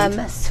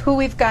 Who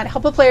we've got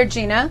help of player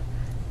Gina.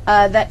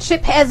 That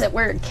ship has it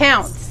where it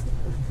counts.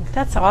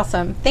 That's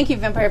awesome. Thank you,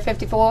 Vampire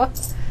 54.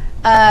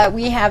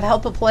 We have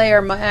help of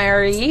player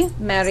Mary.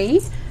 Mary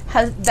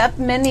has that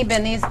many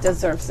bennies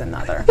deserves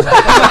another.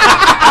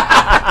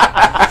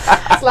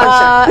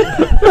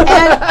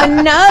 And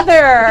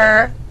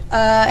another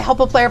help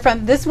a player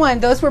from this one.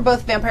 Those were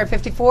both Vampire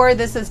 54.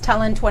 This is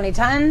Talon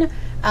 2010.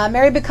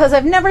 Mary, because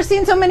I've never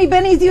seen so many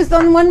bennies used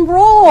on one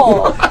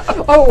roll.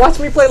 Oh, watch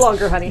me play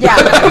longer, honey. Yeah.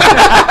 I'm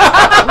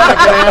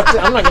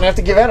not going to have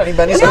to give out any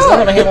bennies because they're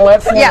going to handle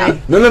that for Yeah.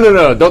 me.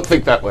 No. Don't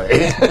think that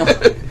way.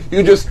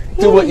 You just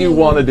do what you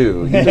want to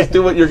do. You just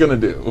do what you're going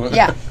to do.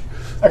 Yeah.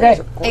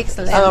 Okay.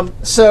 Excellent.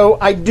 So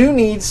I do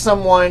need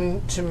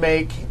someone to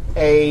make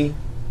a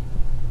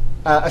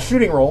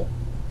shooting roll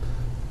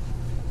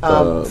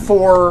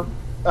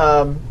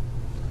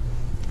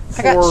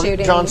I got for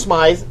shooting. John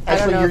Smythe. I don't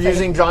Actually, know you're if I-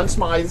 using John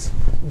Smythe's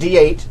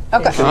D8.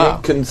 Okay.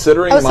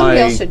 Considering Oh, somebody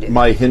else should do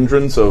my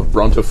hindrance of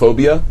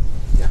brontophobia,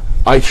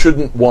 I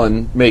shouldn't,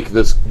 one, make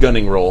this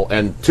gunning roll,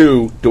 and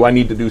two, do I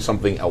need to do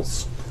something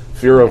else?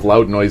 Fear of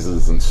loud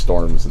noises and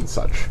storms and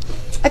such.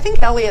 I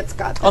think Elliot's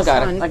got this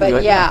got it. one, I can do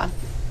but it. yeah.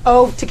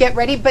 Oh, to get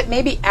ready, but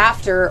maybe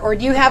after, or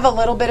do you have a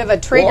little bit of a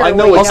trigger? Well, I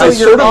where know you it's, I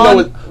sort of know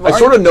it. I are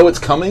sort of know it's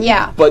coming.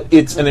 Yeah. But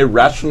it's an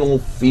irrational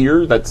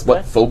fear. That's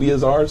what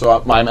phobias are. So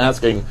I'm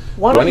asking,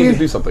 Why do I don't need you to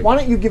do something? Why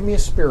don't you give me a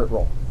spirit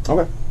roll,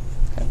 Okay.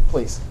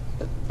 please?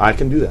 I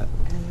can do that.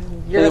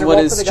 You're gonna What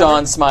roll is for the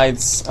John gun?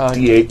 Smythe's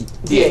D8.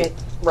 D8? Right,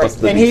 Plus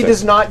the and he D6.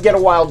 does not get a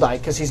wild die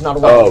because he's not a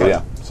wild Oh, card.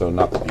 yeah. So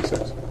not the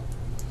D6.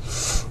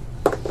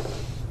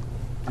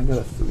 I got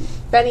a 3.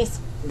 Benny's.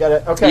 Got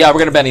it. Okay. Yeah, we're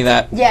gonna Benny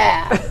that.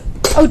 Yeah.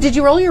 Oh, did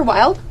you roll your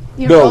wild?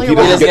 You No, roll he your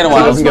doesn't wild? get a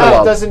wild. He doesn't get a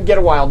wild. Doesn't get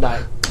a wild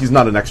die. He's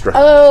not an extra.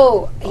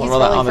 Oh, he's roll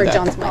that on rolling the for deck.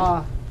 John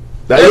Smith.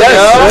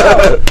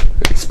 Yes!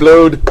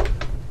 Explode.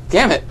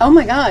 Damn it. Oh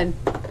my god.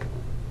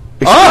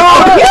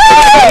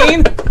 Oh!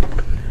 15?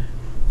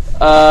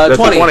 That's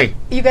 20. a 20.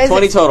 You guys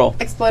 20 total.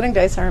 exploding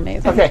dice are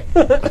amazing. Okay.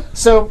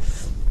 So,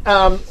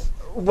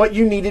 what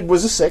you needed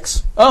was a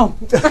 6. Oh.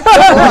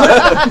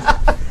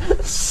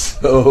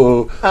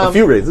 So, a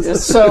few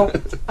raises. So,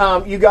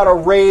 you got a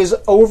raise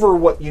over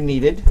what you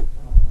needed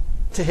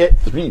to hit.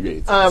 3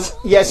 raises.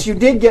 Yes, you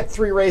did get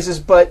 3 raises,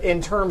 but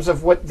in terms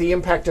of what the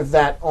impact of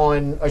that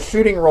on a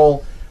shooting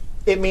roll,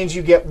 it means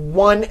you get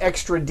 1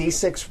 extra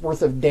d6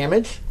 worth of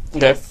damage.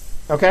 Okay.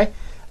 Okay?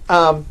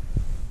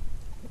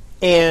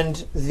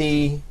 And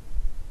the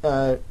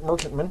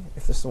merchantman,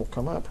 if this will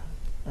come up,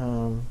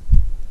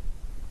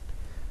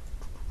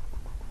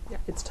 Yeah,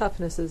 its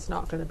toughness is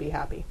not going to be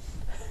happy.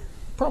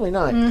 probably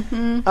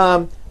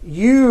not.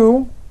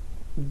 You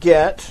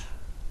get,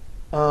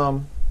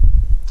 let's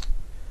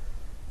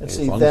As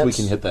see, long as that's we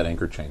can hit that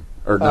anchor chain.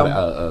 Or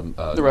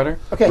not The rudder?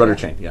 okay. rudder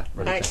chain, yeah.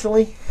 Rudder chain.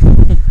 Actually,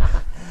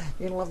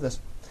 you're gonna love this.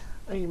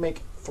 I need to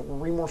make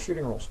 3 more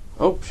shooting rolls.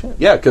 Oh, shit.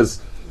 Yeah,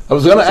 because I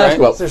was going to That's ask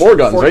right. about 4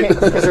 guns, right?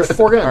 Because there's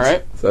 4 guns. All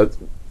right. So that's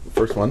the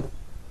first one.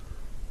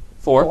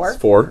 4.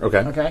 4, okay.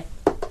 Okay.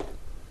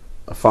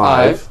 A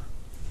 5.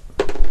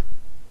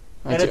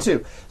 And a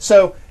 2.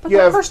 So you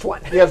the have first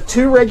one. You have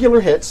 2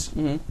 regular hits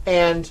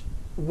and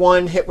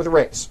 1 hit with a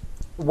raise.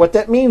 What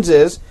that means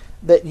is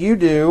that you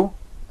do.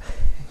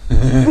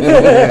 Hold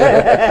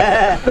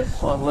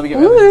on, let me get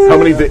my How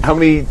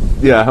many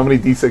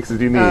D6s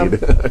do you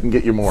need? I can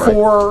get you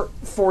more.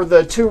 For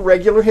the 2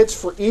 regular hits,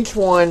 for each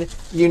one,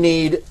 you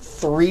need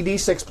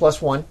 3d6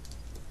 plus 1.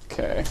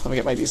 Okay, let me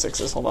get my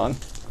D6s. Hold on.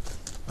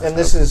 And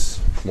this is.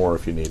 More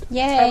if you need.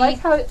 Yay. I like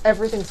how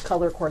everything's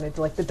color coordinated,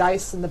 like the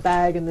dice and the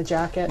bag and the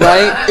jacket.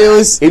 Right? It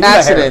was Even the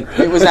accident.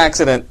 It was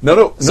accident.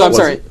 No. So I'm it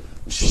sorry.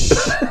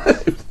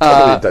 wasn't.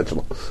 Totally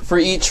intentional. For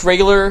each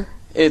regular,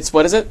 it's,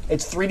 what is it?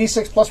 It's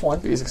 3d6 plus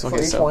 1 3d6, for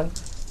okay, each so- one.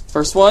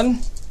 First one,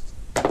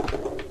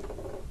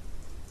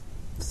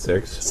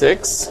 6.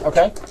 6.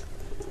 Okay.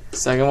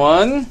 Second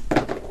one,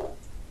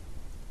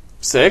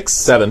 6.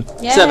 7.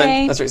 Yay.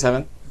 7. That's right,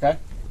 7. Okay.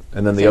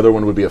 And then the other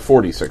one would be a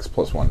 46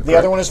 plus 1. The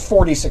other one is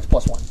 4d6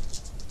 plus 1.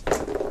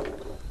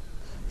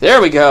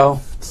 There we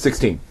go.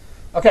 16.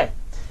 Okay.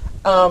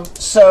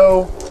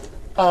 So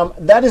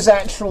that is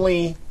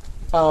actually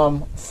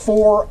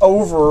 4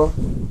 over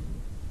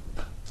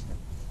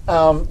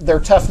their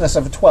toughness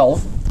of a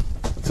 12.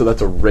 So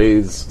that's a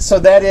raise. So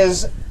that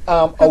is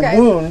a Okay.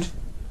 wound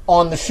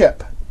on the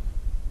ship.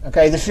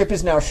 Okay, the ship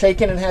is now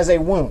shaken and has a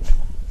wound.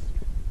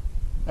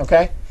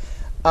 Okay,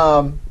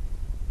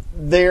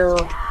 their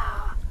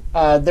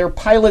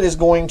pilot is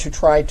going to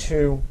try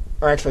to,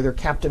 or actually their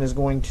captain is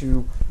going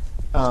to,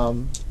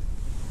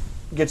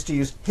 gets to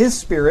use his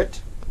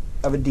spirit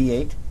of a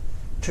D8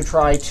 to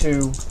try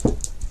to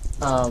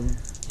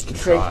shake.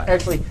 try.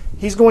 Actually,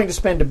 he's going to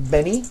spend a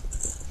Benny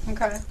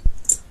Okay.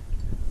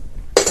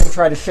 and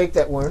try to shake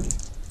that wound,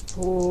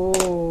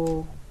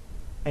 Ooh.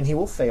 and he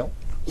will fail.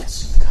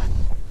 Yes.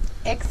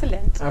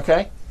 Excellent.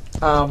 Okay.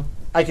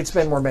 I could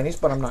spend more bennies,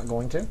 but I'm not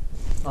going to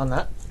on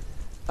that.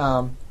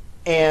 I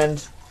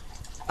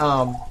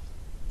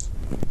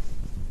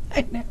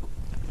know.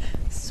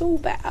 So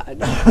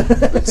bad.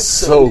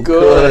 So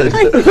good.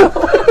 If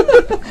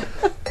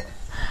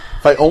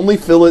I only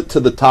fill it to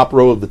the top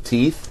row of the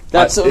teeth,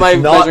 That's it's what my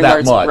not measuring that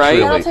yards, much, right?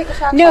 really. I'll take the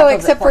track No, back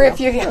except over for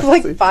if you have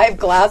like 5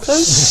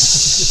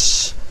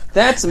 glasses.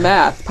 That's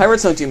math.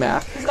 Pirates don't do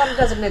math. He's got a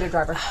designated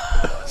driver.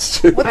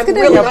 What's I'm gonna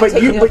really Yeah, not but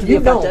taking you it to be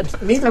don't.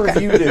 offended. Neither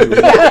of you do.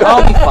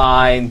 I'll be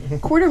fine.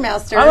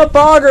 Quartermaster. I'm a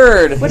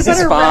boggard. what This about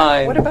is our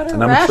fine. What about our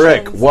And I'm a rations?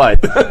 trick. What?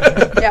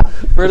 Yeah.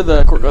 Where did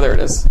the court go? There it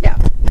is. Yeah.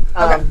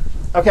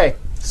 Okay,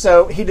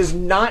 so he does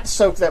not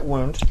soak that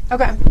wound,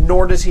 Okay.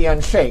 nor does he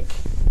unshake.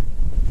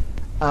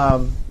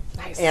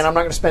 Nice. And I'm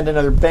not going to spend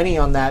another Benny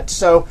on that.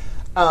 So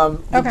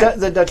Okay.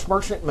 the Dutch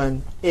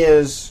merchantman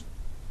is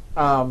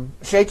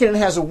shaken and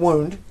has a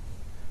wound,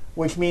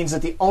 which means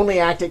that the only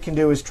act it can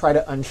do is try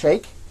to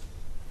unshake.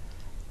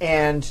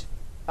 And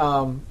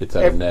It's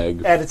at a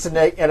neg. At a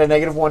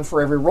 -1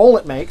 for every roll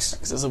it makes.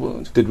 This is a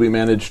wound. Did we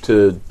manage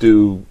to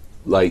do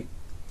like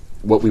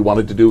what we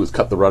wanted to do? Was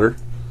cut the rudder?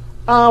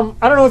 I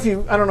don't know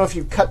if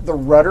you cut the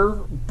rudder,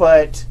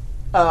 but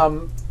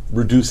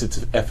reduce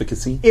its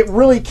efficacy? It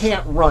really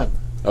can't run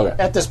Okay.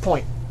 at this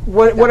point.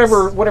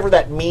 Whatever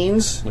that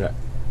means.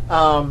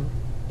 Okay.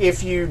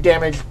 If you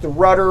damage the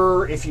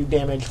rudder, if you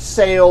damage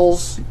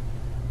sails,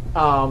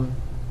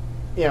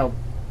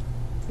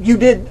 you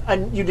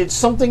did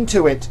something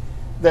to it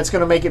that's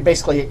going to make it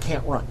basically it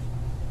can't run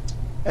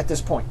at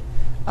this point.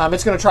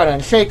 It's going to try to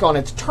unshake on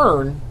its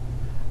turn,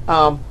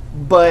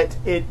 but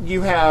it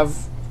will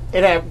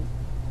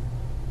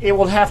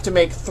have to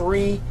make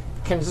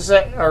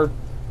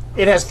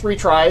it has 3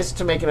 tries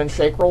to make an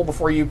unshake roll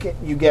before you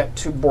get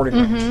to boarding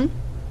range.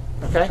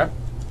 Okay?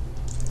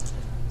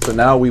 So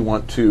now we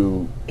want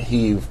to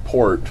heave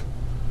port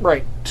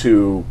Right.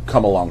 to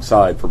come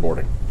alongside for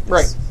boarding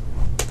Right.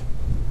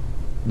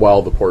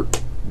 while the port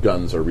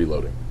guns are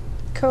reloading.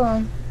 Cool.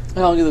 How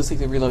long do those take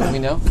to reload? Do we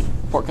know?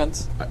 Port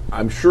guns?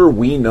 I'm sure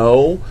we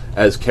know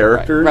as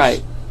characters.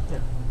 Right.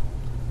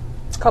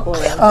 A couple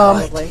of rounds,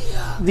 probably.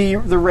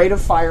 The rate of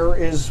fire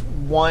is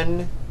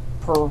 1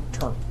 per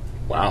turn.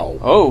 Wow.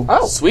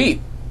 Oh, sweet.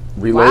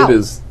 Reload Wow.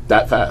 is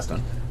that fast, huh?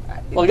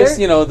 Well, I guess,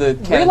 the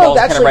Reload cannonball's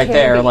kind of actually right can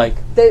there. be. Like,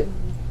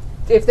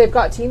 If they've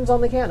got teams on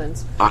the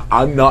cannons.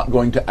 I'm not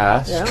going to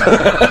ask. Yeah.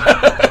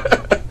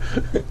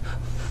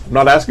 I'm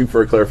not asking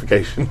for a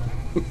clarification.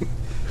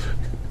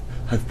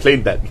 I've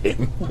played that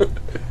game.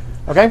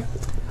 Okay?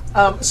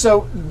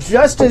 So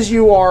just as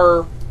you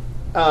are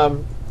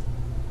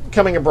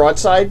coming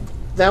broadside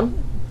them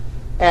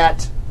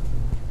at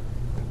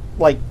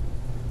like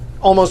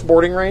almost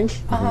boarding range,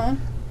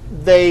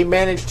 they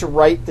manage to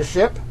right the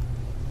ship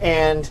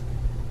and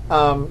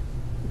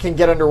can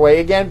get underway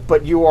again,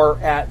 but you are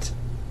at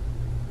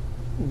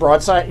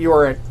broadside, you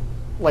are at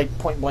like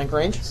point blank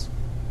range.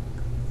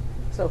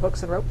 So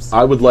hooks and ropes.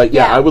 I would like,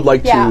 I would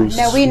like Yeah, to.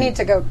 no, we need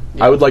to go.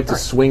 I would like to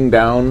swing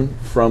down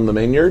from the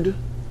mainyard,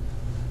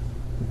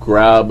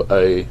 grab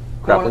a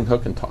grappling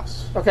hook, and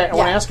toss. Okay, I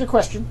want to Yeah. ask a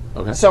question.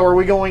 Okay. So are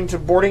we going to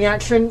boarding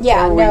action?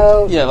 Yeah, or are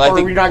no. yeah, I or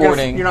think you're not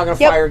boarding. You're not going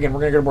to Yep. fire again.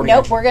 We're going to go to boarding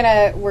Nope,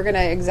 action. we're gonna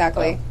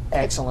exactly.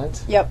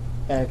 Excellent. Yep.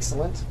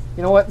 Excellent.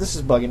 You know what? This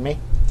is bugging me.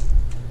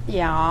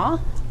 Yeah.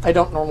 I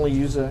don't normally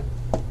use a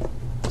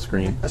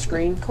Screen.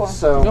 screen, Cool.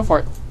 so Go for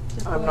it.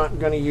 I'm not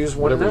going to use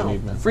one Whatever now. you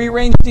need, man. Free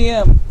range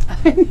DM.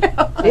 I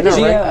know,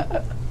 right?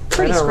 GM.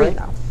 Pretty I know, screen, right?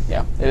 though.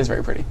 Yeah, it is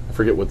very pretty. I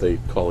forget what they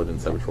call it in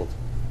Savage Worlds.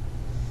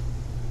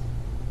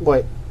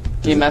 What?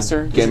 Game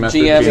Master? Game Master,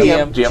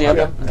 GM? GM,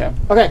 okay. Okay.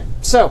 Okay,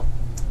 so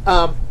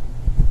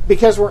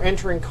because we're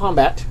entering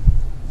combat,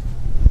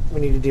 we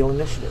need to deal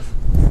initiative.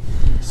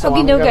 So Hope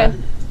you do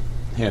good.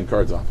 Hand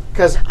cards off.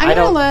 Because I'm I gonna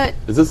don't. let.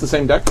 Is this the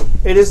same deck?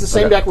 It is the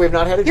same Okay. deck. We have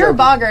not had a. You're a joke.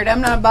 boggart.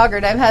 I'm not a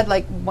boggart. I've had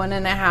like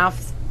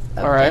 1.5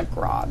 of All right. the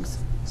grogs.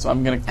 So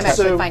I'm going to I'm cut.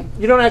 actually So fine.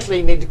 you don't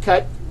actually need to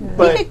cut,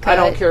 but can I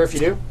don't cut. care if you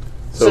do.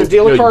 So So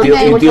deal a you card. deal-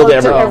 Deal a deal to card to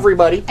everyone.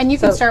 everybody. And you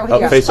can So- start with Oh,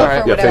 your face stuff up. or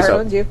Yeah, whatever. face up.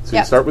 Ruined you. So you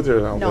Yep. start with your.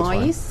 Oh, that's fine.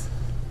 Nice.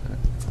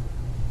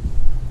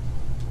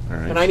 All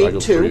right, And I so need go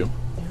 2. through you.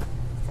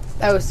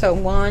 Oh, so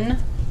 1,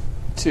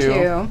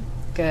 2.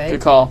 Good.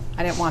 Good call.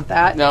 I didn't want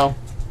that. No.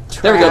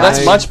 There we go. That's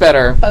Try. much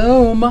better.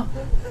 Boom.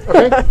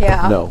 Okay.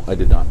 Yeah. No, I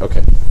did not.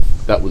 Okay.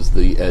 That was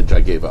the edge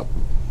I gave up.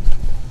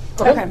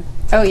 Okay.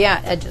 Oh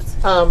yeah, edges.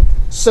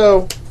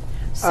 So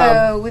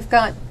So we've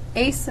got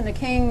ace and a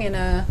king and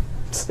a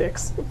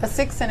 6.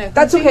 6 and a.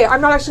 That's okay.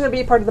 I'm not actually going to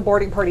be part of the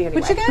boarding party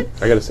anyway. What you get?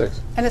 I got a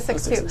 6. And a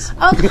 6 too. sixes.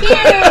 Oh, cute.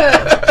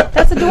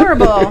 That's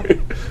adorable.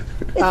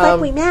 It's like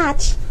we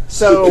match.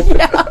 so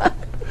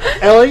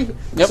Ellie.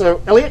 Yep.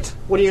 So Elliot,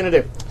 what are you going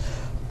to do?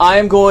 I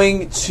am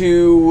going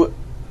to.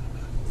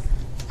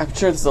 I'm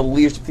sure this is a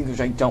leadership thing which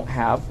I don't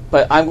have,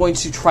 but I'm going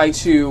to try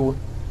to.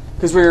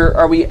 Because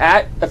are we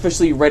at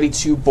officially ready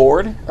to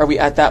board? Are we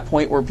at that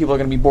point where people are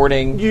going to be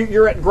boarding?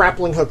 You're at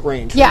grappling hook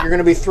range. Yeah. You're going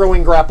to be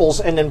throwing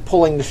grapples and then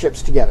pulling the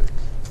ships together.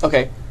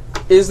 Okay.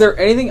 Is there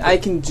anything I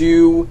can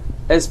do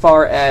as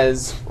far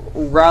as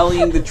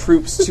rallying the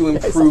troops to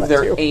improve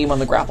their too. aim on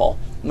the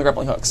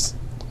grappling hooks?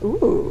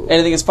 Ooh.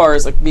 Anything as far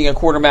as like being a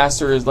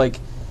quartermaster is like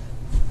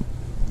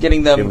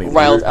getting them Any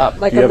riled leader-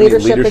 up? Like Do you a have any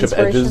leadership leadership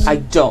inspiration? edges? I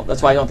don't.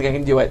 That's why I don't think I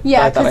can do it.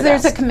 Yeah, but I thought because I'd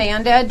there's a ask.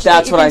 command edge.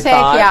 That's that you what can I take.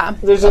 thought. Yeah.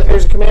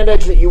 There's a command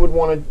edge that you would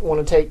want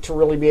to take to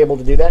really be able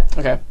to do that.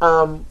 Okay.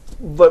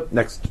 But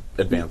Next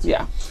advance.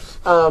 Yeah.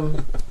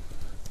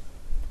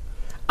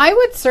 I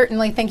would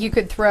certainly think you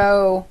could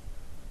throw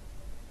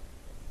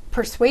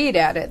persuade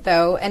at it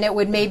though, and it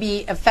would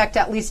maybe affect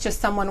at least just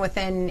someone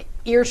within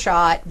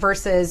earshot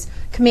versus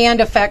command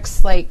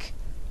affects like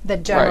the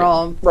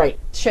general right.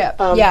 ship.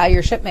 Yeah,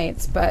 your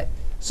shipmates, but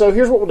So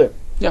here's what we'll do.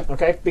 Yeah.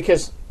 Okay,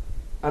 because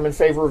I'm in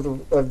favor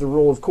of the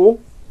rule of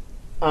cool.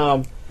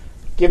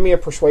 Give me a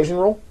persuasion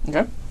roll.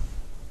 Okay.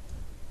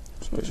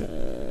 Persuasion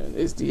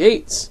is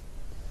D8.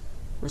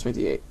 Where's my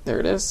D8? There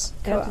it is.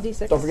 And a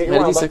D6. Don't forget your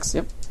And a round. D6.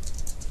 Yep.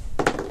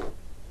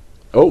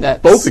 Oh,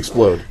 That's- both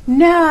explode.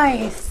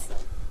 nice.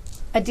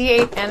 A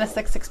D8 and a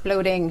 6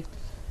 exploding.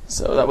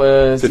 So that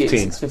was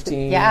 15. D8,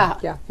 15. Yeah.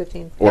 Yeah,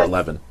 15. Or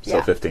 11. So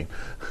yeah. 15.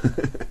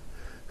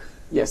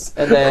 Yes,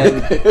 and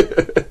then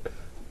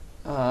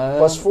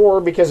Plus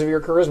 4 because of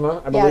your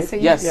charisma, I Yeah, believe. so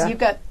Yes. you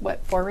got what,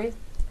 4 reads?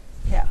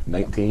 Yeah.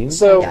 19.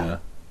 So- Yeah.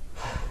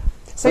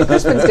 St.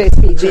 Crispin's Day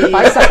speech in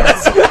 5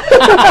 seconds.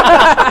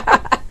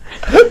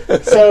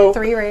 So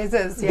 3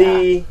 raises. Yeah.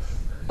 the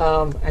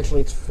actually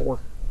it's 4.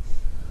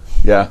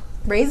 Yeah.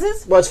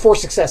 Raises? Well, it's 4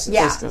 successes.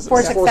 Yeah. successes.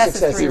 4 Yeah.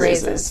 successes, 3 Three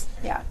raises.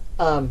 Yeah.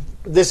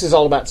 This is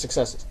all about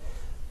successes.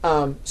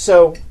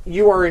 So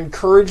you are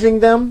encouraging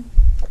them.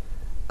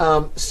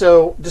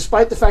 So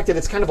despite the fact that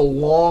it's kind of a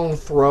long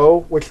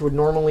throw, which would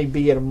normally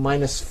be at a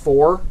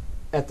 -4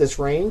 at this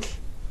range,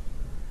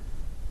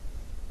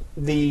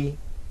 the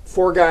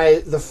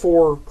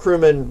 4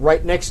 crewmen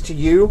right next to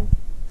you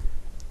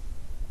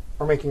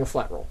are making a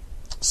flat roll.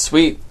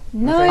 Sweet.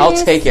 Nice.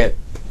 I'll take it.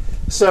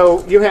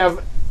 So you have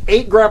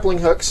 8 grappling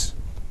hooks.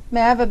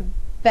 May I have a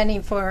Benny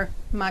for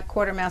my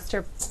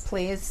quartermaster,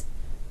 please?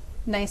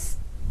 Nice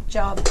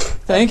job.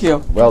 Thank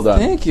you. Well done.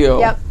 Thank you.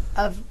 Yep.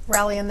 Of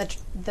rallying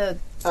the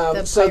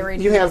So pirate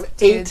you have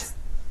 8 dudes.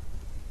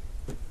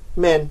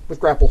 men with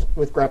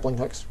grappling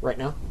hooks right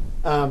now,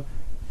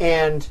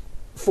 and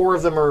 4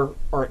 of them are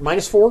at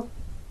 -4.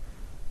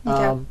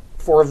 Okay.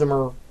 4 of them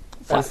are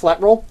at a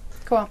flat roll.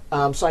 Cool.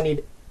 So I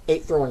need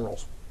 8 throwing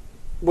rolls.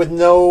 With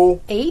no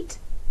 8?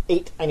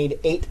 8, I need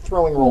 8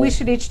 throwing rolls. Well, we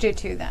should each do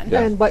 2 then.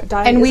 Yeah. And what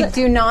die And is we it?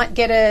 do not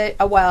get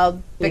a wild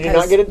you because do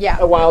not get yeah.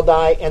 a wild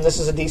die, and this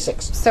is a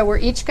D6. So we're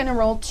each going to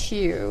roll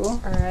 2 All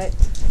right.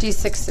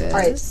 d6s. All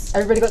right.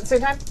 Everybody go at the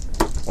same time?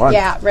 1,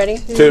 Yeah, ready?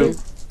 2,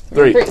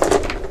 3. 3.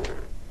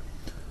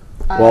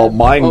 Well,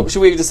 mine. Oh, should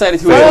we have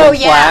decided who Oh had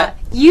yeah, flat?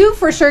 you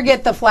for sure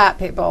get the flat,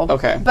 people.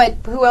 Okay. But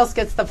who else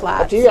gets the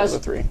flat? Up to you guys. That was a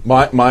 3.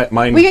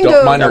 Mine. We can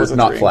go- Mine That are was a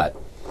not 3. flat.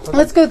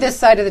 Let's go this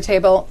side of the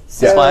table.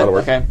 So Yeah, Flat? that'll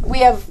work. Okay. we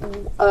have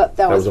that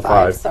was was a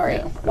 5. 5. Sorry,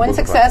 Yeah, one was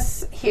a 5.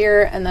 success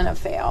here and then a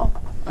fail.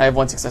 I have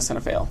 1 success and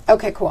a fail.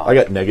 Okay, cool. I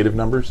got negative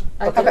numbers.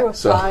 I think it was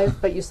So-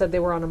 5, but you said they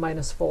were on a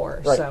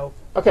 -4. Right. So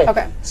Okay.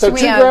 Okay. So So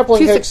we 2 have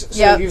grappling 2 hooks. So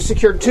yep. you've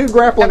secured 2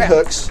 grappling Okay.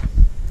 hooks,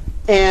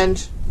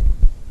 and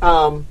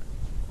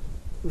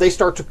they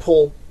start to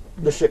pull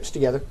the ships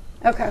together.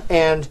 Okay.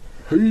 And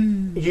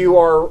you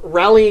are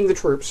rallying the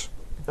troops,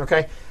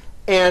 okay?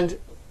 And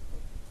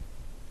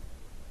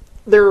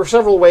there are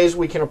several ways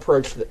we can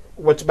approach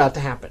what's about to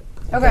happen.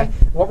 Okay.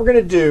 What we're going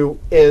to do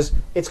is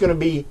it's going to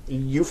be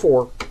you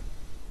 4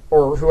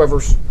 or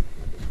whoever's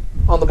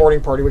on the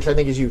boarding party, which I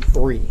think is you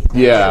 3.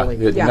 Yeah,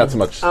 actually. Yeah. not so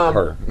much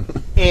her.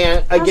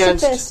 And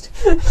against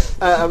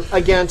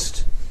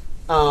Pacifist.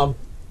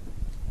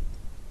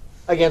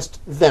 against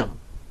them.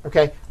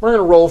 Okay, we're going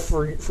to roll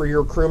for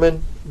your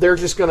crewmen. They're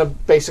just going to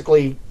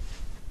basically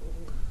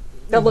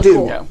They'll look do.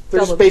 cool. Yeah. They're They'll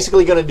just look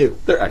basically going to do.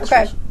 They're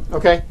extras.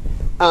 Okay.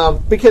 Okay,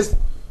 because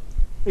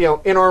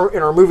in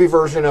our movie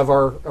version of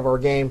our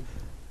game,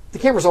 the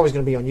camera's always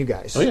going to be on you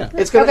guys. Oh, yeah.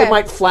 It's going Okay. it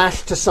might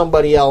flash to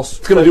somebody else.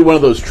 It's going to do one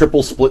of those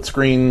triple split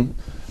screen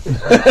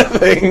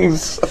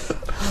things.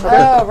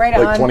 Oh, right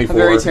Like on. 24.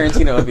 Very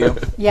Tarantino of you.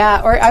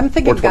 Yeah, or I'm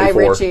thinking Or Guy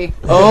 24. Ritchie.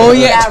 Oh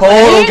yeah, Yeah, total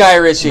right? Guy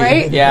Ritchie.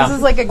 Right? Yeah. This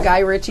is like a Guy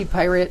Ritchie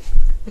pirate.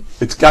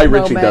 It's Guy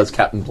Ritchie Moment. does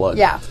Captain Blood.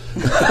 Yeah.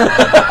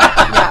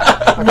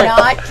 Yeah.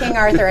 Not King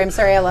Arthur. I'm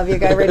sorry, I love you,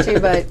 Guy Ritchie,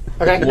 but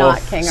Okay. not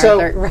King So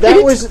Arthur. Right?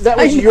 that was I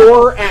know.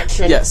 your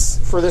action. Yes.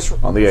 For this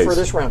On the ace. for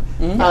this round.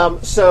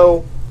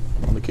 So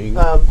On the king.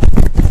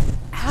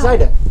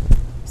 Zyda.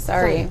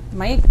 Sorry,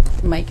 my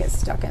mic is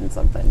stuck in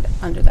something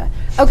under that.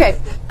 Okay.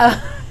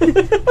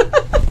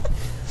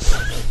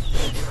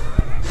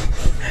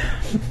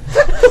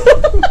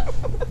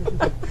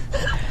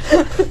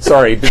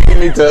 Sorry, did you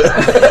need to?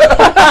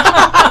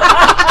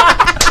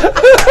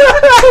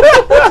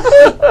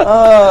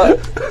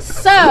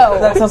 So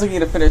That sounds like you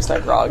need to finish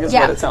that grog. Is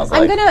yeah, what it sounds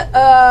like. I'm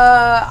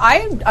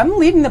gonna. I'm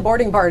leading the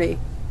boarding party.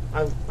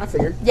 I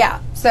figured Yeah.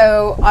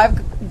 So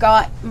I've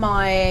got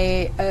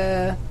my.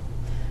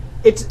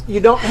 it's you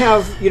don't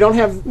have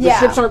the Yeah.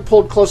 ships aren't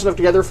pulled close enough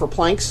together for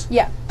planks.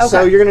 Yeah. So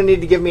Okay. you're going to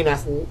need to give me an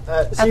so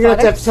you're going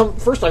to have to tell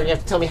first off you have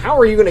to tell me how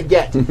are you going to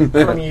get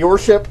from your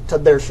ship to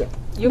their ship.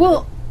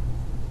 Well,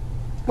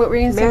 what were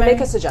you gonna say? May I make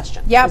Maggie? a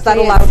suggestion? Yeah, Is that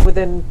please. allowed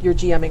within your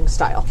GMing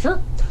style? Sure.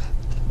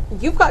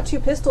 You've got 2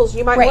 pistols.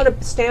 You might Right. want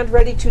to stand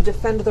ready to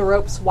defend the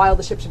ropes while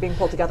the ships are being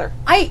pulled together.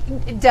 I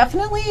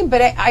definitely,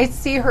 but I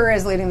see her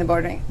as leading the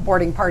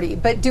boarding party.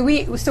 But do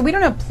we? So we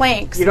don't have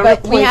planks. You don't but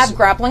have we planks. have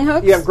grappling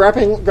hooks. You have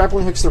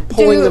grappling hooks. They're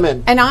pulling them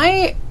in. And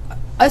I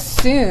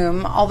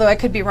assume, although I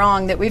could be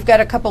wrong, that we've got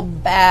a couple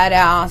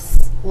badass,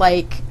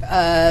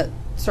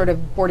 sort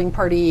of boarding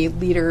party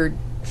leader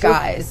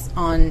guys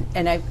on.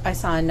 And I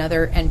saw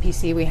another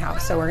NPC we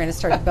have, so we're going to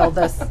start to build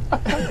this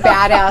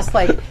badass.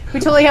 We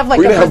totally have We're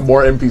going to have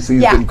more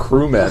NPCs Yeah. than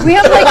crewmen. We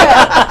have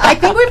I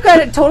think we've got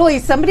it totally.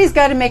 Somebody's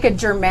got to make a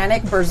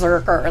Germanic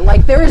berserker.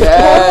 There is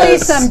totally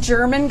Yes. some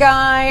German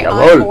guy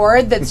Jawohl. on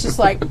board that's just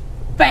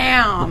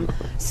bam.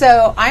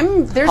 So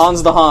there's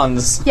Hans the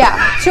Hans.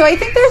 yeah. So I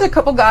think there's a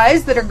couple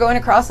guys that are going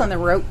across on the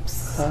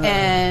ropes,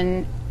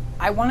 and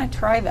I want to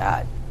try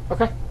that.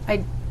 Okay.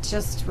 I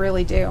just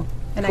really do,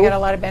 and I got a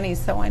lot of bennies,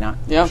 so why not?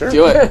 Yeah,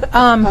 do it.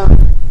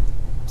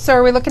 So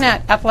are we looking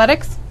at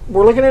athletics?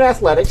 We're looking at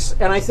athletics,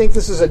 and I think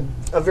this is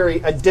a very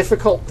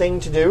difficult thing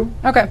to do.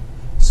 Okay.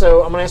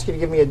 So I'm going to ask you to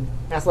give me an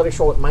athletics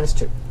roll at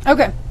 -2.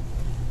 Okay.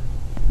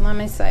 Let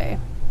me say.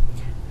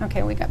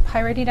 Okay, we got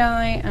Piratey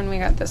die, and we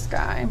got this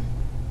guy.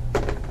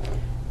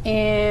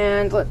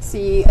 And let's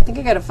see, I think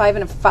I got a 5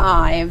 and a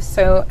 5,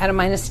 so at a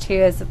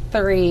 -2 is a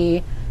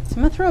 3. So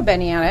I'm going to throw a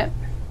Benny at it.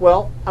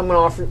 Well, I'm going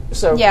to offer.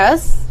 So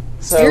Yes.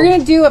 So You're going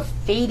to do a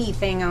fadey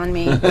thing on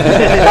me. or like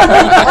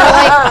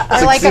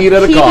a Succeed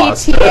at a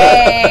cost.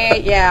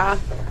 PBTA. Yeah.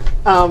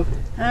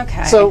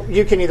 Okay. So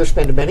you can either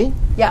spend a Benny,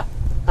 yeah.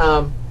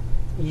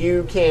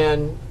 you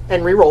can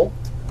and re-roll.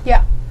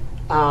 Yeah.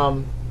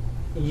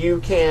 You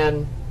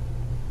can,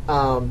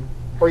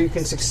 or you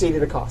can succeed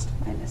at a cost.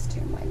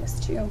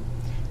 -2.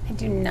 I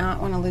do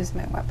not want to lose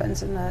my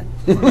weapons in the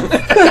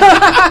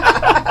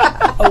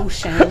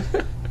ocean.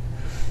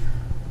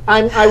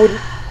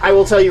 I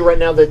will tell you right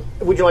now that.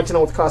 Would you like to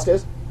know what the cost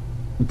is?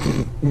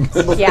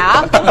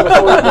 Yeah.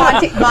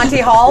 Monty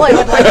Hall, I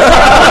would like to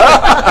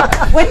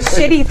know. What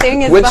shitty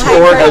thing is Which behind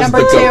door card has number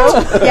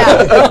the 2?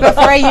 Yeah.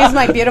 Before I use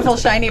my beautiful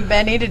shiny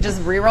Benny to just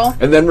reroll.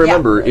 And then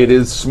remember, it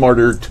is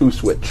smarter to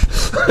switch.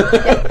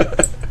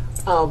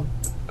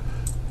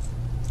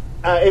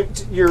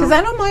 Because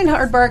I don't mind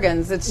hard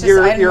bargains. It's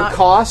just your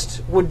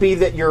cost would be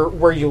that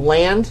where you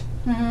land.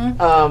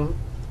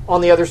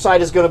 On the other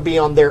side is going to be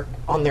on their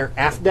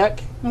aft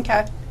deck.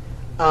 Okay.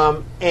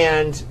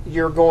 And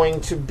you're going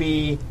to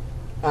be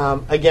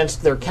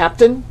against their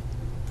captain,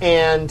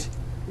 and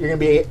you're going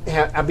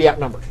to be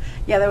outnumbered.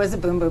 Yeah, that was a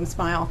Boom Boom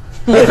smile.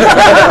 If you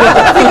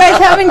guys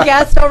haven't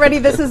guessed already,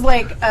 this is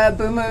like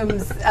Boom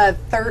Boom's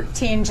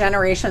 13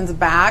 generations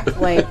back.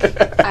 Like,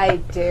 I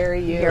dare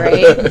you,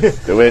 right?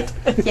 Do it.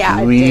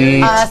 Yeah.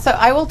 Sweet. So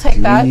I will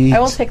take that. Sweet. I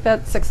will take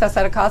that success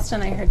at a cost,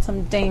 and I heard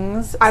some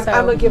dings. I'm so.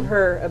 going to give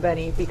her a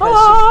Benny because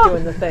she's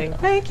doing the thing.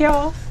 Thank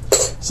you.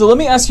 So let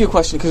me ask you a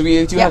question, because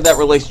we do have Yes. that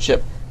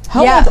relationship.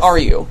 How Yes. old are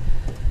you?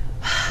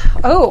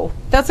 Oh,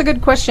 that's a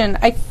good question.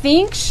 I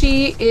think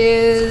she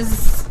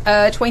is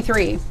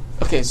 23.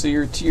 Okay, so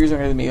you're 2 years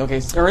younger than me.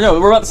 Okay, or no,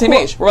 we're about the same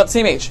age. We're about the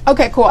same age.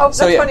 Okay, cool. Oh, that's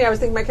So, yeah. funny. I was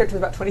thinking my character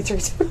was about 23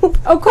 too.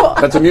 Oh, cool.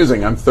 That's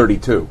amusing. I'm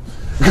 32,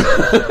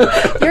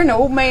 You're an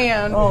old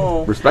man.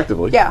 Oh.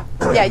 respectively. Yeah,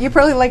 you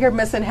probably like her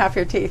missing half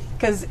your teeth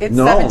because it's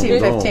No,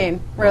 17, no.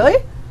 15. Really?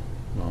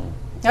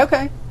 No.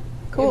 Okay,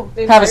 cool.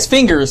 Have his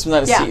fingers, but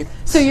not his Yeah. teeth.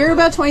 So you're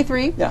about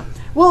 23? Yeah.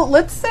 Well,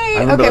 let's say,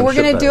 haven't okay, done we're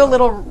shit going to that do a long,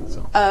 little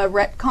so.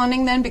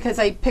 retconning then because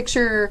I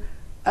picture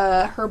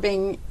her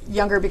being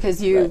younger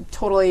because you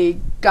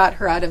totally got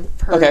her out of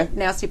her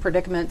nasty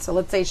predicament. So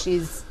let's say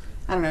she's,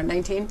 I don't know,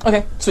 19?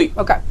 Okay, sweet.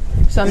 Okay.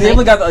 So I'm They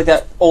really got like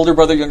that older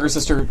brother, younger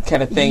sister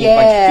kind of thing. Yes.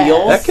 Like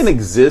feels. That can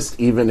exist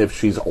even if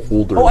she's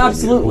older. Oh, than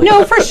absolutely. You.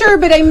 No, for sure,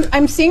 but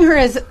I'm seeing her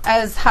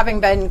as having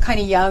been kind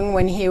of young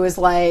when he was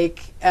like,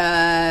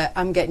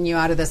 I'm getting you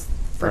out of this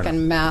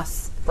freaking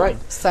mess. Right.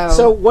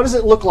 So what does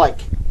it look like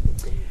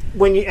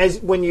when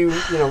you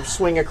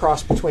swing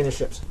across between the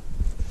ships?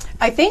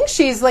 I think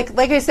she's like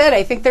I said,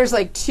 I think there's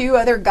like 2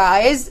 other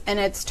guys, and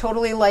it's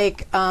totally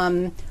like,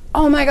 oh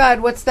my God,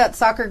 what's that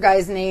soccer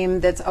guy's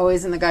name that's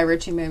always in the Guy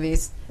Ritchie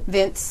movies?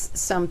 Vince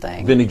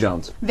something. Vinnie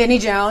Jones. Vinnie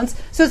Jones.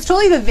 So it's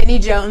totally the Vinnie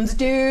Jones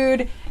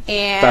dude.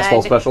 And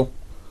Fastball special.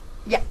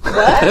 Yeah.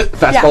 What?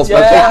 Fastball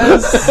Yeah.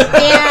 special.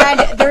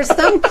 And there's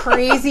some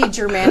crazy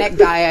Germanic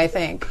guy, I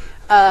think.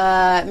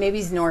 Maybe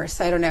he's Norse.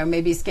 I don't know.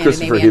 Maybe he's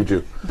Scandinavian. Christopher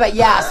Hugh. But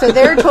yeah, so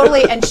they're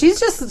totally, and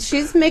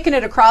she's making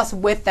it across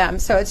with them.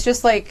 So it's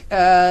just like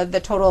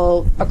the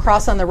total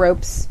across on the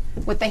ropes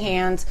with the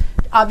hands.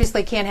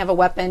 Obviously can't have a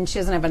weapon. She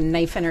doesn't have a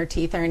knife in her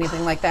teeth or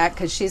anything like that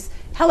because it's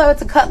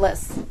a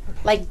cutlass.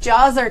 Like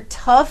jaws are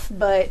tough,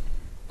 but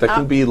That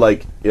can be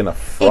like in a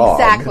frog.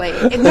 exactly.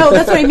 No,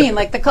 that's what I mean.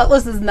 Like the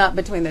cutlass is not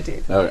between the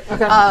teeth.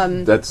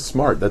 Okay. That's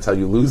smart. That's how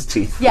you lose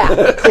teeth. Yeah,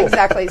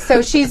 exactly.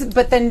 So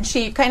but then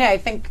she kind of, I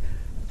think,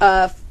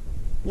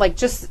 like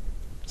just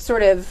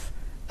sort of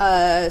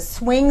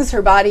swings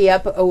her body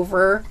up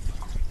over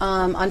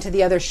onto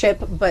the other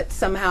ship, but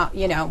somehow,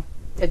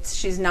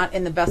 she's not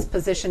in the best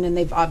position, and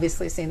they've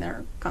obviously seen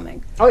her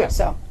coming. Oh yeah.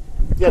 So,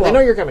 Yeah, cool. they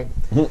know you're coming.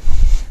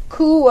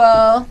 Cool.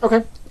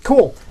 Okay.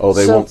 Cool. Oh,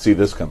 they So- won't see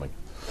this coming.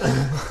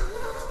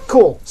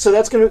 Cool. So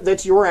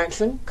that's your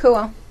action.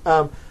 Cool.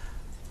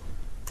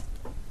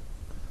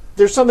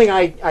 There's something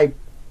I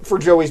for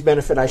Joey's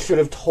benefit, I should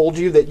have told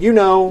you that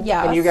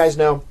Yes. and you guys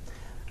know.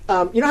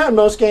 You know how in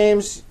most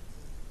games,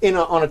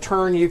 on a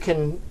turn you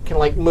can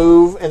like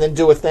move and then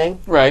do a thing.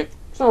 Right.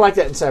 It's not like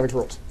that in Savage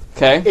Worlds.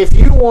 Okay. If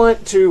you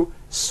want to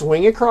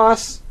swing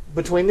across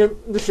between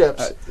the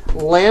ships,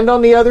 land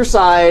on the other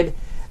side,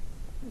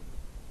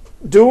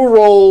 do a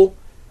roll,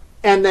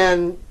 and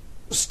then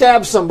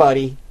stab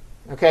somebody,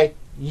 okay,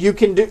 you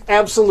can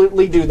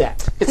absolutely do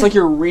that. It's like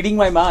you're reading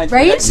my mind. for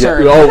the Right? next Yeah,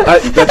 turn.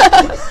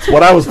 that's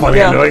what I was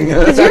planning on doing.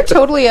 Because you're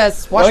totally a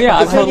swashbuckler.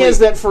 yeah, The thing totally. is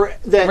that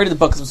I'm ready to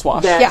book some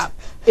swash. that Yeah.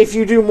 if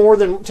you do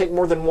take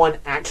more than one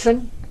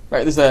action,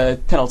 Right, there's a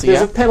penalty, there's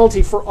yeah? a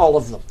penalty for all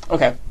of them.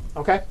 Okay.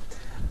 Okay,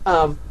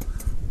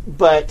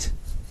 but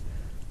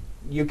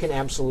you can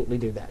absolutely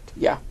do that.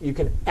 Yeah. You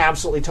can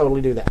absolutely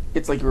totally do that.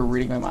 It's like you were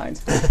reading my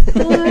mind.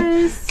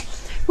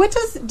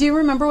 Do you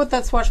remember what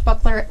that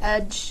swashbuckler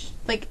edge,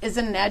 like, is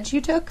it an edge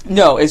you took?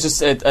 No, it's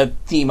just a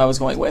theme I was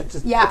going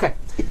with. Yeah. Okay.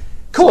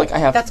 Cool. So, like I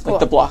have That's cool. like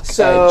the block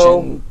So-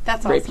 edge and That's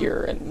awesome.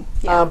 rapier and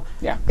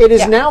yeah. It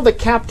is Yeah. now the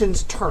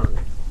captain's turn.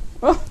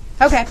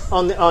 Okay.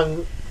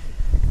 On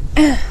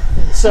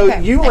so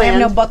Okay. you And I have land,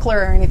 no buckler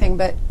or anything,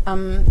 but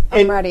I'm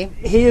and ready.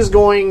 he is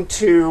going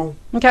to.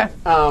 Okay.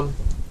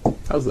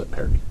 How's that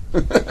parry?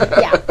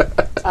 Yeah.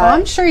 Well,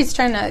 I'm sure he's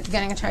gonna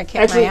try to kick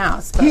Actually, my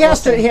ass. But he we'll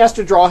has to. see. He has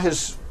to draw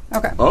his.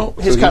 Okay. Oh,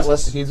 His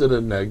cutlass. He's at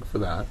a neg for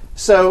that.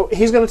 So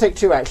he's going to take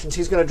 2 actions.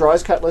 He's going to draw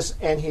his cutlass,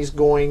 and he's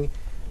going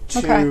to.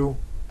 Okay.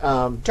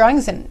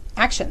 Drawing's an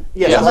action.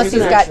 Yes, Unless it's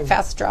he's an got action.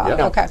 fast draw.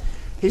 Yeah. Okay.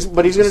 He's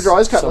going to draw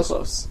his So cutlass,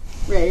 close.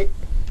 right?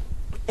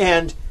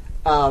 And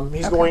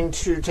he's going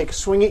to take a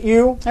swing at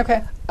you.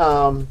 Okay.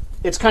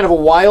 It's kind of a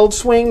wild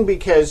swing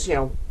because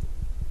you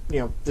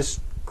know this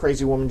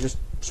crazy woman just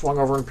swung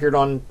over and appeared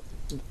on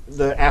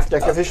the aft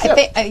deck of his ship. I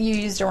think you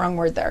used a wrong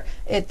word there.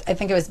 I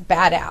think it was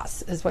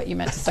badass is what you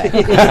meant to say.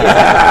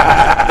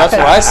 That's what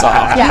I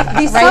saw. Yeah.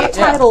 The Right?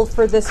 subtitle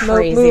for this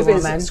Crazy move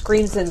woman. is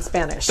Screams in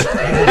Spanish. Screams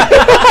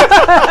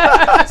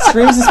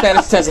in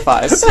Spanish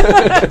intensifies.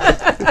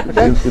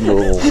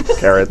 Little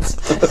carrots.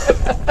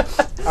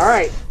 All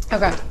right.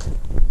 Okay.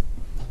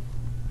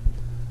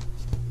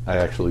 I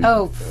actually.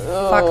 Oh,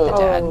 fuck the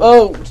dead.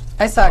 Oh,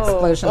 I saw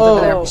explosions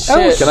over there. Oh,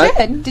 shit. shit.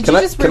 Can Did can you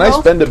I, just can I reroll?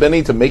 spend a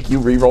Benny to make you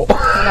re-roll? Okay.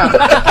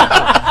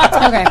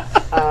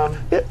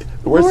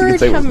 The worst you Lord can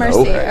say was have no.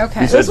 mercy.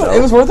 Okay. You said no.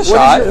 it was worth a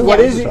shot. What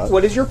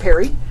is your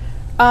parry?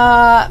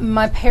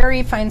 My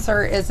parry finds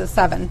her is a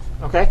 7.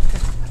 Okay.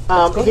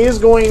 He is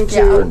going to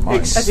Yeah. Mine.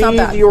 exceed That's not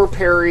bad. your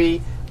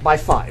parry by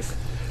 5.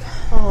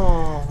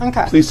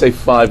 Okay. Please say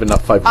 5 and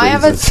not 5 I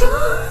have a raises.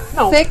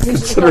 No, 6. he's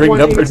got Considering one-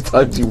 number of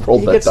times you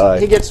rolled that die.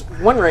 He gets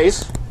 1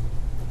 raise.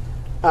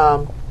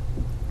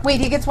 Wait,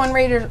 he gets 1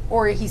 raid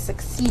or he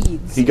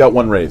succeeds? He got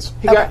 1 raise.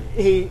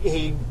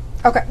 He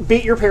Okay.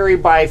 beat your parry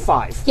by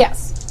 5.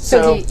 Yes.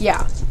 So-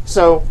 Yeah.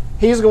 So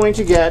he's going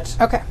to get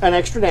Okay. an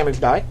extra damage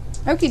die.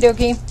 Okie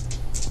dokie.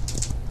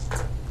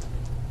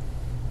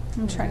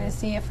 I'm trying to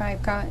see if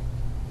I've got.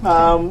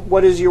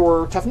 What is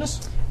your toughness?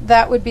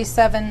 That would be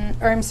 7,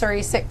 or I'm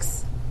sorry,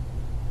 6.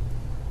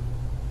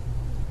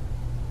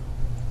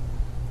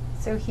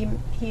 So he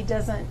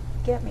doesn't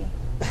get me.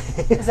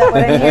 Is that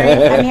what I'm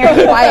hearing? I'm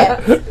hearing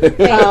quiet.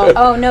 Wait,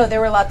 oh no, there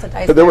were lots of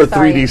dice. There were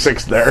sorry.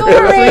 3d6 there.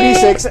 Sorry.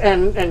 3d6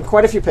 and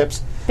quite a few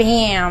pips.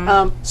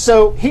 Bam.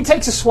 So he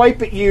takes a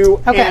swipe at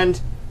you, Okay. and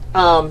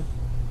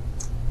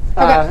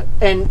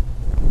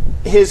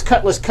his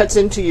cutlass cuts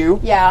into you.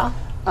 yeah.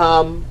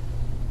 We'll be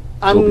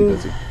I'm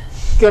busy.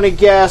 gonna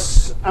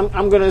guess.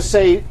 I'm gonna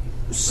say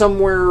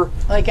somewhere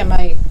Like in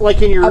my.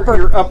 like in your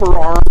Upper- upper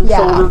arm, Yeah.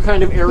 shoulder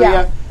kind of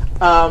area.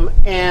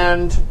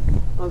 And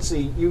let's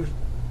see,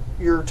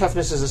 your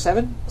toughness is a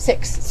 7.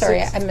 6.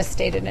 Sorry, 6. I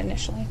misstated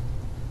initially.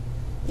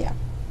 Yeah.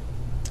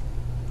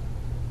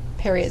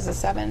 Parry is a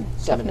 7.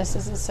 7. Toughness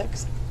is a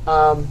 6.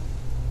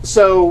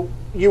 So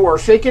you are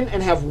shaken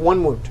and have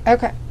 1 wound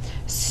Okay.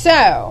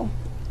 So,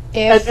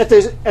 if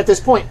at this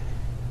point.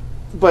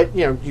 But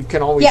you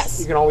can always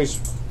Yes.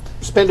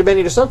 spend a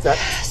penny to soak that.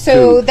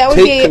 so To that would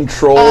take be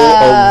control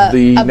of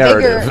the a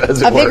narrative, vigor,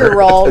 as it a vigor were,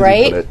 roll, as you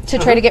right? put it. To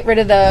try to get rid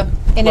of the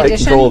in Take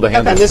addition. control of the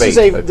hand And of this is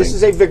fate, a I this think.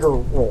 is a vigor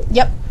roll.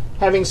 Yep.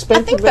 Having I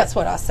spent think the that's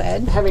what I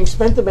said. having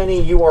spent the penny,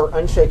 you are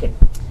unshaken.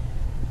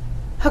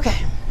 Okay.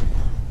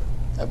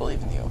 I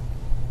believe in you.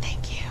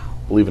 Thank you.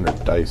 Believe in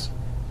her dice.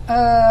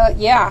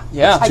 Yeah.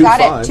 Yeah. I Two got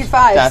fives. it. 2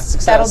 5s. That's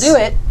success. That'll do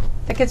it.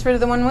 That gets rid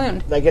of the 1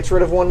 wound. That gets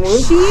rid of 1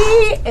 wound. She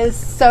is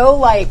so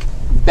like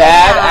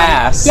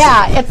Badass.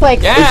 Yeah, it's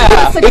like Yeah.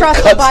 just across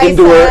the Cuts bicep.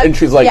 into her and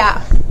she's like,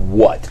 yeah.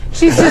 what?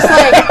 She's just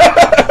like,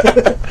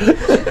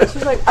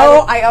 she's like,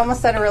 oh, I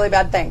almost said a really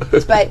bad thing,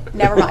 but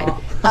never mind.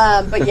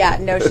 But yeah,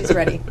 no, she's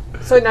ready.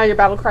 So now your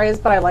battle cry is,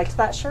 but I liked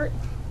that shirt.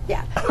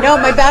 Yeah, no,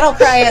 my battle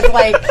cry is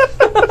like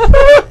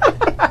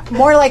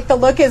more like the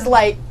look is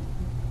like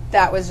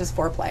that was just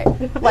foreplay.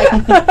 Like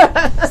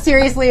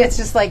seriously, it's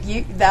just like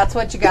you. That's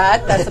what you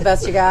got. That's the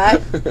best you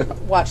got.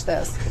 Watch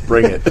this.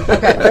 Bring it.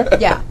 Okay.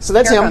 Yeah. So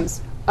that's Here him.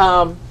 it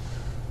comes.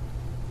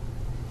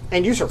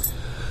 And you, sir.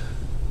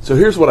 So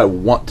here's what I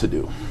want to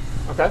do.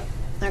 Okay.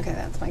 Okay,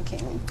 that's my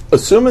king.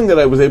 Assuming that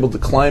I was able to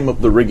climb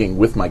up the rigging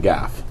with my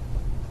gaff,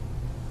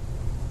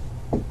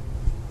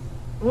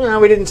 No,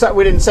 we didn't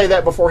say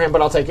that beforehand,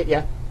 but I'll take it.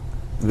 Yeah.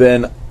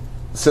 then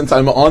since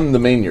I'm on the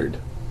mainyard,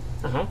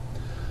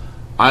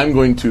 I'm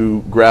going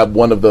to grab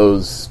one of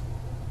those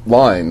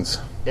lines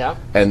Yeah.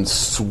 and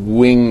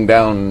swing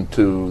down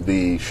to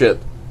the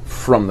ship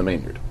from the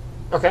mainyard.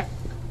 Okay.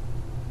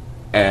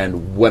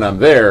 And when I'm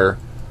there,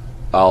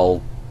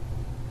 I'll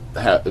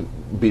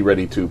be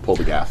ready to pull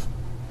the gaff.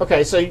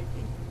 Okay. So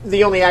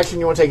the only action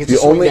you want to take is The to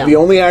swing only down. the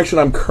only action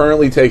I'm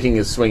currently taking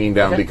is swinging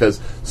down, Okay. because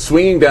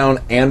swinging down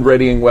and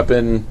readying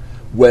weapon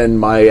when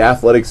my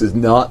athletics is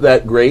not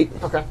that great.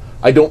 Okay.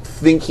 I don't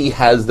think he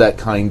has that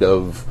kind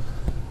of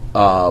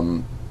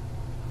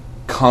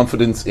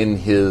confidence in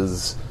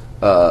his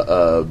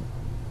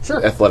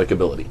Sure. athletic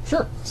ability.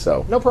 Sure.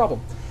 So No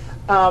problem.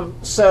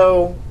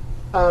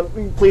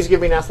 Please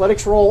give me an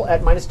athletics roll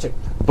at -2.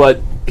 but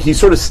he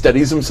sort of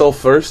steadies himself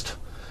first,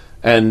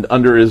 And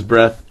under his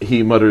breath,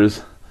 he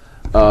mutters,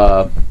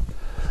 "Afrundan,"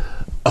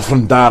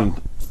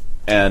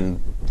 and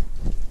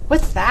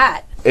What's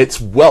that?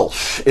 it's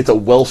Welsh. It's a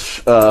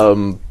Welsh.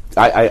 I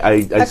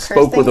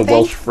spoke with a cursing thing?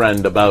 Welsh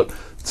friend about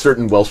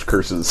certain Welsh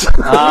curses. It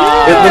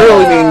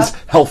literally means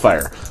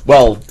hellfire.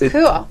 Well, it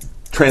Cool.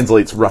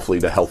 translates roughly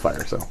to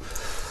hellfire. So,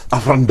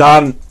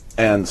 Afrundan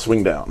and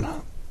swing down.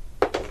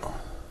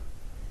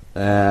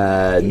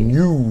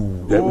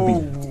 You. That would be.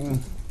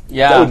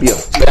 Yeah. That would be a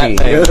that pain.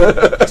 thing.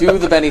 Do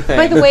the Benny thing.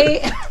 By the way,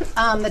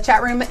 the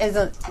chat room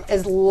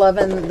is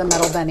loving the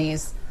metal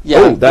bennies. yeah,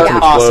 Oh, that's Yeah,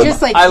 awesome.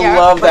 just like I yeah,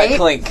 love that right?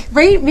 clink.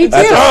 Right, me too.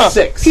 That's a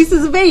 6.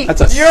 Pieces of 8.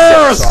 That's a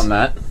 6 on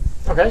that.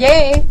 Okay.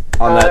 Yay!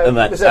 On that, and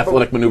that is that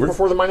athletic maneuver.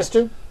 before the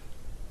 -2?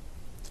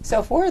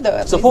 So 4 though.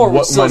 At So least. 4 What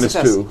was still a minus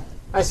success. 2?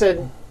 I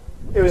said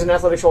it was an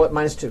athletics roll at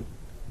 -2.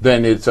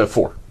 Then it's a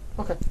 4.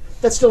 Okay.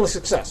 That's still a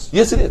success.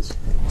 Yes, it is.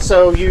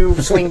 So you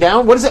swing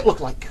down. What does it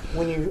look like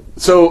when you...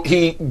 So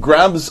he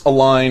grabs a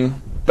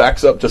line,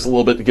 backs up just a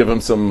little bit to give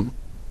him some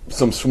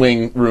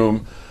swing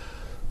room.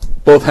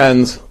 Both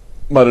hands,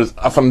 mutters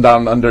up and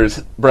down under his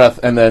breath,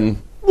 and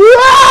then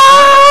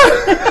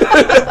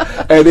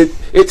and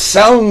it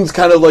sounds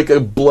kind of like a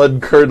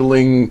blood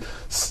curdling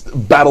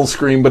battle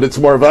scream, but it's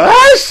more of a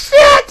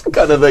shit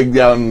kind of thing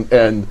down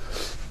and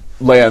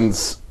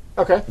lands.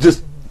 Okay.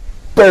 Just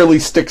barely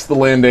sticks the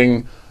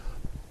landing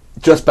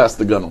just past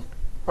the gunnel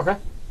Okay.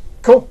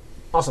 Cool.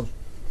 Awesome.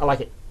 I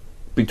like it.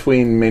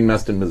 between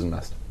mainmast and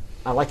mizzenmast.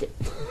 I like it.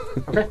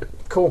 Okay.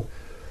 Cool.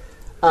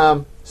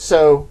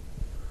 So...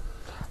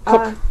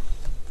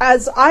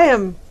 As I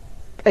am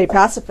a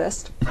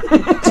pacifist,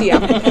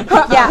 TM,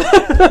 Yeah.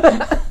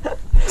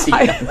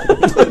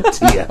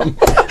 TM.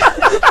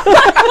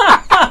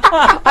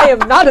 I am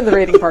not in the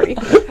raiding party.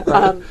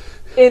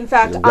 In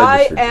fact, You're I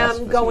registered am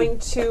pacifist. going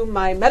to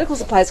my medical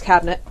supplies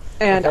cabinet,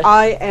 and Okay.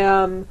 I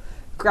am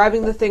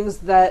grabbing the things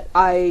that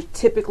I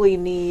typically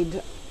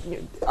need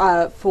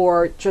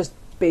for just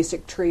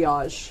basic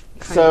triage.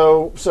 kind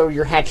of So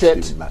your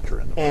hatchet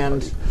Matter in the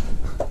and... party.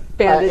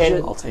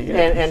 bandages, I'll take it.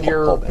 and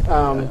your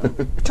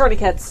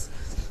tourniquets.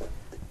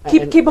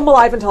 and- Keep them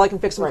alive until I can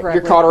fix them right, your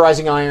correctly.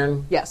 cauterizing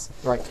iron. Yes.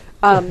 Right.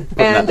 And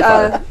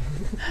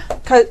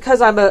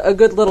because I'm a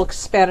good little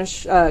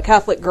Spanish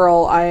Catholic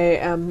girl, I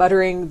am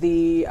muttering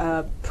the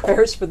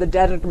prayers for the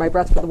dead under my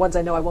breath for the ones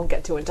I know I won't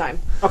get to in time.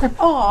 Aw,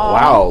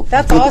 Wow,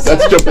 that's awesome.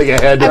 That's jumping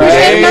ahead. I wish I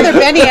had Right? another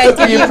Benny. I'd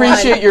give We you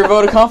appreciate one. your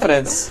vote of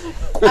confidence.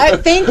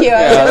 Thank you.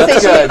 Yeah,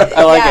 that's good.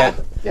 I like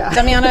it. Yeah.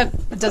 Damiana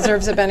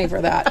deserves a Benny for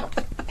that.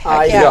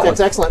 I yeah. think that's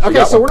excellent. Okay,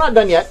 got so one. we're not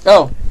done yet.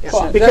 Oh,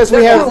 Because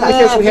we have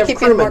keep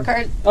getting more crewmen.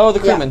 cards. oh, the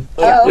crewmen.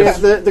 Oh, okay.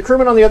 Because the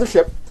crewmen on the other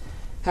ship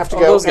have to Oh,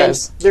 go. those and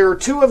guys. there are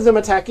 2 of them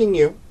attacking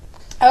you,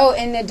 Oh,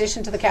 in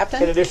addition to the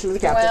captain? in addition to the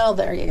captain. Well,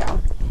 there you go.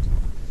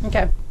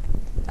 Okay.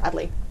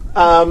 Badly.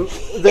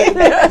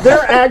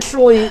 They're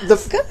actually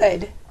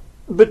Good.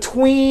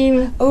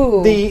 between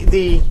Ooh.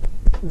 the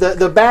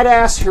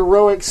badass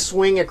heroic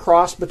swing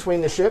across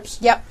between the ships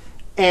Yep.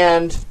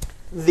 and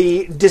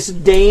the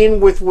disdain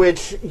with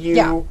which you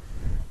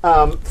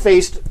Yeah.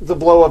 faced the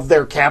blow of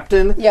their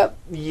captain. Yep.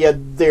 Yeah,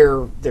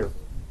 they're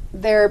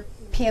They're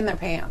peeing their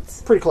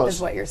pants. pretty close.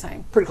 Is what you're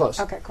saying. Pretty close.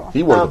 Okay, cool.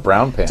 He wore the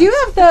brown pants. Do you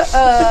have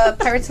the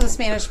Pirates of the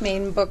Spanish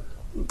Main book,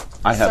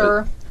 I have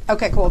sir? it.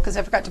 Okay, cool, because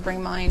I forgot to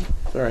bring mine.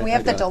 all right, We I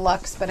have the got it.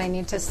 deluxe, but I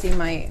need to see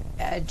my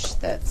edge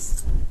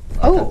that's...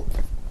 Oh,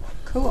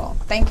 cool.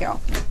 Thank you.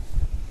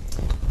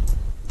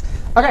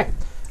 Okay,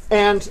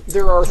 and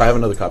there are I have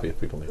another copy if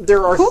people need it.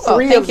 there are Cool,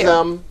 3 thank of you.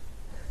 them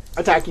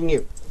attacking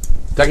you.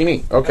 Attacking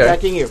me. Okay.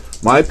 Attacking you.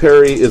 My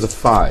parry is a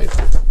 5,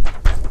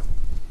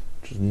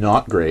 which is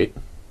not great.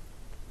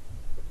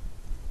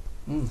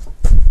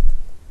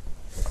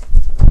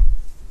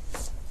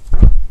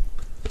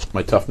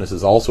 My toughness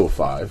is also a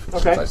 5,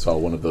 Okay. since I saw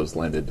one of those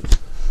landed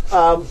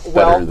Well,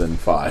 better than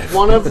 5.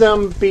 one of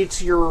them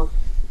beats your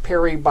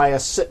parry by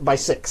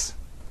 6.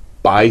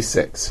 By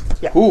 6.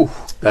 Yeah. Ooh,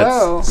 That's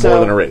Whoa. more So-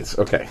 than a raise.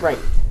 Okay. Right.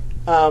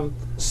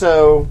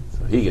 So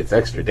He gets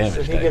extra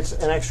damage. he dice. gets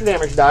an extra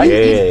damage die.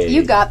 Yay.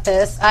 You got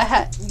this.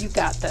 You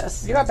got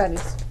this. You got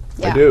bennies.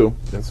 Yeah. I do.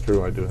 That's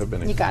true. I do have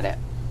Benny. You got it.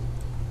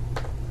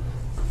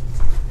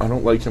 I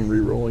don't like him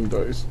re-rolling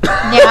dice. Yeah,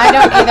 I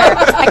don't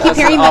either. I keep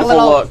hearing that awful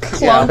little look.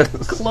 clunk,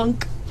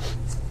 clunk.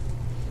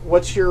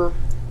 What's your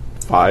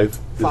 5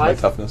 is my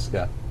 5? toughness.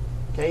 Yeah.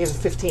 okay? He has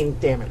 15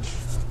 damage.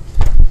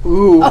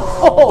 ooh.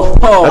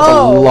 That's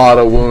a lot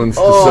of wounds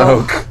to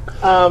soak.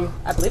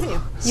 I believe in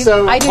you.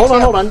 So I do hold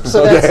too. on.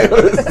 So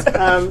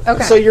that's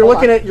Okay. so you're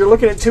hold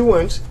looking at 2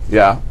 wounds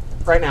Yeah.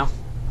 right now.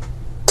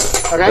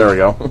 Okay. There we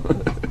go.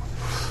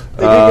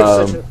 They do give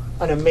such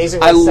an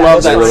amazing. I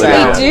love that really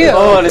sound. They do.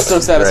 Oh, and it's so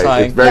Right,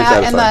 satisfying. it's very yeah,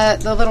 satisfying.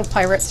 and the little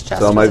pirate's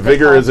chest. So my was a good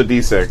vigor call. is a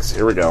d6.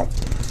 Here we go.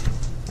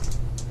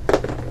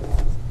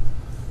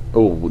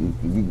 Oh,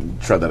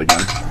 try that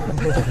again.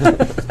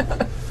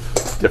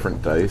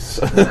 Different dice.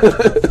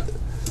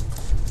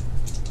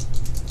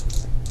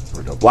 There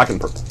we go. Black and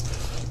purple.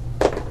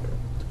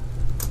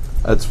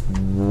 That's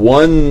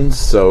 1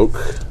 soak.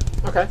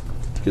 Okay.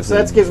 Gives So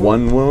that me gives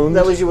 1 wound.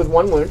 That leaves you with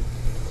 1 wound.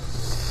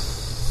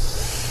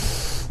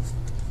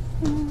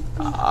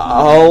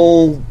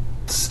 I'll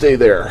stay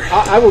there.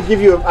 I will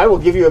give you. I will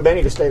give you a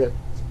Benny to stay there.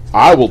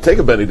 I will take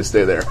a Benny to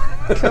stay there.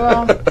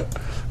 Cool.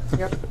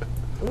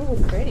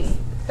 Ooh, pretty.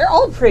 They're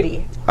all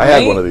pretty. I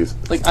had one of these.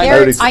 Like They're-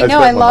 I, I know, spent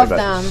I one love of my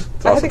them. bets.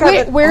 It's I awesome. think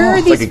I Where are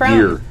It's these like a from?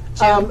 gear.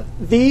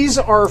 These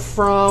are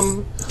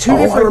from two Oh,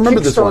 I different remember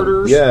this one.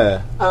 Kickstarters.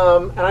 Yeah.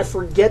 And I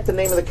forget the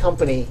name of the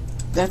company,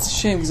 that's a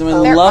shame because I'm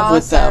in They're love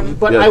with awesome. them.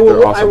 but Yeah, I will.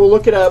 they're awesome. I will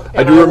look it up. And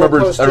I do will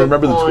remember. post I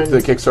remember it on- the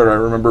Kickstarter. I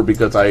remember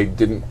because I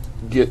didn't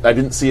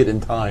see it in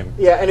time.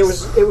 Yeah, and it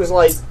was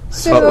like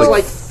So- it was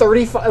like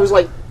 35. It was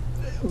like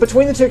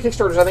between the two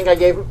Kickstarters, I think I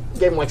gave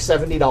them like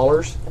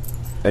 $70,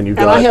 And you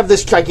and I have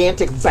this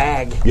gigantic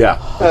bag. Yeah,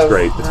 it's of-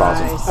 great. It's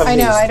awesome. of I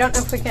know. these. I don't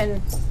know if we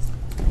can.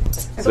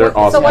 They're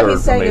awesome. So what They're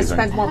he's saying is amazing.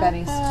 spend more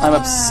bennies. I'm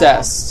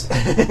obsessed.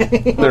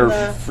 They're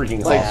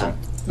freaking awesome.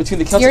 Between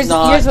the Celtic Yours-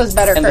 Knot yours was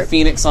better, and the Kurt.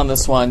 Phoenix on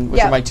this one, which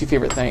Yep. are my two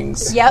favorite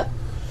things. Yep.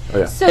 Oh,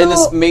 yeah. So And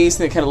this maze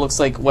thing that kind of looks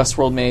like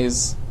Westworld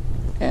maze.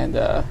 And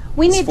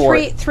we it's need for-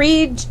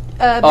 three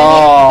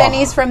Oh.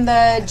 bennies from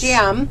the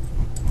GM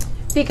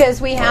because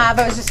we have.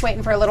 I was just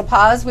waiting for a little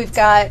pause. We've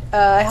got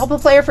help a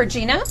player for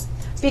Gina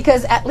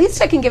because at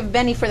least I can give a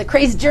Benny for the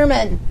crazy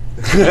German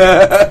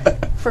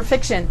for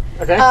fiction.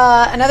 Okay.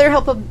 Another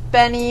help a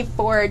Benny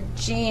for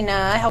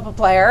Gina, help a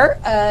player.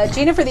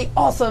 Gina for the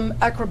awesome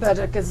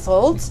acrobatic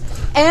assaults,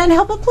 and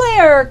help a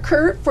player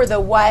Kurt for the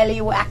wily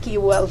wacky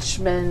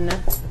Welshman.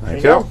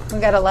 Thank you. We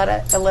got a lot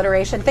of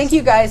alliteration. Thank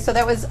you guys. So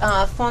that was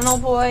Funnel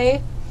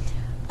Boy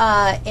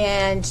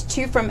and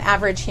 2 from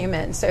Average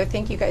Human. So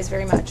thank you guys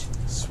very much.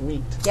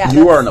 Sweet. Yeah,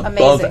 You are an that's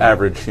above amazing.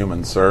 average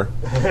human, sir.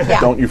 Yeah.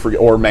 Don't you forget,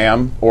 or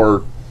ma'am,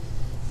 or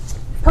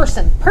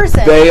person.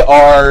 they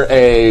are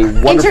a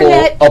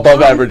wonderful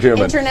above average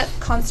human. Internet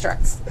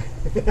constructs,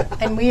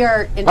 and we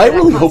are. Internet I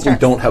really hope we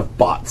constructs. don't have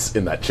bots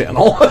in that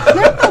channel. They're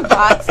no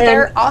bots.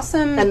 They're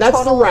awesome. and that's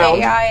the total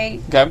round. AI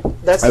Okay. That's the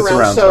That's the round.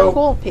 round, So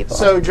cool people.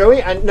 So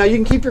Joey, now you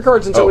can keep your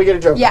cards until Oh. we get a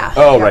joke. yeah.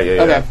 Oh, right,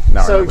 yeah. Okay.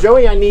 Now I So remember.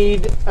 Joey, I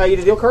need you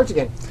to deal cards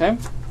again. Okay.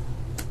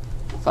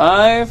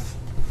 5,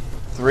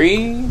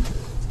 3.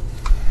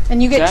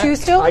 And you get Jack? 2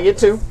 still. I get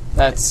 2.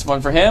 That's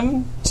 1 for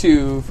him,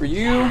 2 for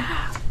you.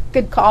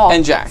 Good call.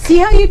 And Jack. See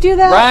how you do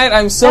that? Right?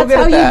 I'm so That's good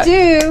how at that.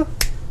 you do.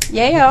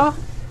 Yeah.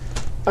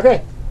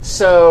 Okay.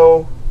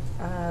 So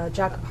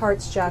Jack of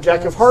Hearts, Jack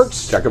Of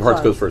Hearts. Jack of Hearts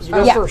goes first. You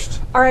go Yeah.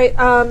 first. All right.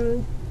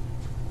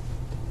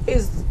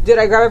 Did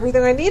I grab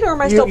everything I need, or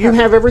am I still? You prepping?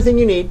 have everything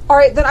you need. All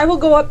right, then I will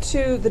go up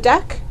to the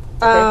deck,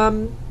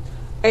 and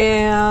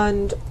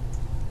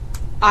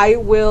I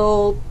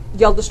will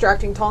yell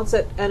distracting taunts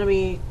at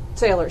enemy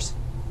sailors.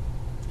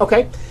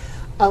 Okay.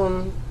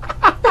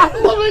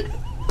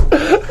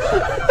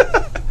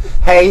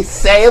 Hey,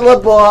 sailor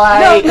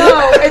boy!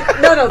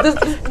 No.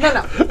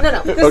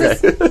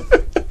 This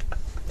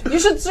is. You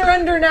should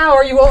surrender now,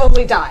 or you will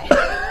only die.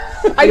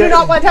 I do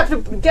not want to have to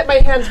get my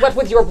hands wet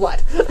with your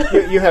blood.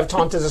 You have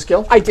taunt as a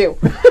skill. I do.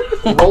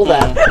 Roll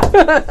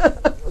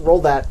that.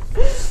 Roll that.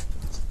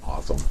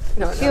 Awesome.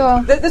 No.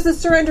 Cool. This is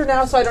surrender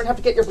now, so I don't have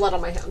to get your blood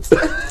on my hands.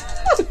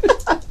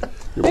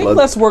 Your Make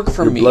less work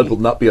for your me. blood will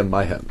not be on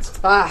my hands.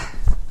 Ah,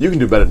 You can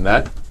do better than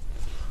that.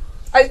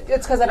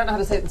 it's because I don't know how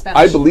to say it in Spanish.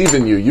 I believe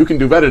in you. You can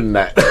do better than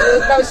that.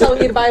 I was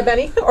telling you to buy a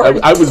Benny. Or,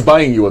 I was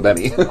buying you a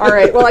Benny. all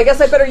right. Well, I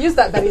guess I better use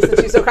that Benny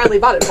since you so kindly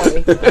bought it for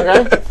me.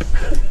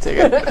 Okay. Take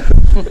it.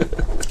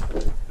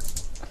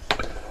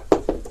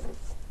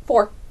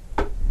 4.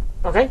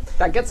 Okay.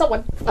 That gets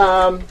someone.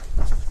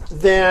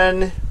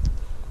 Then.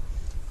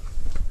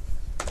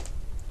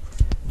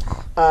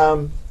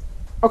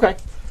 Okay.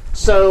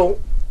 So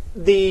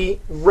the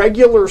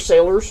regular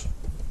sailors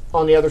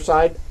on the other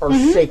side are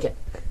shaken.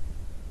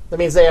 That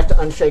means they have to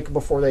unshake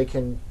before they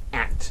can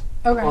act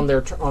Okay. on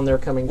their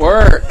coming.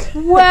 Work.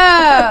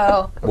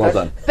 Whoa. Well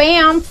done.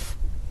 Bam.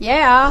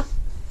 Yeah.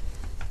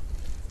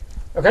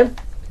 Okay.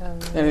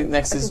 And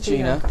next is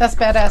Gina. That's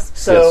badass.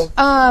 So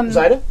Yes.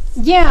 Zyda,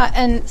 Yeah,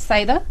 and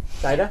Saida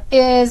Zyda.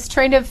 is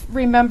trying to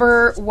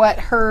remember what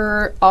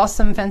her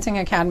awesome fencing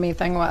academy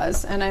thing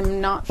was, and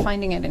I'm not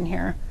finding it in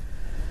here.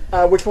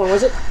 Which one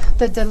was it?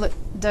 The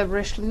de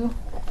Richelieu.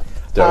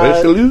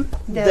 Richelieu?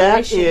 That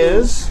Richelieu.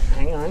 is.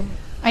 Hang on.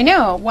 I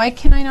know. Why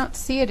can I not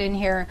see it in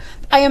here?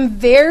 I am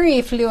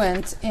very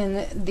fluent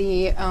in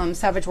the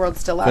Savage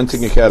Worlds Deluxe.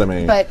 Fencing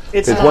Academy. But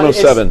It's Page not-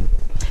 107.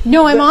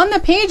 no, I'm on the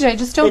page. I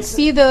just don't It's-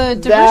 see the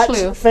de That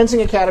Richelieu.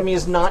 fencing academy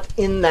is not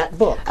in that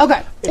book.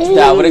 Okay.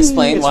 That would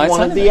explain It's why it's one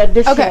not of in the there.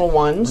 additional Okay.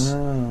 ones.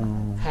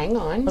 Hang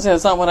on.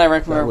 That's not what I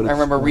remember. would I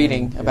remember explain.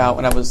 reading about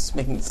when I was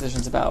making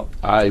decisions about.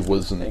 I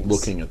wasn't Thanks.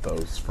 looking at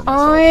those for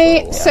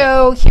myself.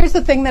 So here's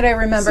the thing that I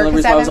remember So the because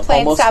reason I I was haven't played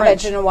almost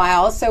Savage French. in a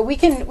while, so we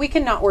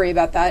can not worry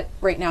about that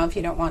right now if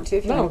you don't want to.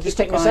 If you No, want to just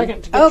keep take me a going.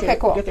 second to get Okay, you-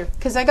 cool. get there.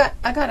 Because I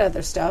got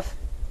other stuff.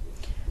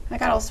 I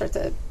got all sorts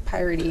of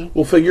piratey.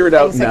 We'll figure it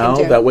out Things I can now.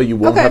 do. That way you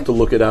won't Okay. have to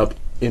look it up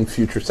in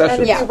future And sessions.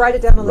 if Yeah. you write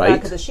it down on the Right.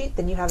 back of the sheet,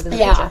 then you have it in the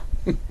Yeah.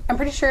 future. I'm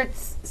pretty sure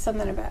it's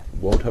something about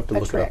Won't have to A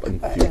look trick, it up in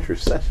but- future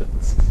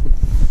sessions.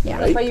 yeah.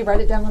 That's why you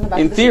write it down on the back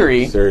In of the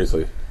theory.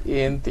 Seriously.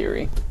 In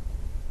theory.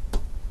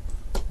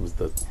 Was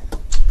the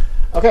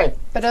Okay.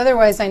 But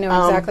otherwise, I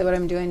know exactly what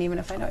I'm doing, even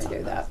if I know I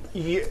do that.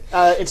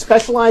 It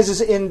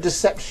specializes in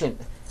deception.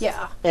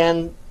 Yeah.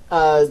 And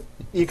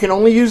you can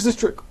only use this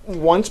trick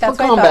once That's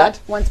per what I combat.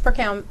 thought. Once per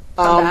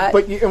combat.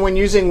 But when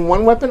using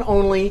one weapon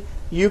only,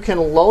 you can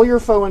lull your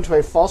foe into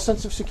a false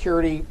sense of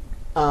security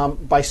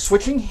by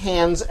switching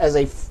hands as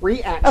a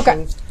free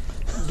action,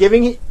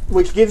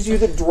 which gives you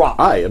the drop.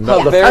 I am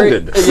not Very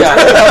offended.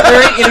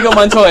 very Inigo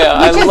Montoya.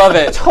 I Which love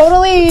is it.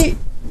 Totally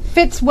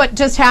fits what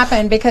just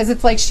happened because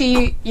it's like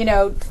she,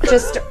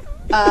 just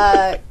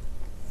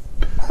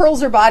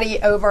hurls her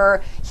body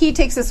over. He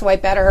takes a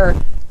swipe at her,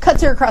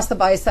 cuts her across the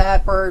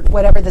bicep or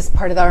whatever this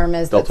part of the arm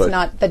is. Deltoid. That's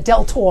not the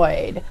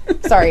deltoid.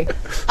 Sorry.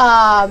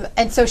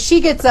 And so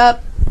she gets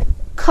up,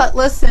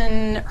 cutlass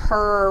in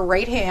her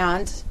right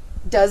hand,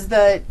 does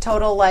the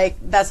total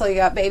that's all you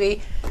got,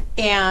 baby,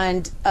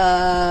 and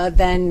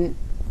then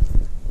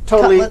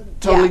Totally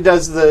yeah.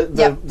 does the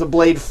Yep.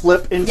 blade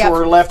flip into Yep.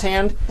 her left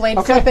hand. blade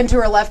flip into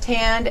her left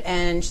hand,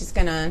 and she's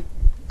gonna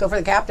go for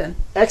the captain.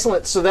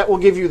 Excellent. So that will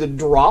give you the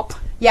drop.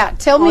 Yeah,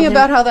 tell me On him?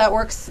 about how that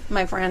works,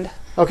 my friend.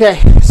 Okay.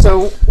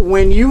 So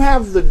when you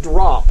have the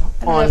drop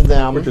on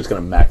them, We're just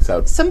going to max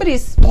out.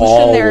 Somebody's All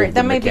pushing there. of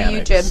That the might be you,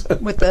 mechanics.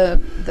 Jib, with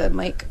the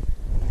mic.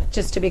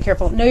 Just to be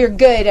careful. No, you're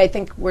good. I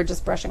think we're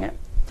just brushing it.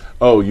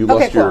 Oh, you Okay,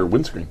 lost your cool.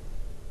 windscreen.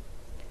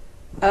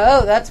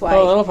 Oh, that's why.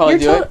 Oh, that'll probably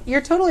you're do it.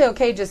 You're totally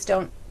okay. Just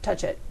don't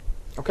touch it.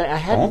 okay, I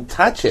had Don't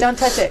touch it. Don't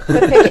touch it.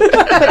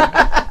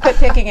 Quit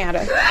picking at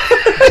it.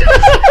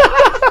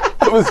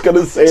 I was going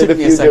to say it Took if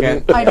me a you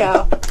second. didn't. I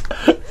know.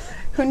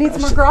 Who needs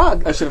more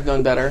grog? I should have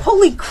known better.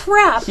 Holy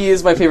crap! He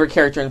is my favorite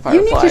character in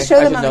Firefly. You need to show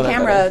I them should on know the that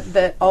camera better.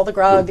 that all the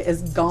grog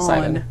is gone.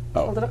 Simon.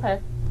 Oh, Okay.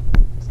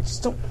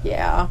 Just don't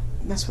Yeah.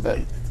 mess with it.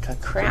 it's got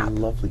Crap. such a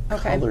lovely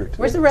Okay. color to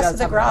Where's it. the rest does of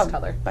the have a nice grog,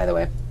 color. by the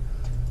way?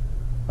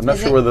 I'm not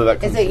Is sure it- whether that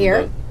is comes it from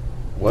here? the-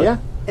 What? Yeah.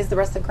 Is the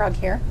rest of the grog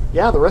here?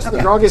 Yeah, the rest of the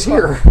Okay, grog is cool.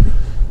 here.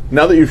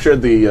 Now that you've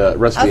shared the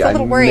recipe, I was a I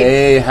little worried.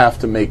 may have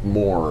to make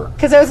more.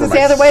 Because I was for going to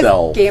say, otherwise,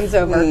 myself. game's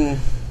over.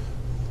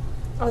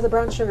 Oh, the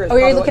brown sugar. Is Oh,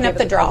 you're probably what looking gave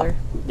up it the drop. color.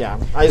 Yeah,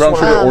 I just Brown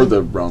wanted sugar to- or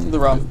the rum. The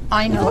rum.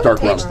 I know what Dark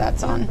page rum.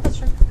 that's on.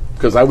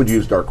 Because I would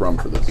use dark rum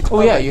for this.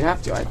 Oh yeah, you'd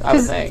have to. I would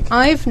Because think.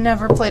 I've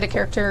never played a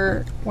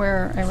character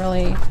where I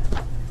really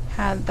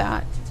had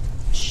that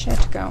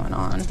shit going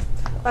on.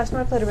 Last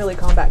time I played a really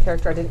combat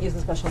character, I didn't use the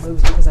special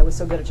moves because I was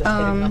so good at just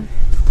hitting them.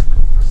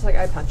 Just like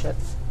I punch it.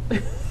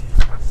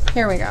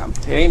 Here we go.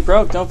 It ain't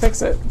broke. Don't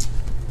fix it.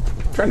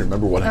 I'm trying to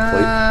remember what I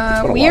played.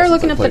 It's been a We while are since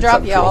looking I up the played drop,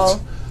 Seven Fields.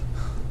 y'all.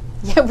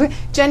 Yeah,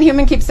 Jen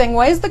Human keeps saying,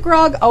 "Why is the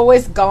grog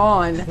always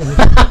gone?"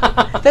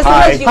 This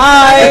Hi. is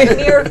Hi.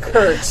 Near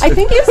Kurt. I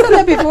think you've said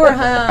that before,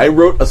 huh? I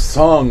wrote a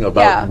song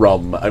about Yeah.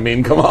 rum. I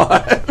mean, come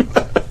on.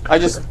 I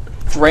just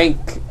drank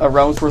a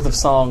rum's worth of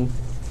song.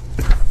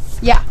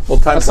 Yeah, Well,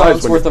 time A flies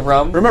song's when worth you're- of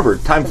rum. Remember,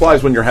 time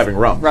flies when you're having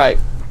rum. Right.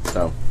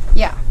 So,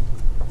 yeah.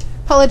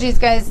 Apologies,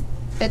 guys.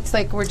 It's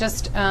like we're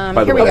just. by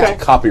the Here way, we go.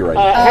 that's copyright.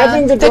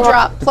 having the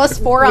drop.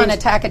 +4 on means-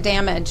 attack of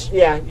damage.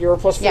 Yeah, you're a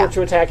 +4 Yeah.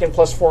 to attack and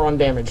 +4 on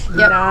damage.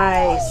 Yep.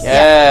 Nice.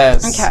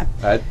 Yes.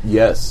 Okay.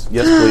 Yes,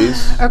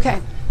 please. Okay.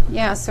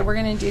 Yeah. So we're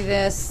gonna do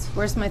this.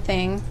 Where's my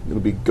thing? It'll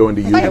be going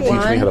to you Okay, to teach me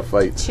one, how to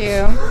fight.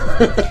 2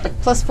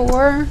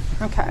 +4.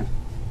 Okay.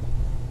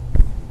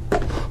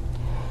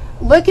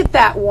 Look at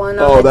that one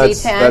on Oh, the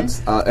that's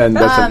D10. and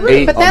that's an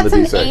 8 but on that's the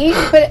an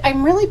D6. 8. But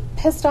I'm really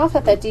pissed off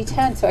at that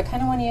D10, so I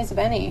kind of want to use a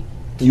Benny.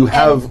 You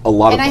have a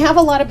lot of And I them. have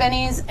a lot of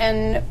bennies,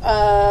 and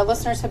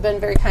listeners have been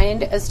very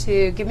kind as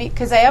to give me,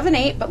 because I have an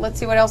 8, but let's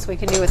see what else we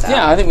can do with that.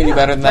 Yeah, I think we do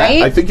better than that.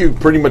 Right? I think you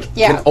pretty much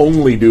Yeah. can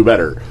only do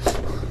better.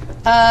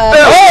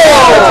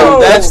 Oh,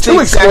 that's Two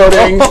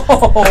exploding.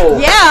 Oh,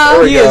 Yeah.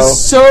 There we he go. is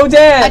so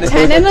dead. A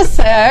 10 and a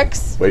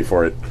 6. Wait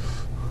for it.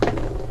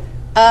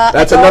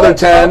 That's another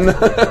 10.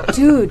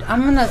 Dude,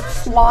 I'm going to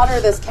slaughter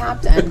this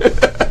captain.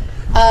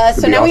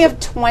 So be now we awesome. have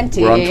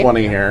 20. We're on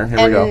 20 here.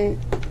 Here we go.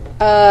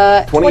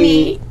 And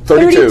 20,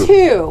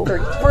 32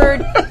 for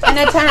an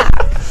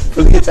attack.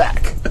 For the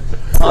attack.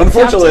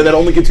 Unfortunately, that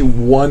only gets you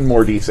one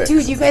more D6.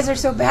 Dude, you guys are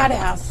so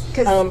badass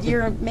because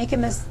you're making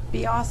this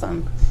be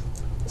awesome.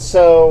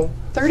 So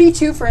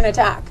 32 for an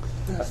attack.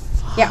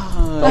 Yeah.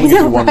 Only gets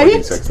you one more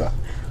D6, though.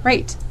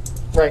 Right.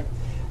 right,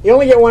 you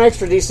only get one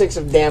extra D6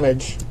 of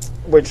damage,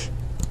 which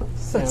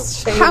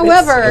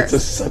However,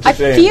 It's such a I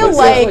shame. feel But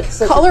like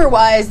so-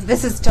 color-wise,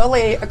 this is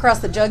totally across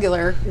the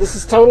jugular. this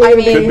is totally I gonna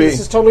mean- be, Could be. this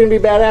is totally gonna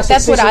be badass. That's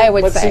Let's see what some- I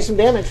would let's say. see some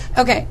damage.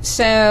 Okay,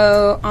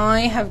 so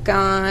I have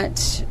got,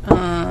 so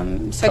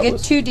I get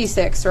Cutlass.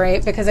 2d6,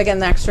 right? Because I get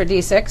an extra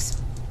d6.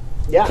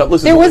 Yeah, Cutlass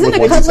is There only wasn't with a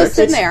one cutlass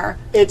D6. in there.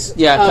 it's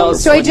Yeah,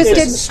 cutlass So I One just D6.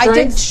 did, It's I did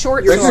strength.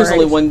 short There's sword.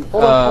 usually one.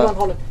 Hold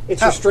on.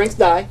 It's your strength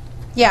die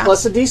Yeah.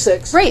 plus a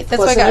D6 Right, that's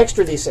plus what I an got.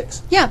 extra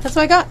D6. Yeah, that's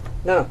what I got.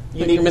 No,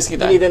 you You're missing a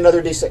you die. need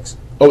another D6.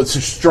 Oh, it's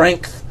a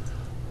strength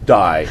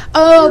die.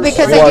 Oh,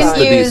 because I Plus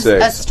didn't the use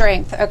D6. a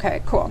strength.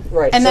 Okay, cool.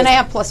 Right, And so then I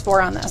it's- have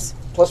 +4 on this.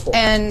 +4.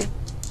 And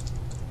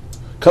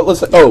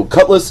Cutlass. Oh,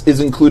 cutlass is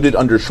included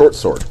under short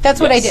sword. that's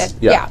what I Yes.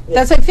 did. Yeah. Yeah.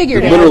 That's what I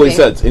figured It it literally would be.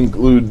 says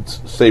includes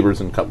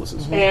sabers and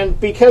cutlasses. And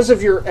because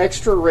of your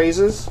extra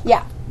raises,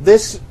 Yeah.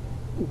 this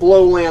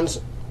blow lands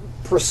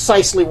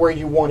precisely where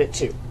you want it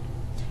to.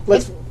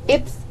 Let's.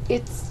 It's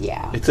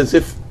yeah. It's as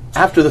if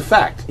after the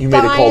fact you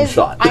made a cold Guys,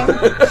 shot. I'm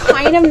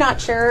kind of not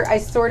sure. I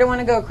sort of want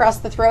to go across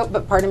the throat,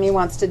 but part of me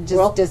wants to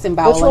just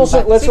disembowel Let's roll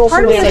some, him. let's roll some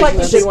part of me is damage like and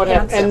you see just what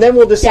happens, can't and then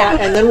we'll decide.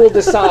 Yeah. And then we'll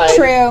decide.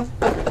 True.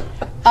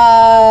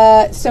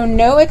 So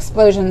no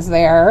explosions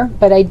there,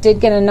 but I did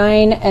get a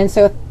 9, and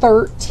so a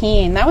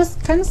 13. That was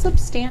kind of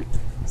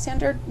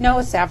standard. No,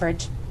 it's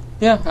average.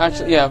 Yeah,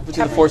 actually, yeah,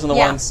 between the 4s and the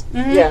Yeah. 1s.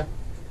 Yeah,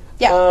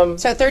 Yeah.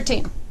 So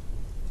 13.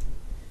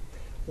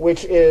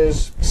 which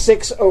is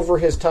 6 over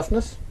his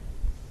toughness.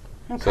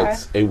 So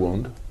it's a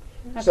wound.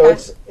 So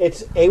Okay.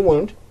 it's a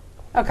wound.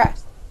 Okay.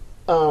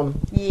 Um,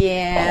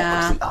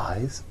 Yeah. The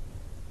eyes.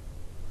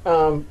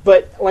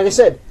 but like I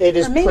said, it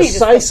is Or maybe just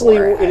the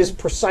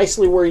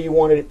precisely forehead. where you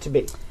wanted it to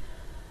be.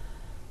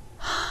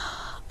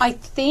 I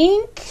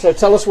think. So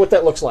tell us what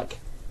that looks like.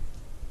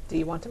 Do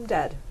you want him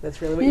dead?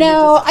 That's really what you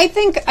No, need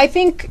I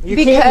think You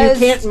because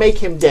can't make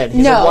him dead.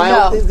 He's No, a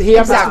wild, no, he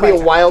happens exactly. to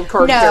be a wild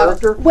card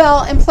character. Well,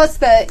 and plus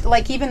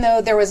even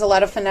though there was a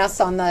lot of finesse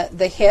on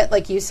the hit,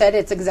 like you said,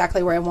 it's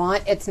exactly where I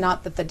want. It's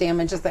not that the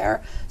damage is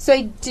there. So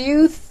I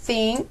do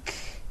think,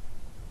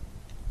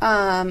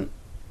 I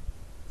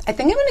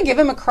think I'm going to give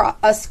him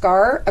a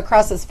scar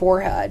across his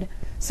forehead.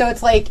 So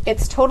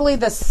it's totally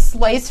the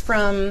slice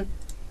from,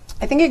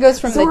 I think it goes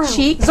from the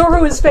cheek.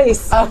 Zorro his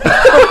face.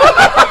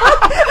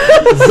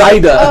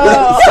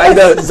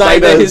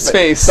 Zyda his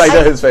face.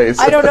 Zyda his face.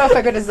 I don't know if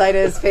I go to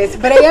Zyda's face,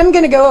 but I am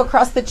going to go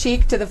across the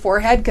cheek to the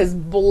forehead because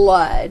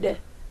blood.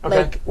 Okay.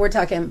 Like, we're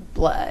talking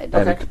blood.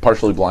 And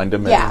partially blind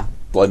him. Yeah.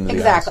 And blood in the eyes.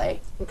 Exactly.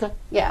 Okay.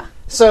 Yeah.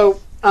 So,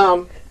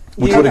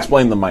 Which would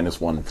explain the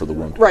 -1 for the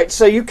wound. right.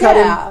 So you cut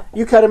Yeah. him.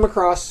 You cut him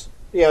across.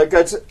 Yeah, it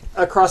goes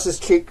across his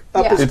cheek,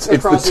 up Yeah. his. It's the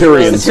across his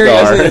Tyrion nose.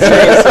 scar.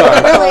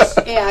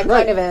 Really, yeah, it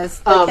kind of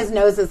is. Like his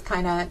nose is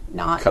kind of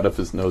not. Cut off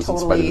his nose in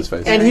spite of Totally. his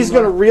face. And he's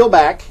going to reel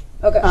back.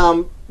 Okay.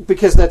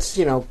 Because that's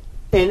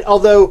and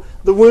although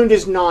the wound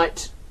is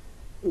not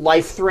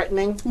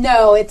life-threatening,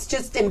 No, it's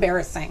just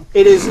embarrassing.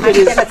 it is. I'm It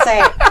is. gonna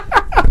say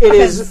It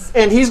is.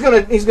 And he's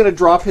gonna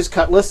drop his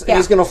cutlass and Yeah.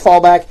 he's gonna fall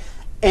back,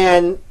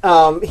 and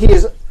he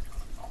is.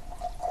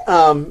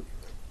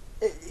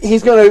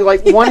 He's going to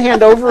like one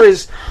hand over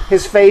his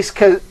face,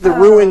 cause the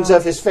ruins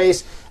of his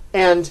face,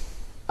 and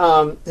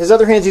his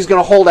other hand he's going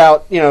to hold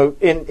out,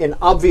 in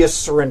obvious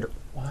surrender.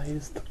 Why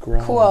is the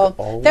ground cool.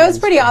 always That was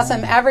pretty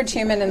awesome. Average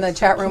human in the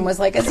chat room was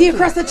like, "Is he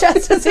across the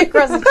chest? Is he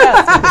across the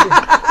chest?"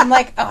 I'm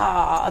like,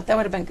 "Ah, that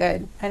would have been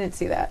good." I didn't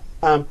see that.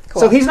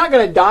 So he's not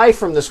going to die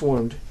from this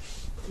wound,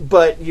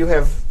 but you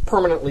have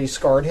permanently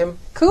scarred him.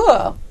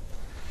 Cool.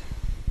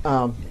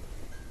 Um,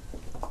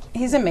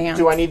 He's a man.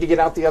 do I need to get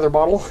out the other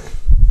bottle?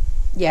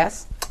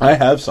 Yes. I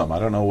have some. I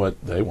don't know what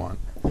they want.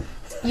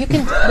 You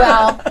can.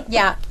 Well,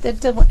 yeah.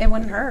 It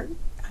wouldn't hurt.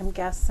 I'm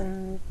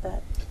guessing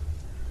that.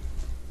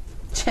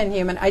 Gen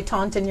Human. I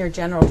taunt in your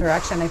general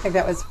direction. I think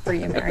that was for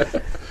you, Mary.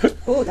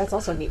 Ooh, that's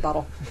also a neat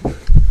bottle.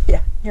 Yeah.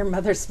 Your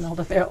mother smelled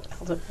of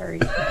elderberry.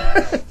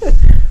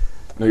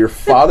 No, your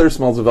father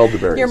smells of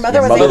elderberries. Your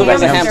mother was mother a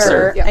was a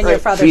hamster, hamster. and your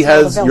Right. father He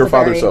smelled has of your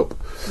elderberry. father's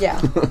soap. Yeah.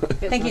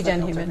 Thank you,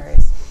 Gen Human.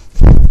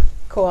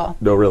 Cool.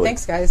 No, really.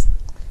 Thanks, guys.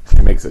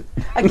 He makes it.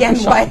 Again,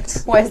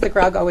 why is the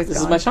crowd always This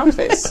gone? is my shock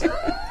face.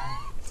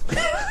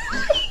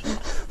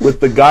 With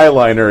the guy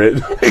liner,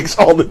 it makes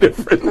all the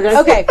difference.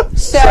 Okay,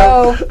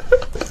 so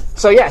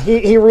So yeah,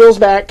 he reels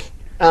back.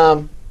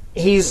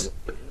 He's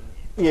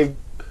you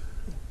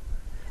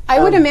I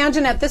would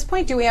imagine at this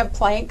point, do we have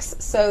planks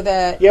so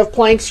that have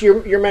planks.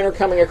 Your men are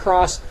coming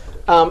across.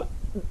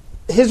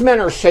 His men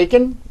are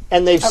shaken,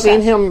 and they've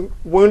seen him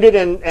wounded,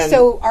 and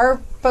so our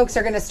folks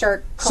are going to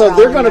start. so they're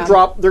corralling going to them.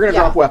 drop. They're going to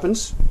Yeah. drop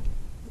weapons.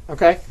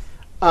 Okay.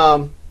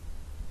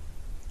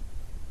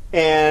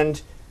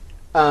 And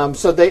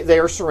so they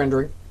are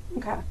surrendering.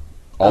 Okay.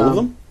 All of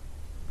them?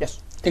 Yes.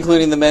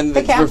 Including the men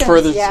that were captains,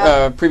 further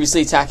yeah.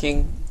 previously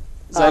attacking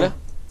Zyda.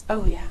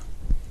 Oh yeah.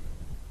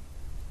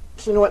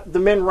 So you know what? The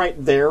men right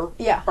there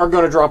Yeah. are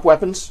going to drop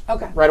weapons.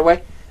 Okay. Right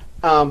away.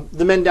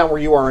 The men down where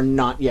you are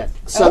not yet.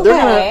 So they're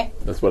going to. Okay.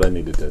 That's what I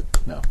needed to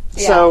know.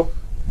 Yeah. So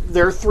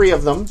there are 3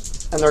 of them,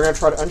 and they're going to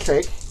try to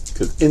unshake.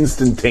 Because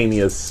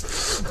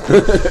instantaneous.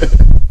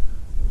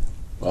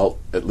 Well,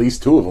 at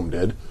least 2 of them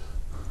did.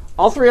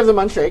 All 3 of them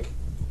unshake.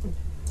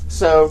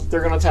 So they're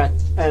going to attack,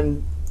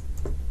 and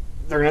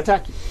they're going to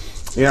attack you.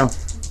 Yeah.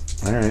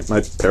 All right.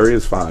 My parry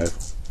is 5.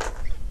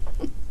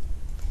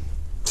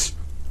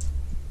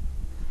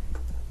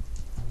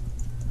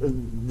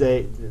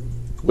 They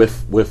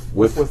With.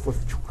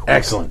 with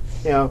Excellent.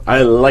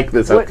 I like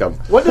this what, outcome.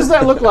 what does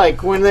that look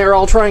like when they're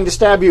all trying to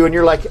stab you, and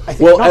you're like, I think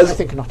Well, not, as I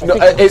think not. I no,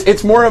 think not.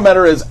 it's more a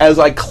matter as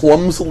I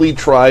clumsily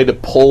try to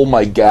pull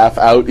my gaff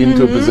out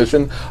into a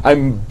position.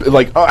 I'm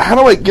like, how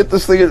do I get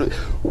this thing?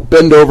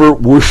 Bend over,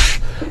 whoosh.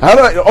 How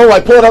do I? Oh, I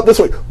pull it out this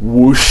way,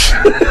 whoosh.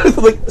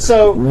 Like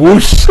So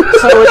whoosh. so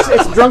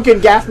it's drunken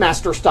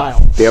gaffmaster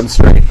style. Damn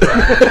straight.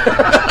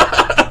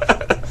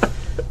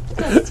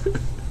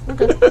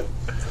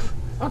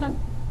 Okay.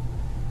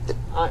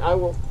 I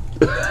will.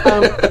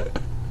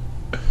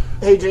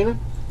 Hey, Gina.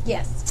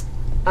 Yes.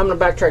 I'm going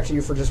to backtrack to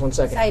you for just 1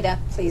 second. Zaida,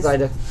 please.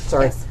 Zaida,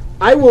 sorry. Yes.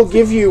 I will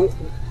give you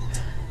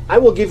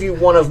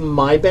one of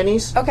my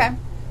bennies Okay.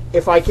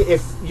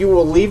 if you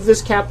will leave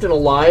this captain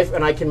alive,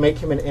 and I can make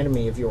him an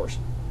enemy of yours.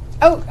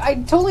 Oh, I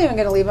totally am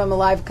going to leave him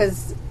alive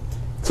because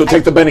So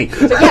take the Benny.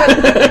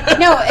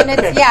 no, and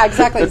it's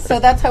exactly. So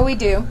that's how we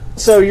do.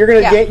 So you're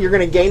going to Yeah. you're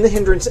going to gain the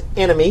hindrance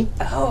enemy.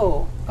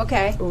 Oh,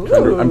 okay. I'm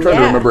trying to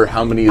Yeah. remember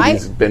how many of I-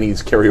 these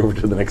bennies carry over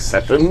to the next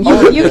session.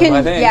 You I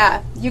can,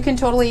 think. you can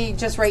totally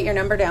just write your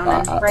number down,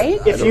 right?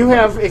 If you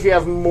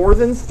have more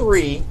than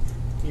 3,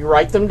 you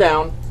write them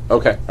down,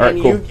 Okay, all right,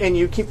 and cool.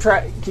 you keep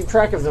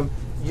track of them.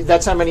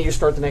 That's how many you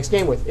start the next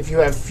game with. If you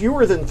have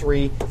fewer than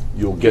 3,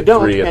 You'll you get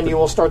don't, 3 at and the- you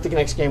will start the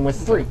next game with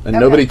 3. And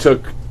nobody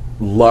took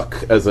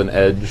luck as an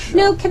edge.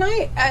 No, can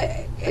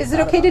I? Is it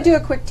okay to do a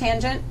quick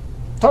tangent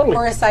Totally.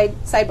 or a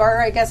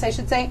sidebar? I guess I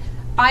should say.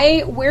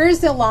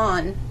 Where's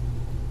Elan?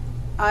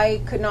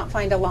 I could not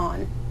find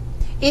Elan.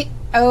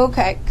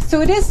 Okay, so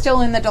it is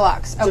still in the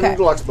deluxe. in Okay, the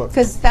deluxe book.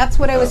 because that's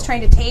what I was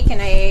trying to take,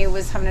 and I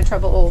was having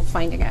trouble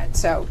finding it.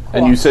 So cool.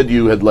 And you said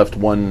you had left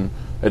one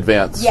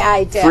advance yeah,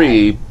 I did.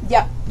 free.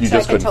 Yep. You so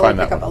just I could couldn't totally find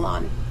that pick up one.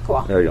 Elan.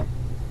 Cool. There you go.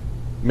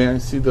 May I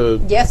see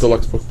the Yes.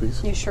 deluxe book, please?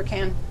 You sure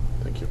can.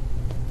 Thank you.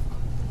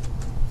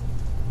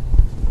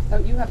 Oh,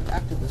 you haven't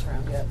acted this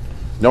round yet.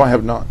 No, I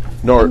have not.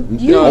 Nor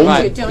You No, do,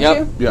 mine. don't Yep.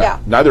 you? yeah,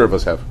 neither of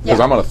us have because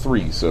Yeah. I'm on a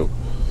 3. So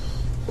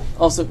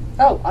Also,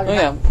 Oh,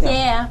 yeah.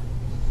 Yeah.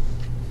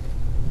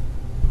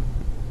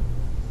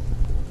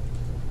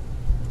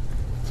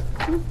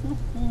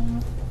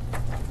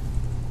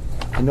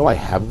 I know I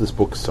have this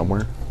book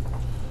somewhere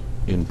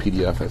in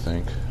PDF. I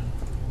think.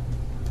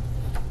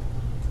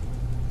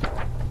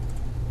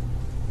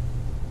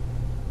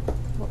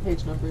 What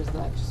page number is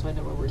that? Just so I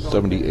know where we're going.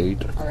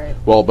 78. All right.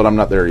 Well, but I'm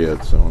not there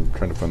yet, so I'm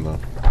trying to find the.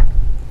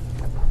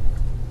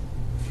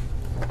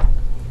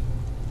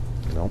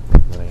 Nope,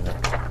 that ain't it.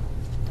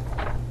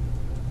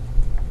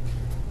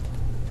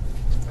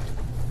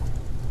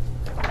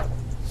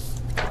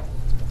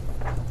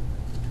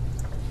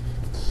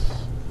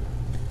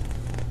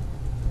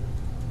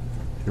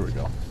 Here we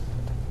go.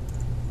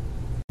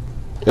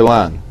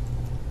 Elan.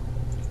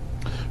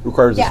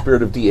 Requires a Yeah.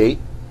 spirit of D8.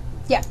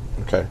 Yeah.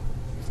 Okay.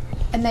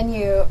 And then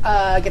you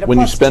get a When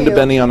you plus spend 2. a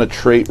Benny on a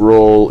trait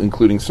roll,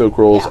 including soak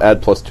rolls, Yeah.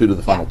 add +2 to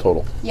the final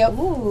total. Yep.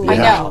 I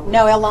Yeah. know.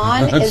 No,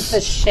 Elan is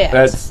the shit.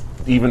 That's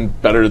even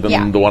better than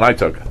Yeah. the one I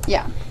took.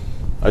 yeah.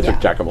 I took Yeah.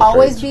 Jack of all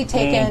Always trades. be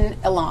taking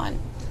Elan.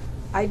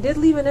 I did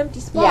leave an empty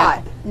spot.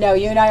 Yeah. No,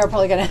 you and I are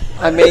probably gonna.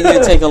 I may need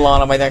to take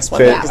Elan on my next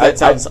one Okay, because that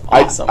sounds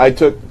awesome. I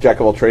took Jack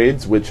of all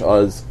trades, which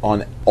was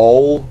on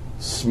all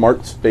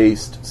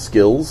smarts-based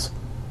skills.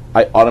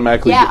 I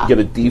automatically Yeah. get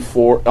a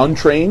D4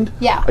 untrained.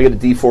 Yeah. I get a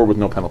D4 with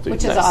no penalty.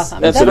 Which is Nice.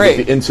 awesome. That's instead great.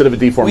 Of instead of a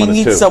D4 we minus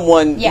need 2.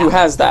 someone Yeah. who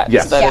has that.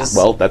 Yes. So that Yeah. is-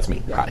 Well, that's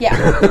me. Hi.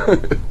 Yeah.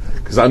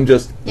 Because I'm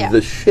just Yeah.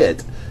 the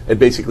shit at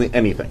basically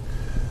anything,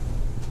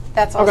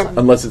 That's awesome.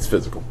 unless it's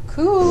physical.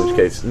 Cool. In which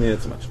case,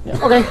 it's much. Yeah.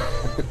 Okay.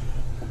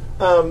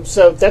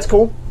 So that's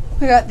cool.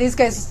 We got these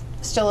guys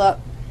still up.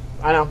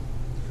 I know.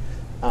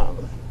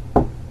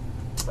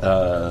 What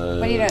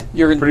are you doing?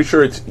 You're in, Pretty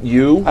sure it's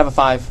you. I have a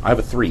 5. I have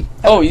a 3.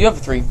 Oh, you have a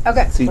 3.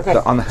 Okay. See, Okay.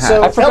 on the hat.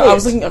 So- I forgot. I Elliot.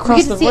 was looking You across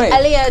get the to see way.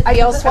 Elliot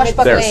be all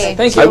swashbuckling.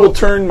 Thank I you. will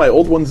turn my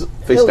old ones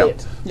face Elliot,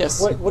 down.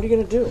 Yes. what are you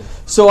going to do?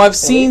 So I've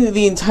seen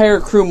the entire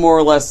crew more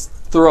or less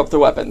throw up their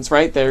weapons,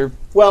 right? They're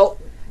Well,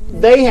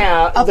 they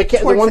have Up the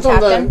towards ones the on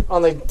captain?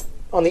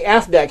 on the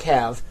aft deck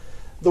have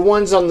the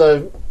ones on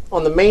the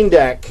main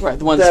deck. right.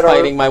 The ones that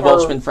fighting my are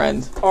Welshman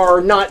friend. are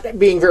not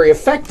being very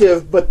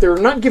effective, but they're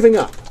not giving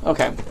up.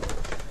 Okay.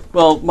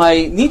 Well,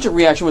 my knee-jerk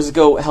reaction was to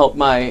go help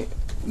my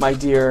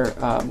dear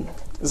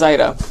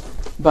Zaida,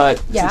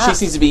 but Yeah. since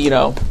she seems to be,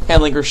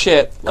 handling her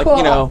shit like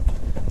Cool.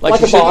 Like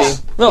she a should boss.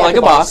 be. No, Yeah, like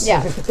the a boss.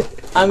 Yeah.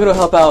 I'm going to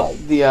help out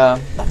the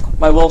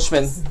my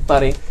Welshman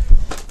buddy,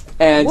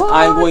 and What?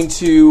 I'm going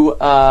to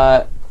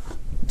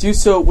do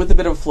so with a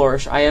bit of a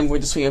flourish. I am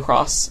going to swing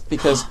across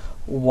because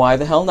why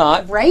the hell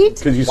not? Right?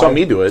 Because you saw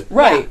me do it.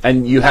 Right.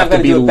 And you I'm have to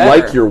gonna be do it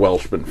better. like your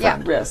Welshman Yeah.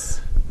 friend. Yes.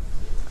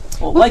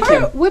 Well, What like part,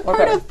 him. what or part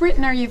better. of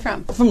Britain are you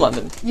from? From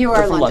London. You We're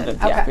are from London.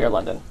 Yeah, Okay. we are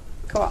London.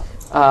 Cool.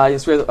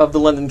 Yes, we're of the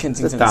London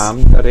Kensingtons.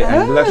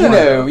 You You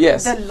know,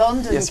 yes. The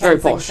London Yes, very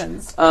posh.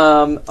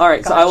 Kensingtons. All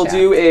right, so I will Gotcha.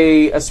 do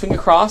a swing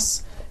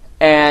across,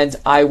 and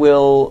I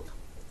will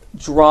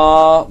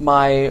draw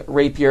my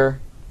rapier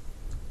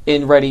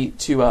in ready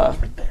to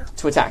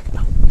attack.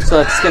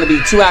 So that's going to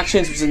be 2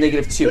 actions, which is a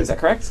 -2. Is that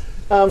correct?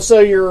 So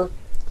you're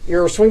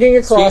swinging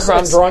across,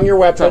 across, and drawing your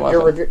weapon. draw my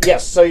weapon.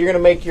 Yes. So you're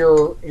going to make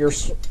your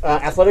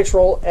athletics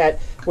roll at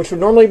which would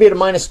normally be at a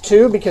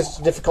 -2 because it's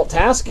a difficult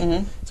task.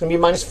 Mm-hmm. It's going to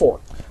be a -4.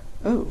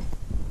 Ooh.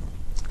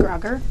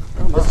 Grogger.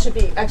 This should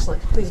be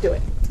excellent. Please do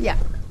it. Yeah.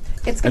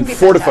 It's going And to be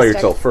fortify fantastic.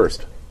 yourself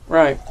first.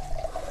 Right.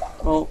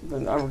 Well,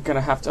 then I'm going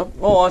to have to...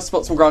 Oh, I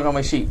spilled some grog on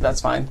my sheet. That's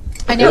fine.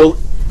 I know.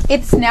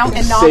 It's now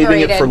inaugurated.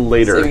 Saving it for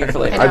later. Saving it for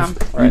later. I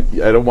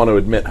know. I don't want to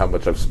admit how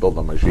much I've spilled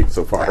on my sheet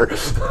so far.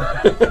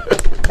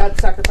 God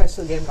sacrifice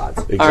to the game gods.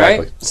 Exactly. All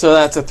right, so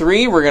that's a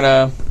 3. We're going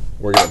to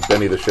We're going to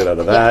Benny the shit out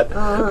of that.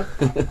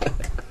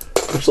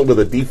 Especially with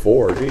a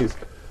D4. Jeez.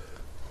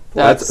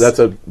 That's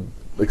a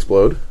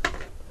explode.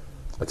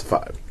 That's a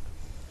 5.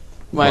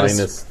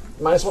 Minus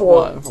Minus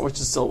 4. 1, which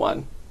is still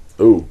 1.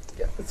 Ooh.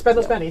 Spend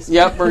those pennies.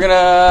 Yep, we're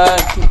gonna.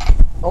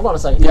 Hold on a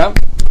second. Yep,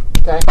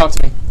 Okay. talk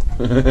to me.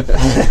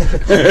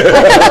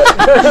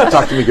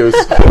 Talk to me, Goose.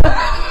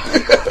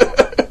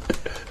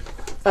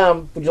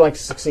 Would you like to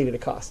succeed at a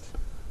cost?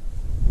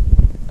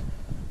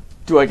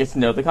 Do I get to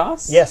know the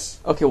cost? Yes.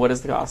 Okay, what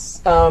is the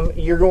cost?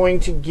 You're going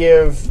to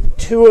give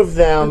 2 of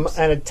them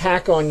an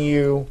attack on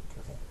you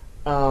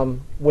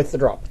with the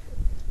drop.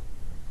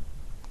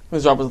 The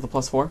drop was the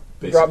 +4.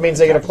 Drop means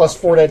they get a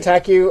 +4 to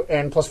attack you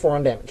and +4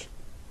 on damage.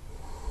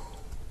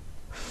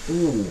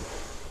 Ooh.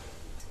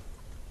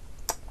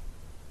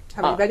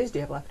 How many pennies do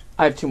you have left?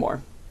 I have 2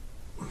 more.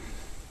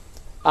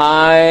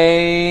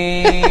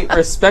 I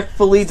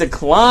respectfully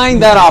decline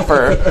that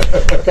offer.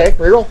 Okay,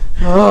 reroll.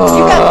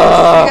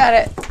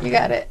 You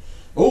got it.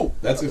 Oh,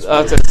 that's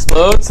That's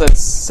explode, so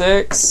that's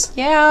 6.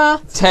 Yeah.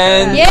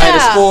 10 Yeah.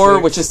 minus 4,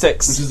 which is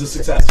 6. which is a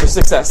success.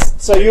 Success.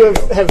 So you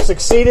have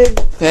succeeded.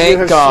 Thank you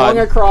have God.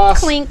 swung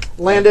across, Clink.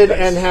 landed, Nice.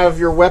 and have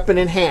your weapon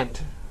in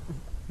hand.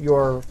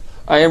 Your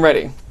I am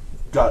ready.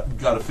 Got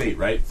a fate,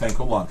 right? Thank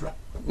Olandra.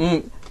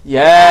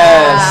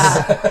 Yes.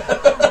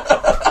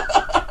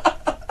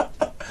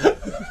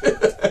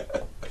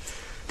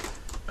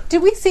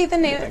 Did we see the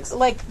name?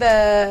 Like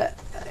the?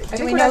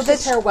 Do we we're know actually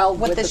this? pair well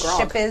What with the the grog.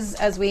 ship is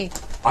as we?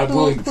 I'm who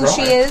willing to who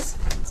she try. is?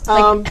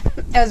 Like,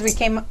 as we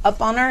came up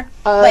on her,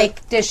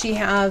 like, does she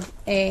have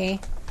a?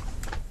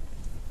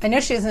 I know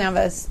she doesn't have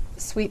a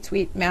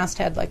sweet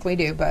masthead like we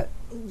do, but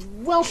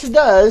well, she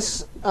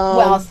does.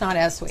 well, it's not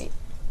as sweet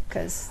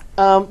because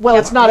Well,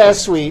 it's not as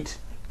sweet.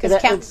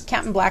 It's-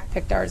 Captain Black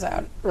picked ours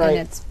out, Right. and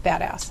it's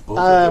badass. Both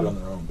are good on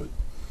their own, but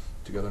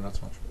together not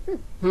so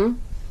much.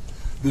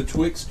 The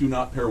Twix do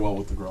not pair well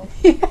with the Grog.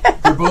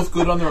 They're both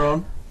good on their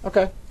own,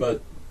 Okay,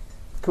 but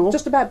cool.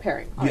 Just a bad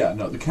pairing. yeah,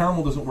 no, the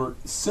caramel doesn't work.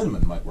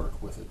 Cinnamon might work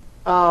with it.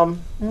 Okay,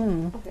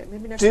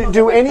 maybe next month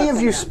do I'll any cut of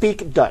some you down.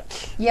 speak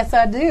Dutch? Yes,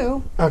 I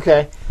do.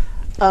 Okay.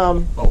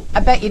 I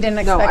bet you didn't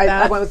expect I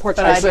that. went with but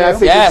Portuguese. Actually, I do.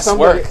 figured Yes,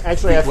 somebody. work.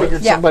 Actually, I Speak what?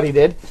 figured Yeah. somebody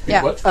did.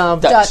 Yeah. What?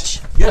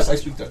 Dutch. Yes, I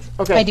speak Dutch.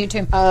 Okay, I do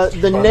too.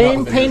 The not name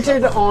with any painted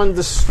of them. on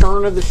the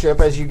stern of the ship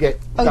as you got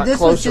this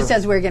closer. was just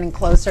as we were getting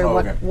closer. Oh,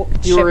 what, okay.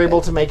 what you were ship able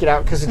it- to make it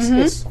out because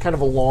it's kind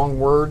of a long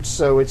word,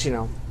 so it's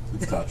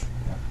It's Dutch.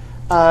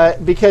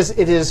 because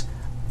it is.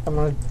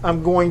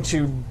 I'm going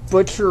to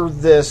butcher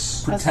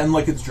this Pretend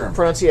like it's German.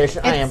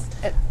 pronunciation. I am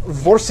It's-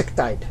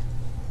 Vorsichtheid.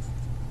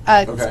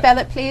 Okay. Spell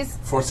it, please.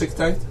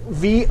 Vorsichtigheid?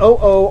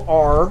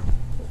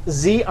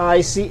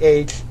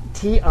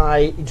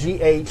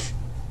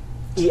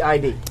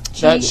 VOORZICHTIGHEID.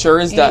 That sure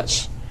is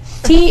Dutch.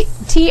 Tighie.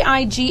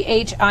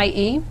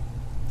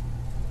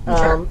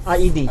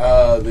 IED.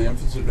 The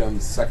emphasis would be on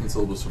the second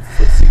syllable, so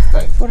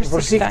Vorsichtigheid.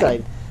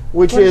 Vorsichtheid,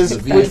 which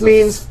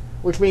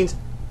Vorsichtheid. means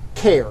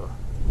care.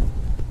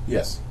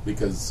 Yes,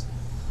 because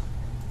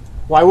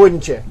Why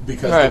wouldn't you?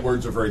 Right. the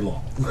words are very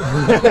long.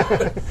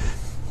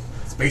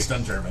 It's based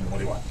on German. What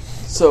do you want?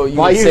 So you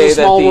Why would use say a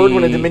small that word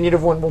when a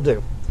diminutive one will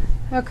do?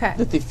 Okay.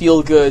 that the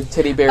feel-good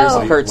teddy bears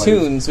Oh. of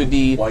cartoons would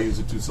be Why use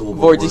a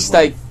 2-syllable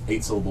Vorsichtigheid word when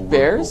 8-syllable word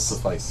bears? will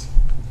suffice?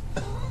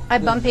 I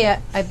bumped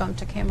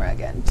a camera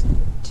again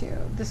too.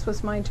 This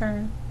was my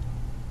turn.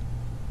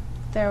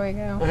 There we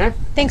go. Okay.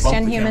 Thanks, Bump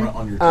Gen the Human. camera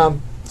on your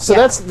team. So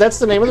Yeah. that's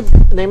the name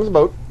of the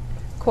boat,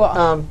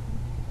 Cool.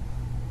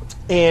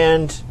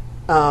 and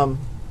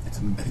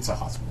It's a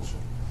hospital ship.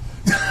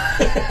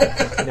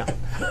 no,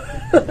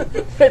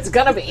 It's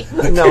gonna be.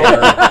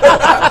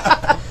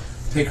 no.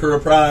 Take her a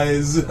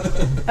prize.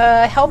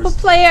 Help a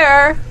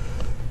player,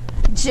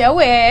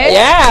 Joey.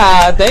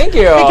 Yeah, thank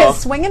you. Because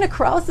swinging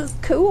across is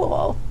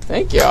cool.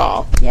 Thank you.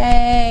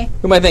 Yay!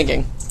 Who am I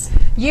thinking?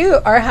 You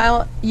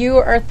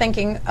are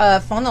thinking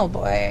Funnel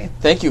Boy.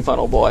 Thank you,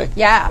 Funnel Boy.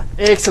 Yeah.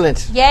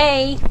 Excellent.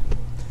 Yay!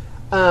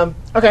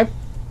 Okay.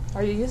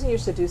 Are you using your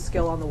seduce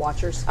skill on the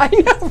watchers? I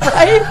know,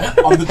 right?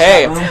 On the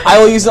Hey, chat room. I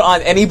will use it on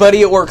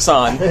anybody it works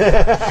on.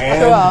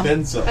 And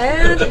then some.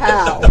 And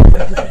how?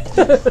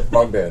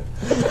 Wrong band.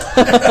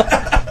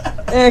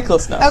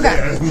 Close enough. Okay.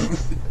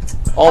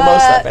 Almost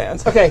that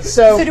band. Okay.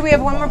 So, So do we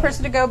have one more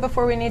person to go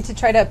before we need to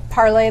try to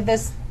parlay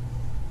this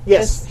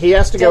yes, he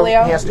has to go.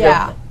 dealio? He has to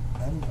Yeah.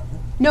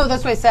 No,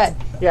 that's what I said.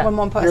 go. Yeah.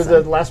 One person.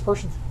 You're the last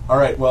person. All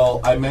right,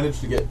 well, I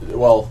managed to get...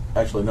 Well,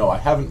 actually, no, I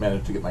haven't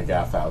managed to get my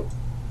gaff out.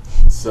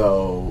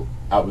 So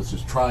I was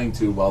just trying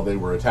to while they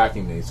were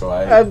attacking me, so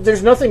I...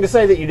 There's nothing to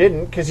say that you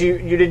didn't, because you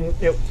didn't.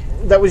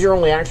 That was your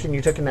only action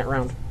you took in that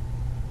round.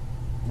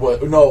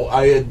 no,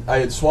 I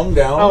had swung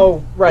down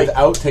Oh, right.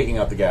 without taking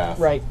out the gaff.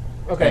 Right.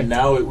 Okay. And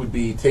now it would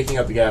be taking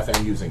out the gaff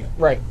and using it.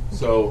 Right.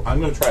 So I'm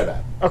going to try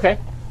that. Okay.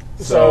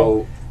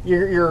 So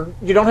you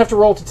don't have to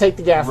roll to take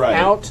the gaff right.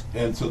 out.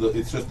 And so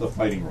it's just a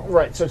fighting roll.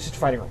 Right. So it's just a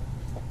fighting roll,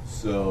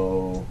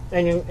 So...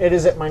 and it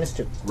is at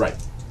 -2. Right.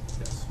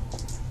 Yes.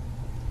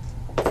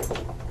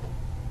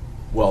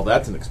 Well,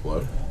 that's an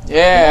explode.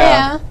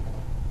 Yeah.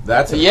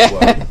 That's an Yeah.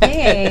 explode.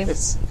 Yay.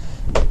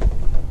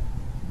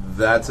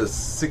 That's a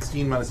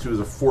 16 minus 2 is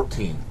a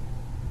 14.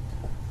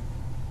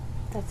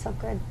 That's so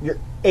good. You're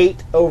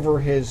 8 over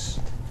his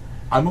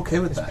I'm okay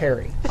with that.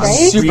 parry. I'm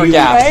Right? super Really-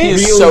 gaffed. He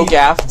is so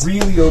gaffed.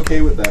 Really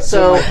okay with that.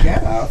 So- my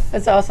gaff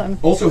That's awesome.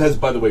 also has,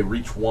 by the way,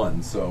 reach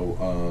 1. So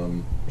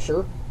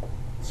Sure.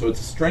 so it's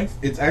a strength.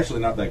 It's actually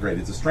not that great.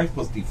 It's a strength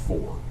plus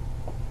D4.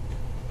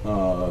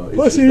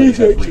 Plus it's just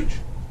that it has D6. reach.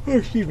 Oh,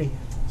 excuse me.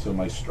 So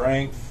my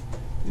strength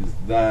is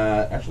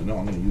that. Actually, no.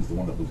 I'm going to use the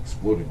one that was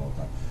exploding all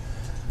the time.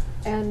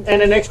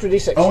 And an extra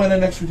D6. Oh, and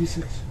an extra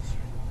D6.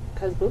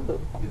 Because boom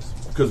boom. Yes.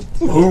 Because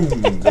boom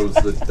goes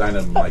the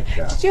dynamite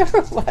gas. Did you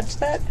ever watch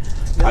that?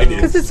 I did.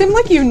 Because it seemed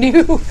like you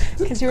knew.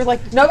 Because you were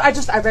like, No, I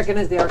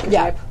recognize the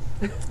archetype.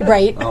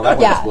 right. Oh, that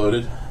one yeah.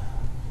 exploded.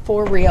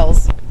 For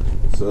reals.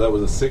 So that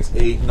was a 6,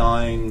 8,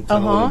 9, 10,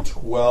 Uh-huh. 11,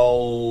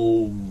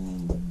 12.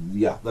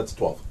 Yeah, that's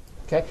 12.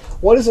 Okay.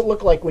 What does it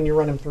look like when you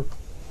run him through?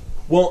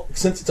 Well,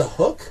 since it's a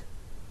hook,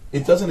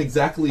 it doesn't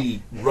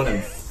exactly run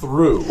him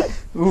through.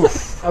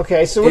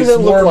 Okay, so what It's does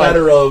it more look a like?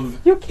 matter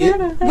of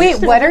Wait,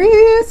 what are you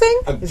using?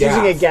 a He's gaff.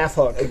 using a gaff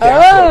hook. A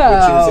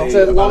gaff hook, which is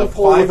It's a about long a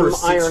pole 5 with or an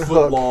 6 iron foot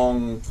hook.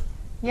 long.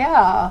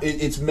 Yeah.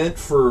 It's meant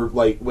for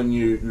like when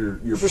you're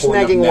For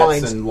pulling up snagging nets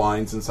lines. and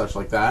lines and such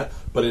like that.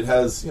 But it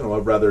has a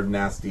rather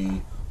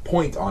nasty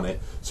point on it.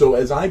 So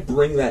as I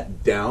bring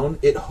that down,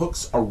 it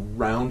hooks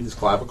around his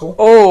clavicle.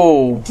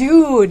 Oh.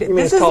 Dude, mean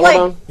this his is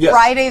collarbone? like Yes.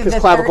 Friday the His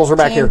clavicles are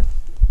back 13th. here.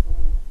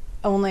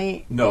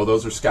 Only No,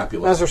 those are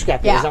scapulas. Those are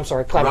scapulas. Yeah. I'm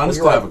sorry. around his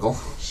You're right. clavicle.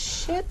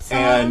 shit. Son.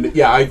 And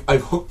yeah,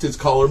 I've hooked his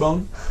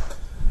collarbone,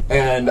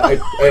 and I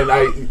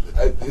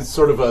it's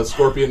sort of a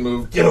scorpion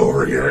move. Get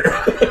over here,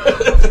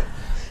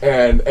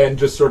 and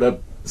just sort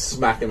of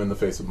smack him in the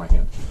face with my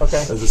hand. Okay.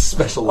 As a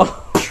special.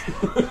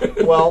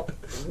 Well,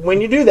 when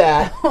you do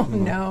that, oh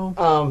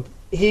no.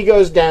 he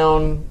goes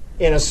down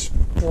in a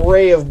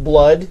spray of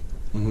blood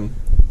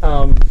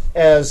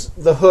as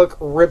the hook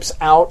rips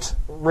out,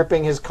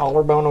 ripping his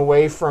collarbone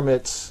away from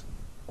its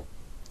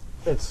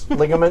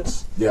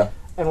ligaments Yeah,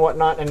 and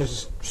whatnot, and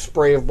there's a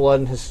spray of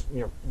blood in his,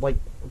 like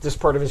this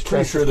part of his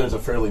pretty chest. sure there's a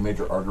fairly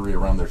major artery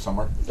around there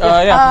somewhere.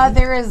 Yeah.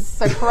 There is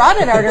a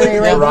carotid artery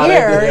right Carotid,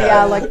 here.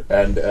 Yeah, like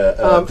and And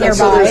so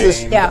Nearby. there's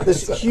this, Yeah.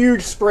 this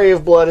huge spray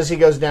of blood as he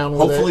goes down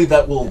with hopefully it.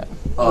 that will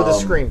With a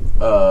scream.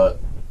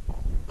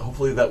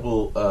 Hopefully that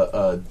will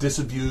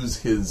disabuse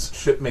his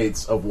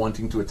shipmates of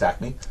wanting to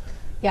attack me.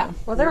 yeah.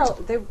 Well, they're all.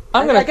 They,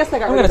 I'm gonna I guess they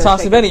got I'm rid gonna of toss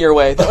those a Benny your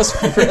way. That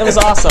was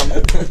awesome.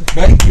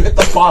 Man, you hit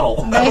the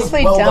bottle.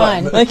 Nicely Well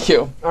done. Thank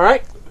you. All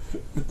right.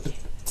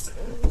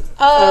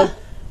 Uh,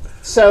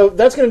 So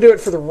that's going to do it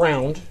for the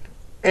round.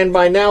 And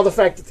by now, the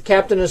fact that the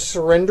captain has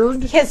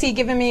surrendered, has he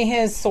given me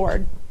his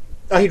sword?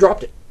 he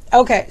dropped it.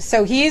 Okay,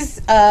 so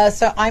he's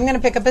so I'm gonna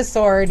pick up his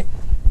sword.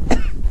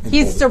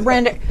 He's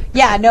surrendered.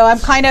 Yeah, no, I'm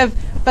kind of,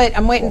 but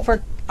I'm waiting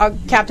for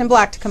Captain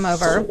Black to come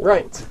over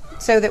Right.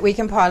 so that we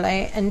can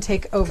parlay and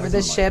take over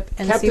the ship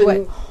and see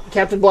what.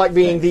 Captain Black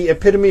being the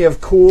epitome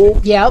of cool,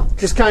 Yep.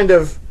 just kind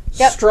of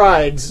Yep.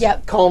 strides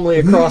Yep. calmly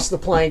across the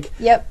plank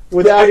Yep.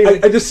 without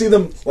even. I just see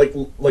them like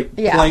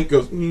Yeah. plank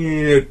goes,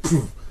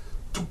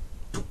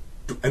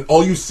 and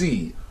all you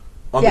see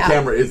on Yeah. the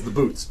camera is the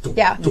boots.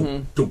 Yeah.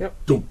 Boom.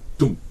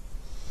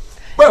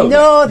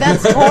 No,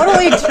 that's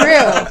totally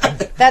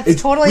true.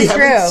 That's totally we true.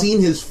 haven't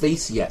seen his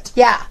face yet.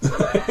 Yeah.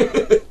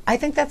 I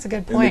think that's a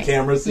good In point. the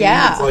camera scene,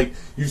 Yeah. it's like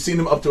you've seen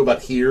him up to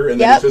about here, and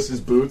then Yep. it's just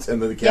his boots,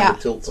 and then the camera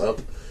Yeah. tilts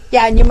up.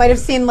 Yeah, and you might have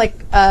seen, like,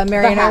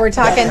 Mary and I hat. were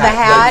talking, the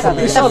hat. hat,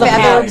 the That's amazing.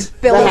 feather The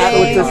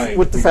billowing. hat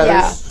with the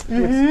feathers.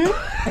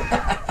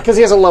 Because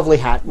he has a lovely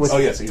hat. With Oh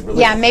yes, he really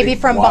Yeah, maybe big,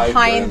 from wide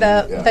behind brim,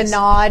 the yes.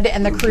 nod,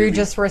 and the crew Really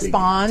just big.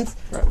 responds.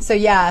 So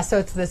yeah, so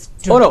it's this.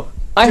 Oh no,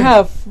 I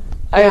have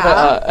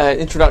Yeah. an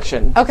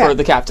introduction Okay. for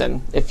the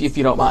captain, if you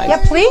don't mind. Yeah,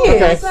 please.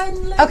 Okay.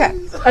 Okay.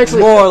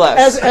 Actually, More or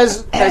less.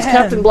 as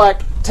Captain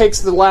Black takes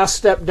the last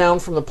step down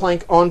from the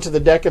plank onto the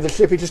deck of the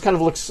ship, he just kind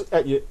of looks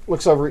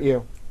over at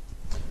you.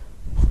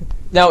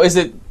 Now, is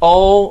it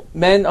all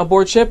men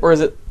aboard ship, or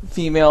is it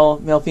female,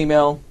 male,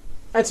 female?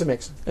 That's a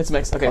mix. It's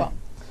mixed. Okay. Cool.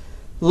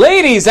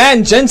 Ladies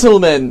and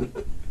gentlemen,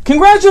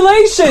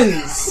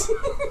 congratulations!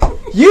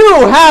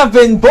 You have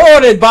been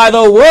boarded by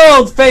the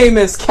world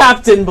famous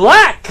Captain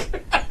Black.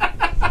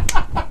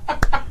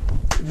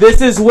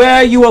 This is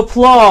where you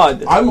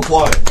applaud. I'm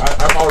applauding.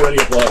 I'm already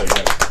applauding.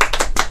 Yes.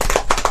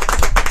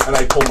 And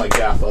I pull my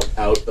gaff up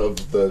out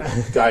of the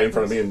guy in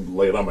front of me and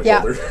lay it on my Yeah.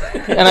 shoulder.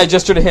 And I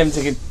gesture to him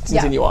to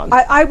continue on.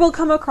 I will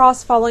come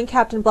across following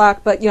Captain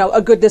Black, but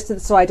a good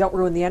distance so I don't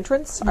ruin the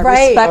entrance. I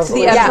Right. respect Of the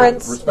course.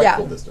 entrance.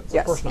 Respectful Yeah. distance.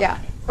 Yes. Yeah.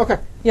 Okay.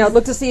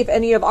 Look to see if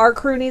any of our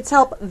crew needs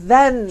help.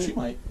 Then She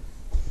might.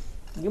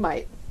 you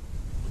might.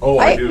 Oh,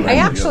 I do. I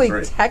actually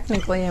That's right.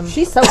 technically am.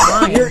 She's so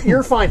fine.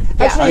 You're fine.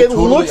 Yeah. Actually, I it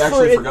totally looked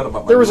actually for forgot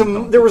about my there was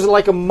wound. there was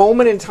like a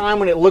moment in time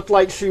when it looked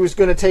like she was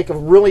going to take a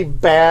really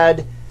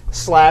bad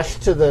slash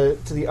to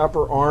the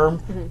upper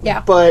arm.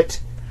 Yeah. But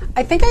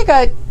I think I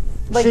got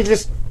like. she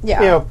just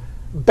Yeah.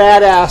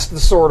 badassed the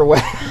sword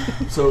away.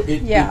 So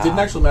it Yeah. didn't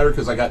actually matter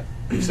because I got,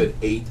 you said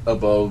 8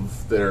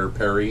 above their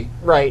parry.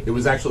 Right. It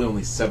was actually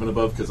only 7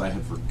 above because I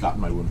had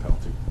forgotten my wound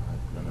penalty.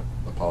 I'm going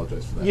to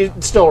apologize for that. You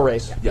still a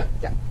race. Yeah.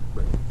 Yeah.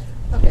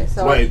 Okay,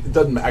 so Well, it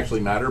doesn't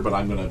actually matter, but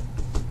I'm going to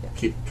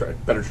keep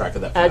better track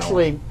of that. From now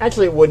on.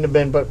 Actually, it wouldn't have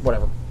been, but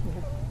whatever.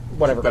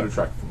 Whatever. Better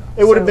track from now.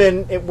 It would have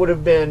been. It would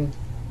have been.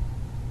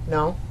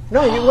 No,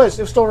 it was.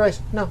 It was still a race.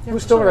 No, it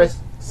was still a race.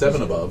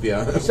 7 above,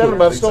 yeah. 7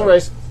 above, still a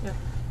race.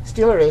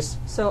 Still a race.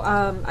 So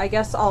I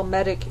guess I'll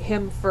medic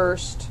him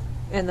first,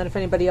 and then if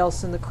anybody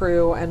else in the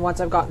crew, and once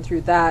I've gotten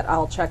through that,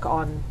 I'll check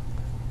on.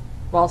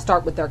 Well, I'll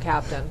start with their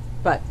captain,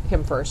 but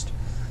him first.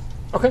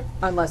 Okay.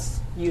 Unless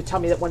you tell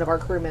me that one of our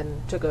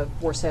crewmen took a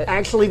worse hit.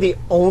 Actually, the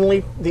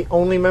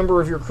only member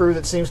of your crew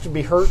that seems to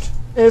be hurt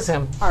is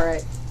him. All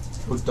right.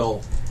 Who's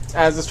dull?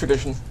 As is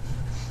tradition.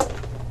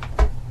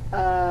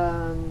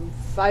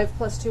 5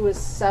 plus 2 is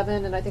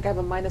 7, and I think I have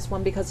a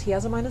 -1 because he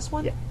has a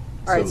 -1. Yeah.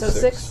 All right, So so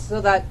 6. 6.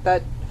 So that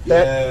That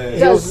Yay.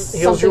 heals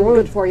your something wound.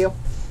 good for you.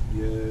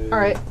 Yay. All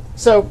right.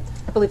 So,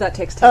 I believe that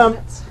takes 10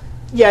 minutes.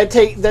 yeah,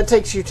 that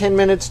takes you 10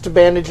 minutes to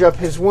bandage up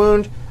his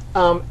wound,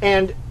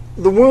 and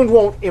the wound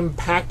won't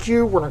impact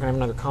you. We're not going to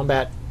have another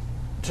combat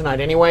tonight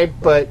anyway,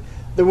 but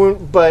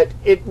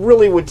it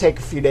really would take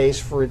a few days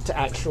for it to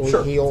actually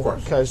Sure, heal of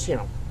course. because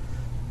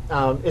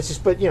it's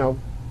just. But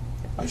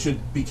I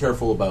should be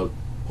careful about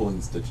pulling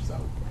the stitches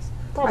out.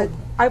 probably.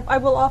 I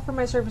will offer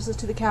my services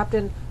to the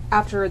captain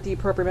after the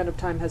appropriate amount of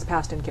time has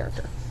passed in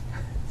character.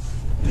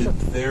 Did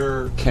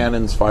their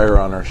Cannons fire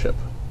on our ship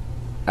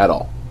at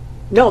all.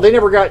 No, they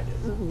never got.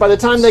 By the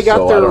time they got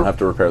So I their don't have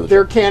to repair the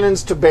their ship.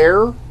 cannons to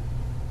bear,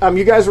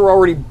 you guys were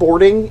already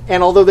boarding,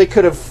 and although they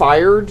could have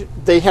fired,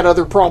 they had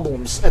other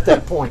problems at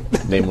that point.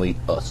 Namely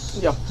us.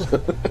 Yep.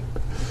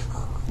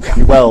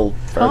 Well,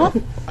 fair enough.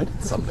 I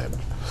did some damage.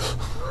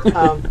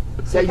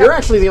 Yeah, you're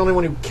actually the only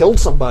one who killed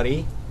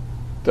somebody.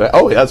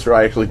 Oh, yeah, that's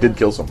right. I actually did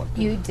kill someone.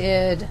 You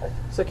did.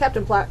 So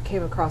Captain Black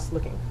came across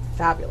looking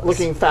fabulous.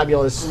 Looking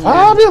fabulous,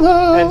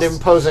 Fabulous! and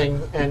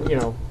imposing, and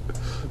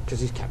because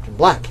he's Captain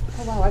Black.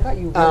 Oh wow, I got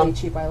you really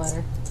cheap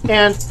eyeliner.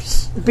 And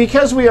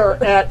because we are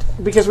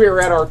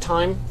at our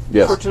time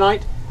Yes. for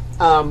tonight,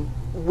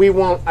 we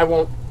won't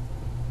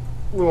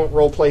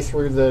role play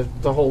through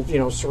the whole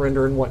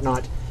surrender and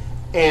whatnot.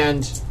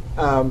 And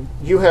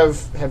you have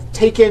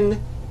taken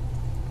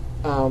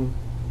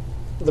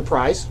the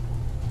prize,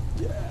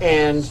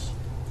 and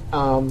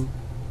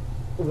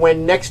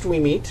when next we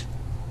meet,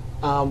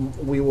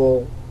 we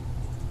will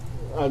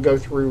go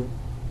through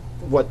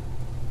what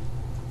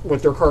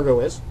their cargo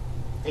is,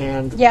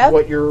 and Yep.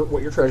 what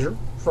your treasure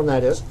from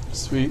that is,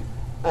 Sweet.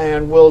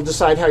 and we'll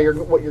decide what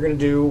you're going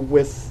to do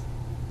with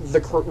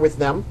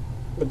them,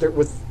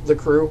 with the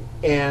crew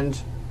and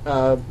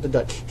the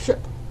Dutch ship.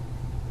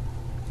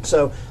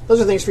 So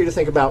those are things for you to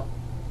think about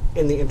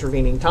in the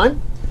intervening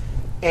time,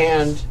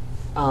 and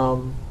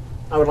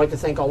I would like to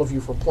thank all of you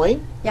for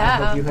playing. Yeah.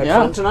 I hope you had Yeah.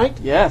 fun tonight.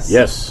 Yes.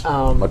 Yes.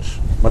 Um, much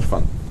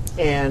fun.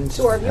 And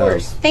To our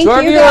viewers. Thank To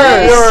our you viewers.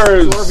 guys.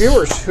 to our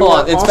viewers, who Hold are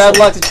on, it's awesome. bad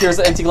luck to cheers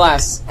the empty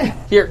glass.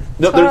 Here.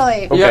 No, there's-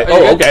 Totally. Okay. Yeah, are you Oh,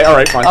 good? okay. All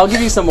right. Fine. I'll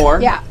give you some more.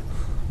 Yeah.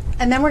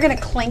 And then we're going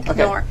to clink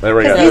Okay. more. There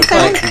we 'Cause go. These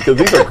sound, Because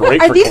these are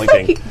great are for these so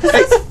clinking. cute? This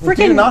is Do you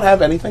freaking. not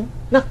have anything?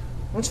 No,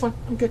 that's fine.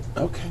 I'm good.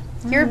 Okay.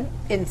 You're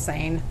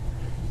insane.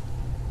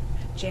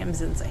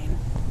 Jam's insane.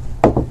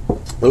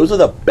 Those are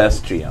the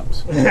best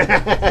GMs.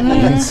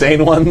 The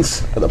insane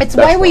ones are the It's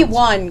best why we ones.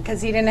 won,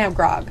 because he didn't have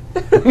grog.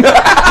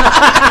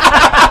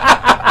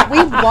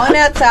 We won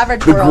at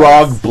Savage The Worlds.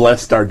 grog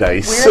blessed our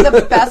dice. We're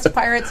the best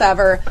pirates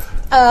ever.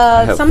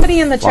 have Somebody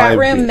in the chat 5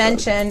 room GMs.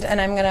 mentioned,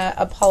 and I'm going to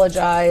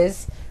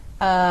apologize.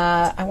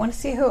 I want to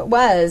see who it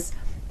was,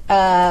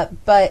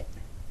 but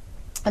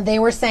they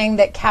were saying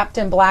that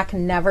Captain Black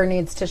never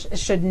needs to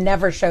should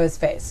never show his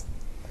face.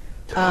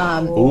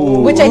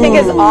 Which I think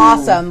is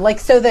awesome. Like,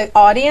 so the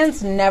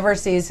audience never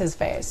sees his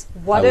face.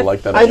 What I if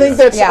like that. I think idea.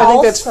 that's Yeah. I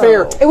think that's Also-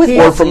 fair. It was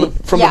or from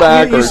the Yeah.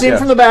 back. You or, see yeah. it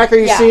from the back, or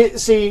you Yeah.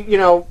 see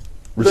the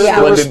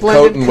Resplendent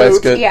coat and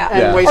waistcoat. Yeah. and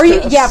Yeah.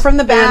 waistcoat. Or yeah, from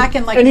the back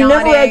and like and he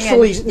nodding never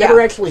actually and, never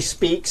yeah. actually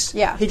speaks.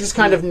 Yeah. he just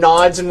kind of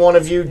nods, and one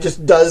of you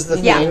just does the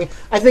Yeah. thing.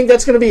 I think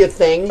that's going to be a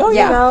thing. Oh,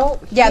 Yeah. you know,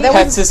 Yeah, that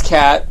Pets was, his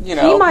cat, you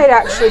know. he might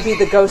actually be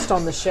the ghost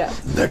on the ship.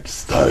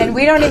 next time. and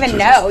we don't even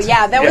know.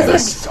 Yeah, that was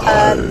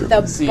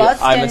the See, Bustin'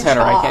 I'm a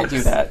tenor. I can't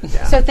do Chops.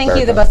 that. So thank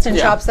you, the Bustin'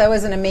 Yeah. Chops. That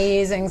was an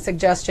amazing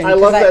suggestion. I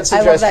love 'cause that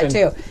I love that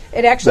suggestion. too.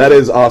 It actually That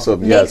is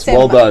awesome. makes Yes.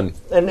 Well him- done.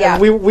 And, Yeah.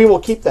 and we will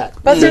keep that.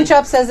 Bustin'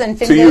 Chops says, and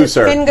Finn, To you, goes,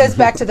 sir. Finn goes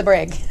back to the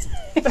brig.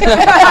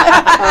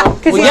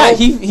 Well, yeah,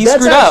 he That's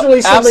screwed up.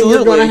 actually something Absolutely.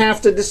 you're going to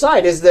have to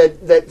decide. Is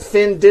that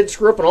Finn did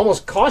screw up and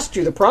almost cost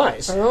you the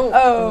prize?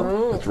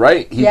 Oh, That's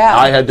right. Yeah.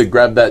 I had to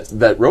grab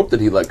that rope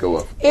that he let go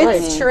of.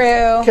 it's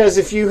true. Because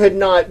if you had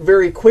not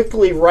very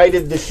quickly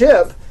righted the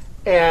ship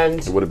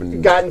and would've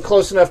been- gotten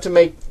close enough to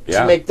make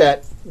Yeah.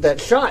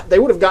 that shot, they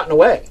would have gotten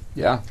away.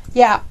 Yeah.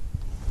 Yeah.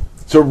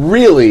 So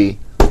really,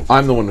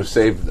 I'm the one who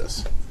saved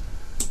this.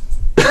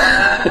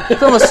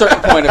 From a certain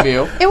point of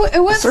view. It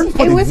was certain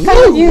point of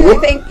kind of view. you. I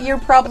think you're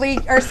probably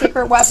our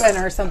secret weapon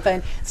or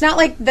something. It's not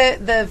like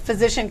the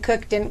physician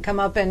cook didn't come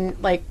up and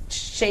like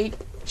shape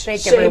shake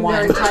save their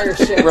everyone. entire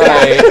ship.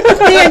 Right.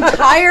 The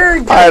entire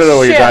Dutch I don't know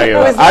what you're ship talking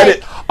was about.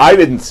 like, I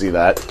didn't see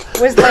that.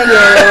 was like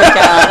You're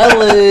gonna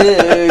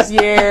lose.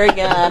 You're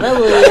gonna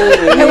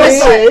lose. it was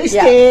like,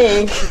 yeah.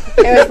 Stink.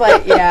 It was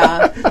like,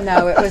 yeah,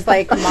 no, it was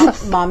like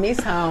mommy's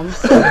home.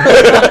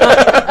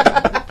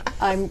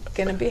 I'm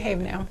gonna behave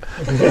now.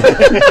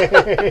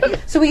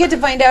 So we get to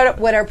find out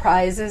what our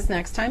prize is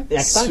next time,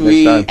 Next time.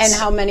 Sweet. and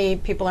how many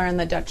people are on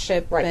the Dutch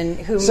ship, Right. and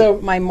who So-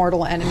 my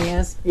mortal enemy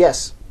is.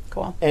 Yes.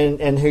 Cool.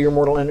 And who your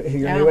mortal who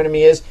your Yeah. new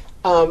enemy is.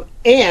 Something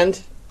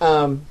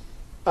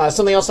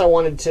else I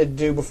wanted to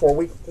do before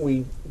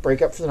we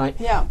break up for the night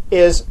Yeah.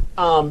 is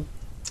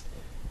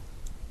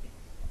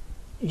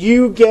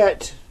you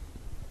get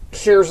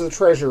shares of the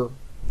treasure.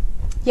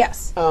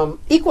 Yes.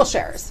 Equal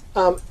shares.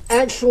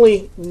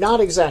 Actually,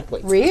 not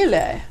exactly.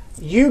 Really?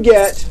 You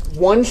get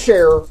 1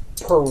 share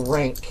per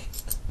rank.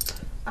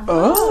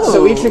 Oh.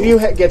 So each of you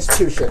gets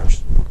 2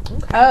 shares.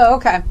 Oh,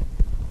 okay.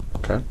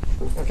 Okay.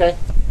 Okay?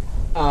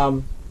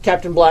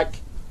 Captain Black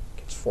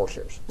gets 4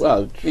 shares.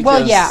 Well, Because,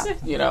 Well, yeah.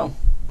 You know,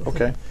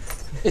 okay.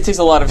 it takes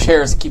a lot of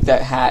shares to keep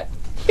that hat.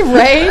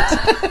 Right?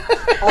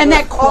 And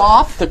that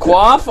quaff. The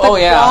coif? Oh,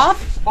 yeah.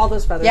 Quaff? All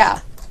those feathers. Yeah.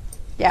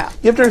 Yeah.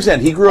 You have to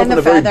understand, he grew up And in the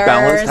a very feathers,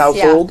 balanced yeah.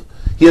 household.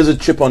 He has a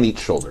chip on each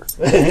shoulder.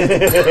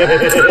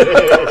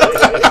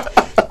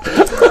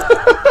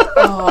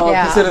 Oh,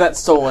 Yeah. consider that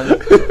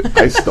stolen.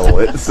 I stole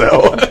it,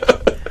 so.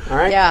 All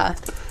right? Yeah.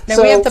 No,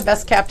 So- we have the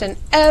best captain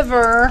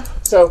ever.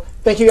 So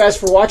thank you guys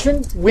for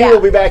watching. We Yeah. will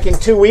be back in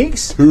 2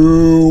 weeks.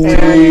 2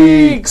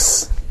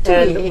 Weeks.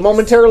 And weeks.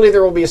 momentarily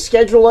there will be a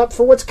schedule up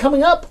for what's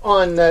coming up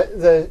on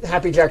the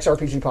Happy Jacks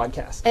RPG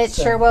podcast. It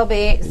So- sure will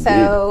be.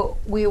 So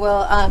we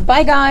will.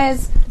 Bye,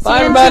 guys. See Bye,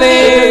 you in everybody.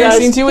 2 weeks.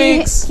 See you in 2 Can you-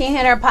 weeks. Can you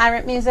hit our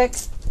pirate music?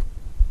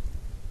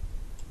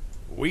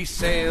 We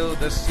sail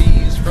the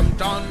seas from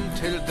dawn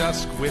till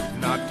dusk with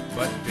naught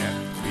but death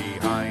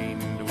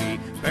behind. We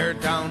bear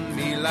down,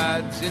 me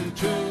lads,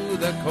 into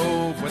the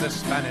cove where the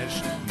Spanish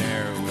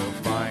ne'er will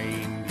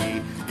find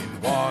ye.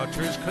 In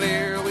waters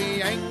clear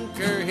we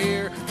anchor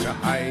here to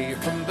hide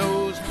from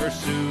those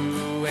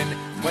pursuing.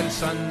 When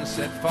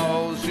sunset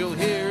falls you'll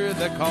hear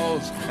the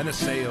calls and the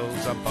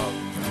sails above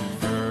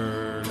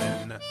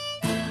furling.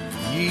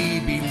 Ye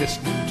be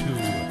listening to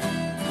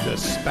The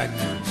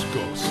Spaniard's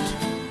Ghost,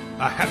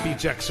 a Happy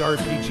Jacks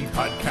RPG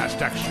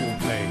podcast actual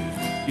play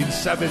in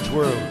Savage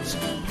Worlds,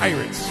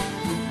 Pirates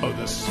of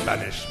the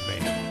Spanish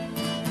Main.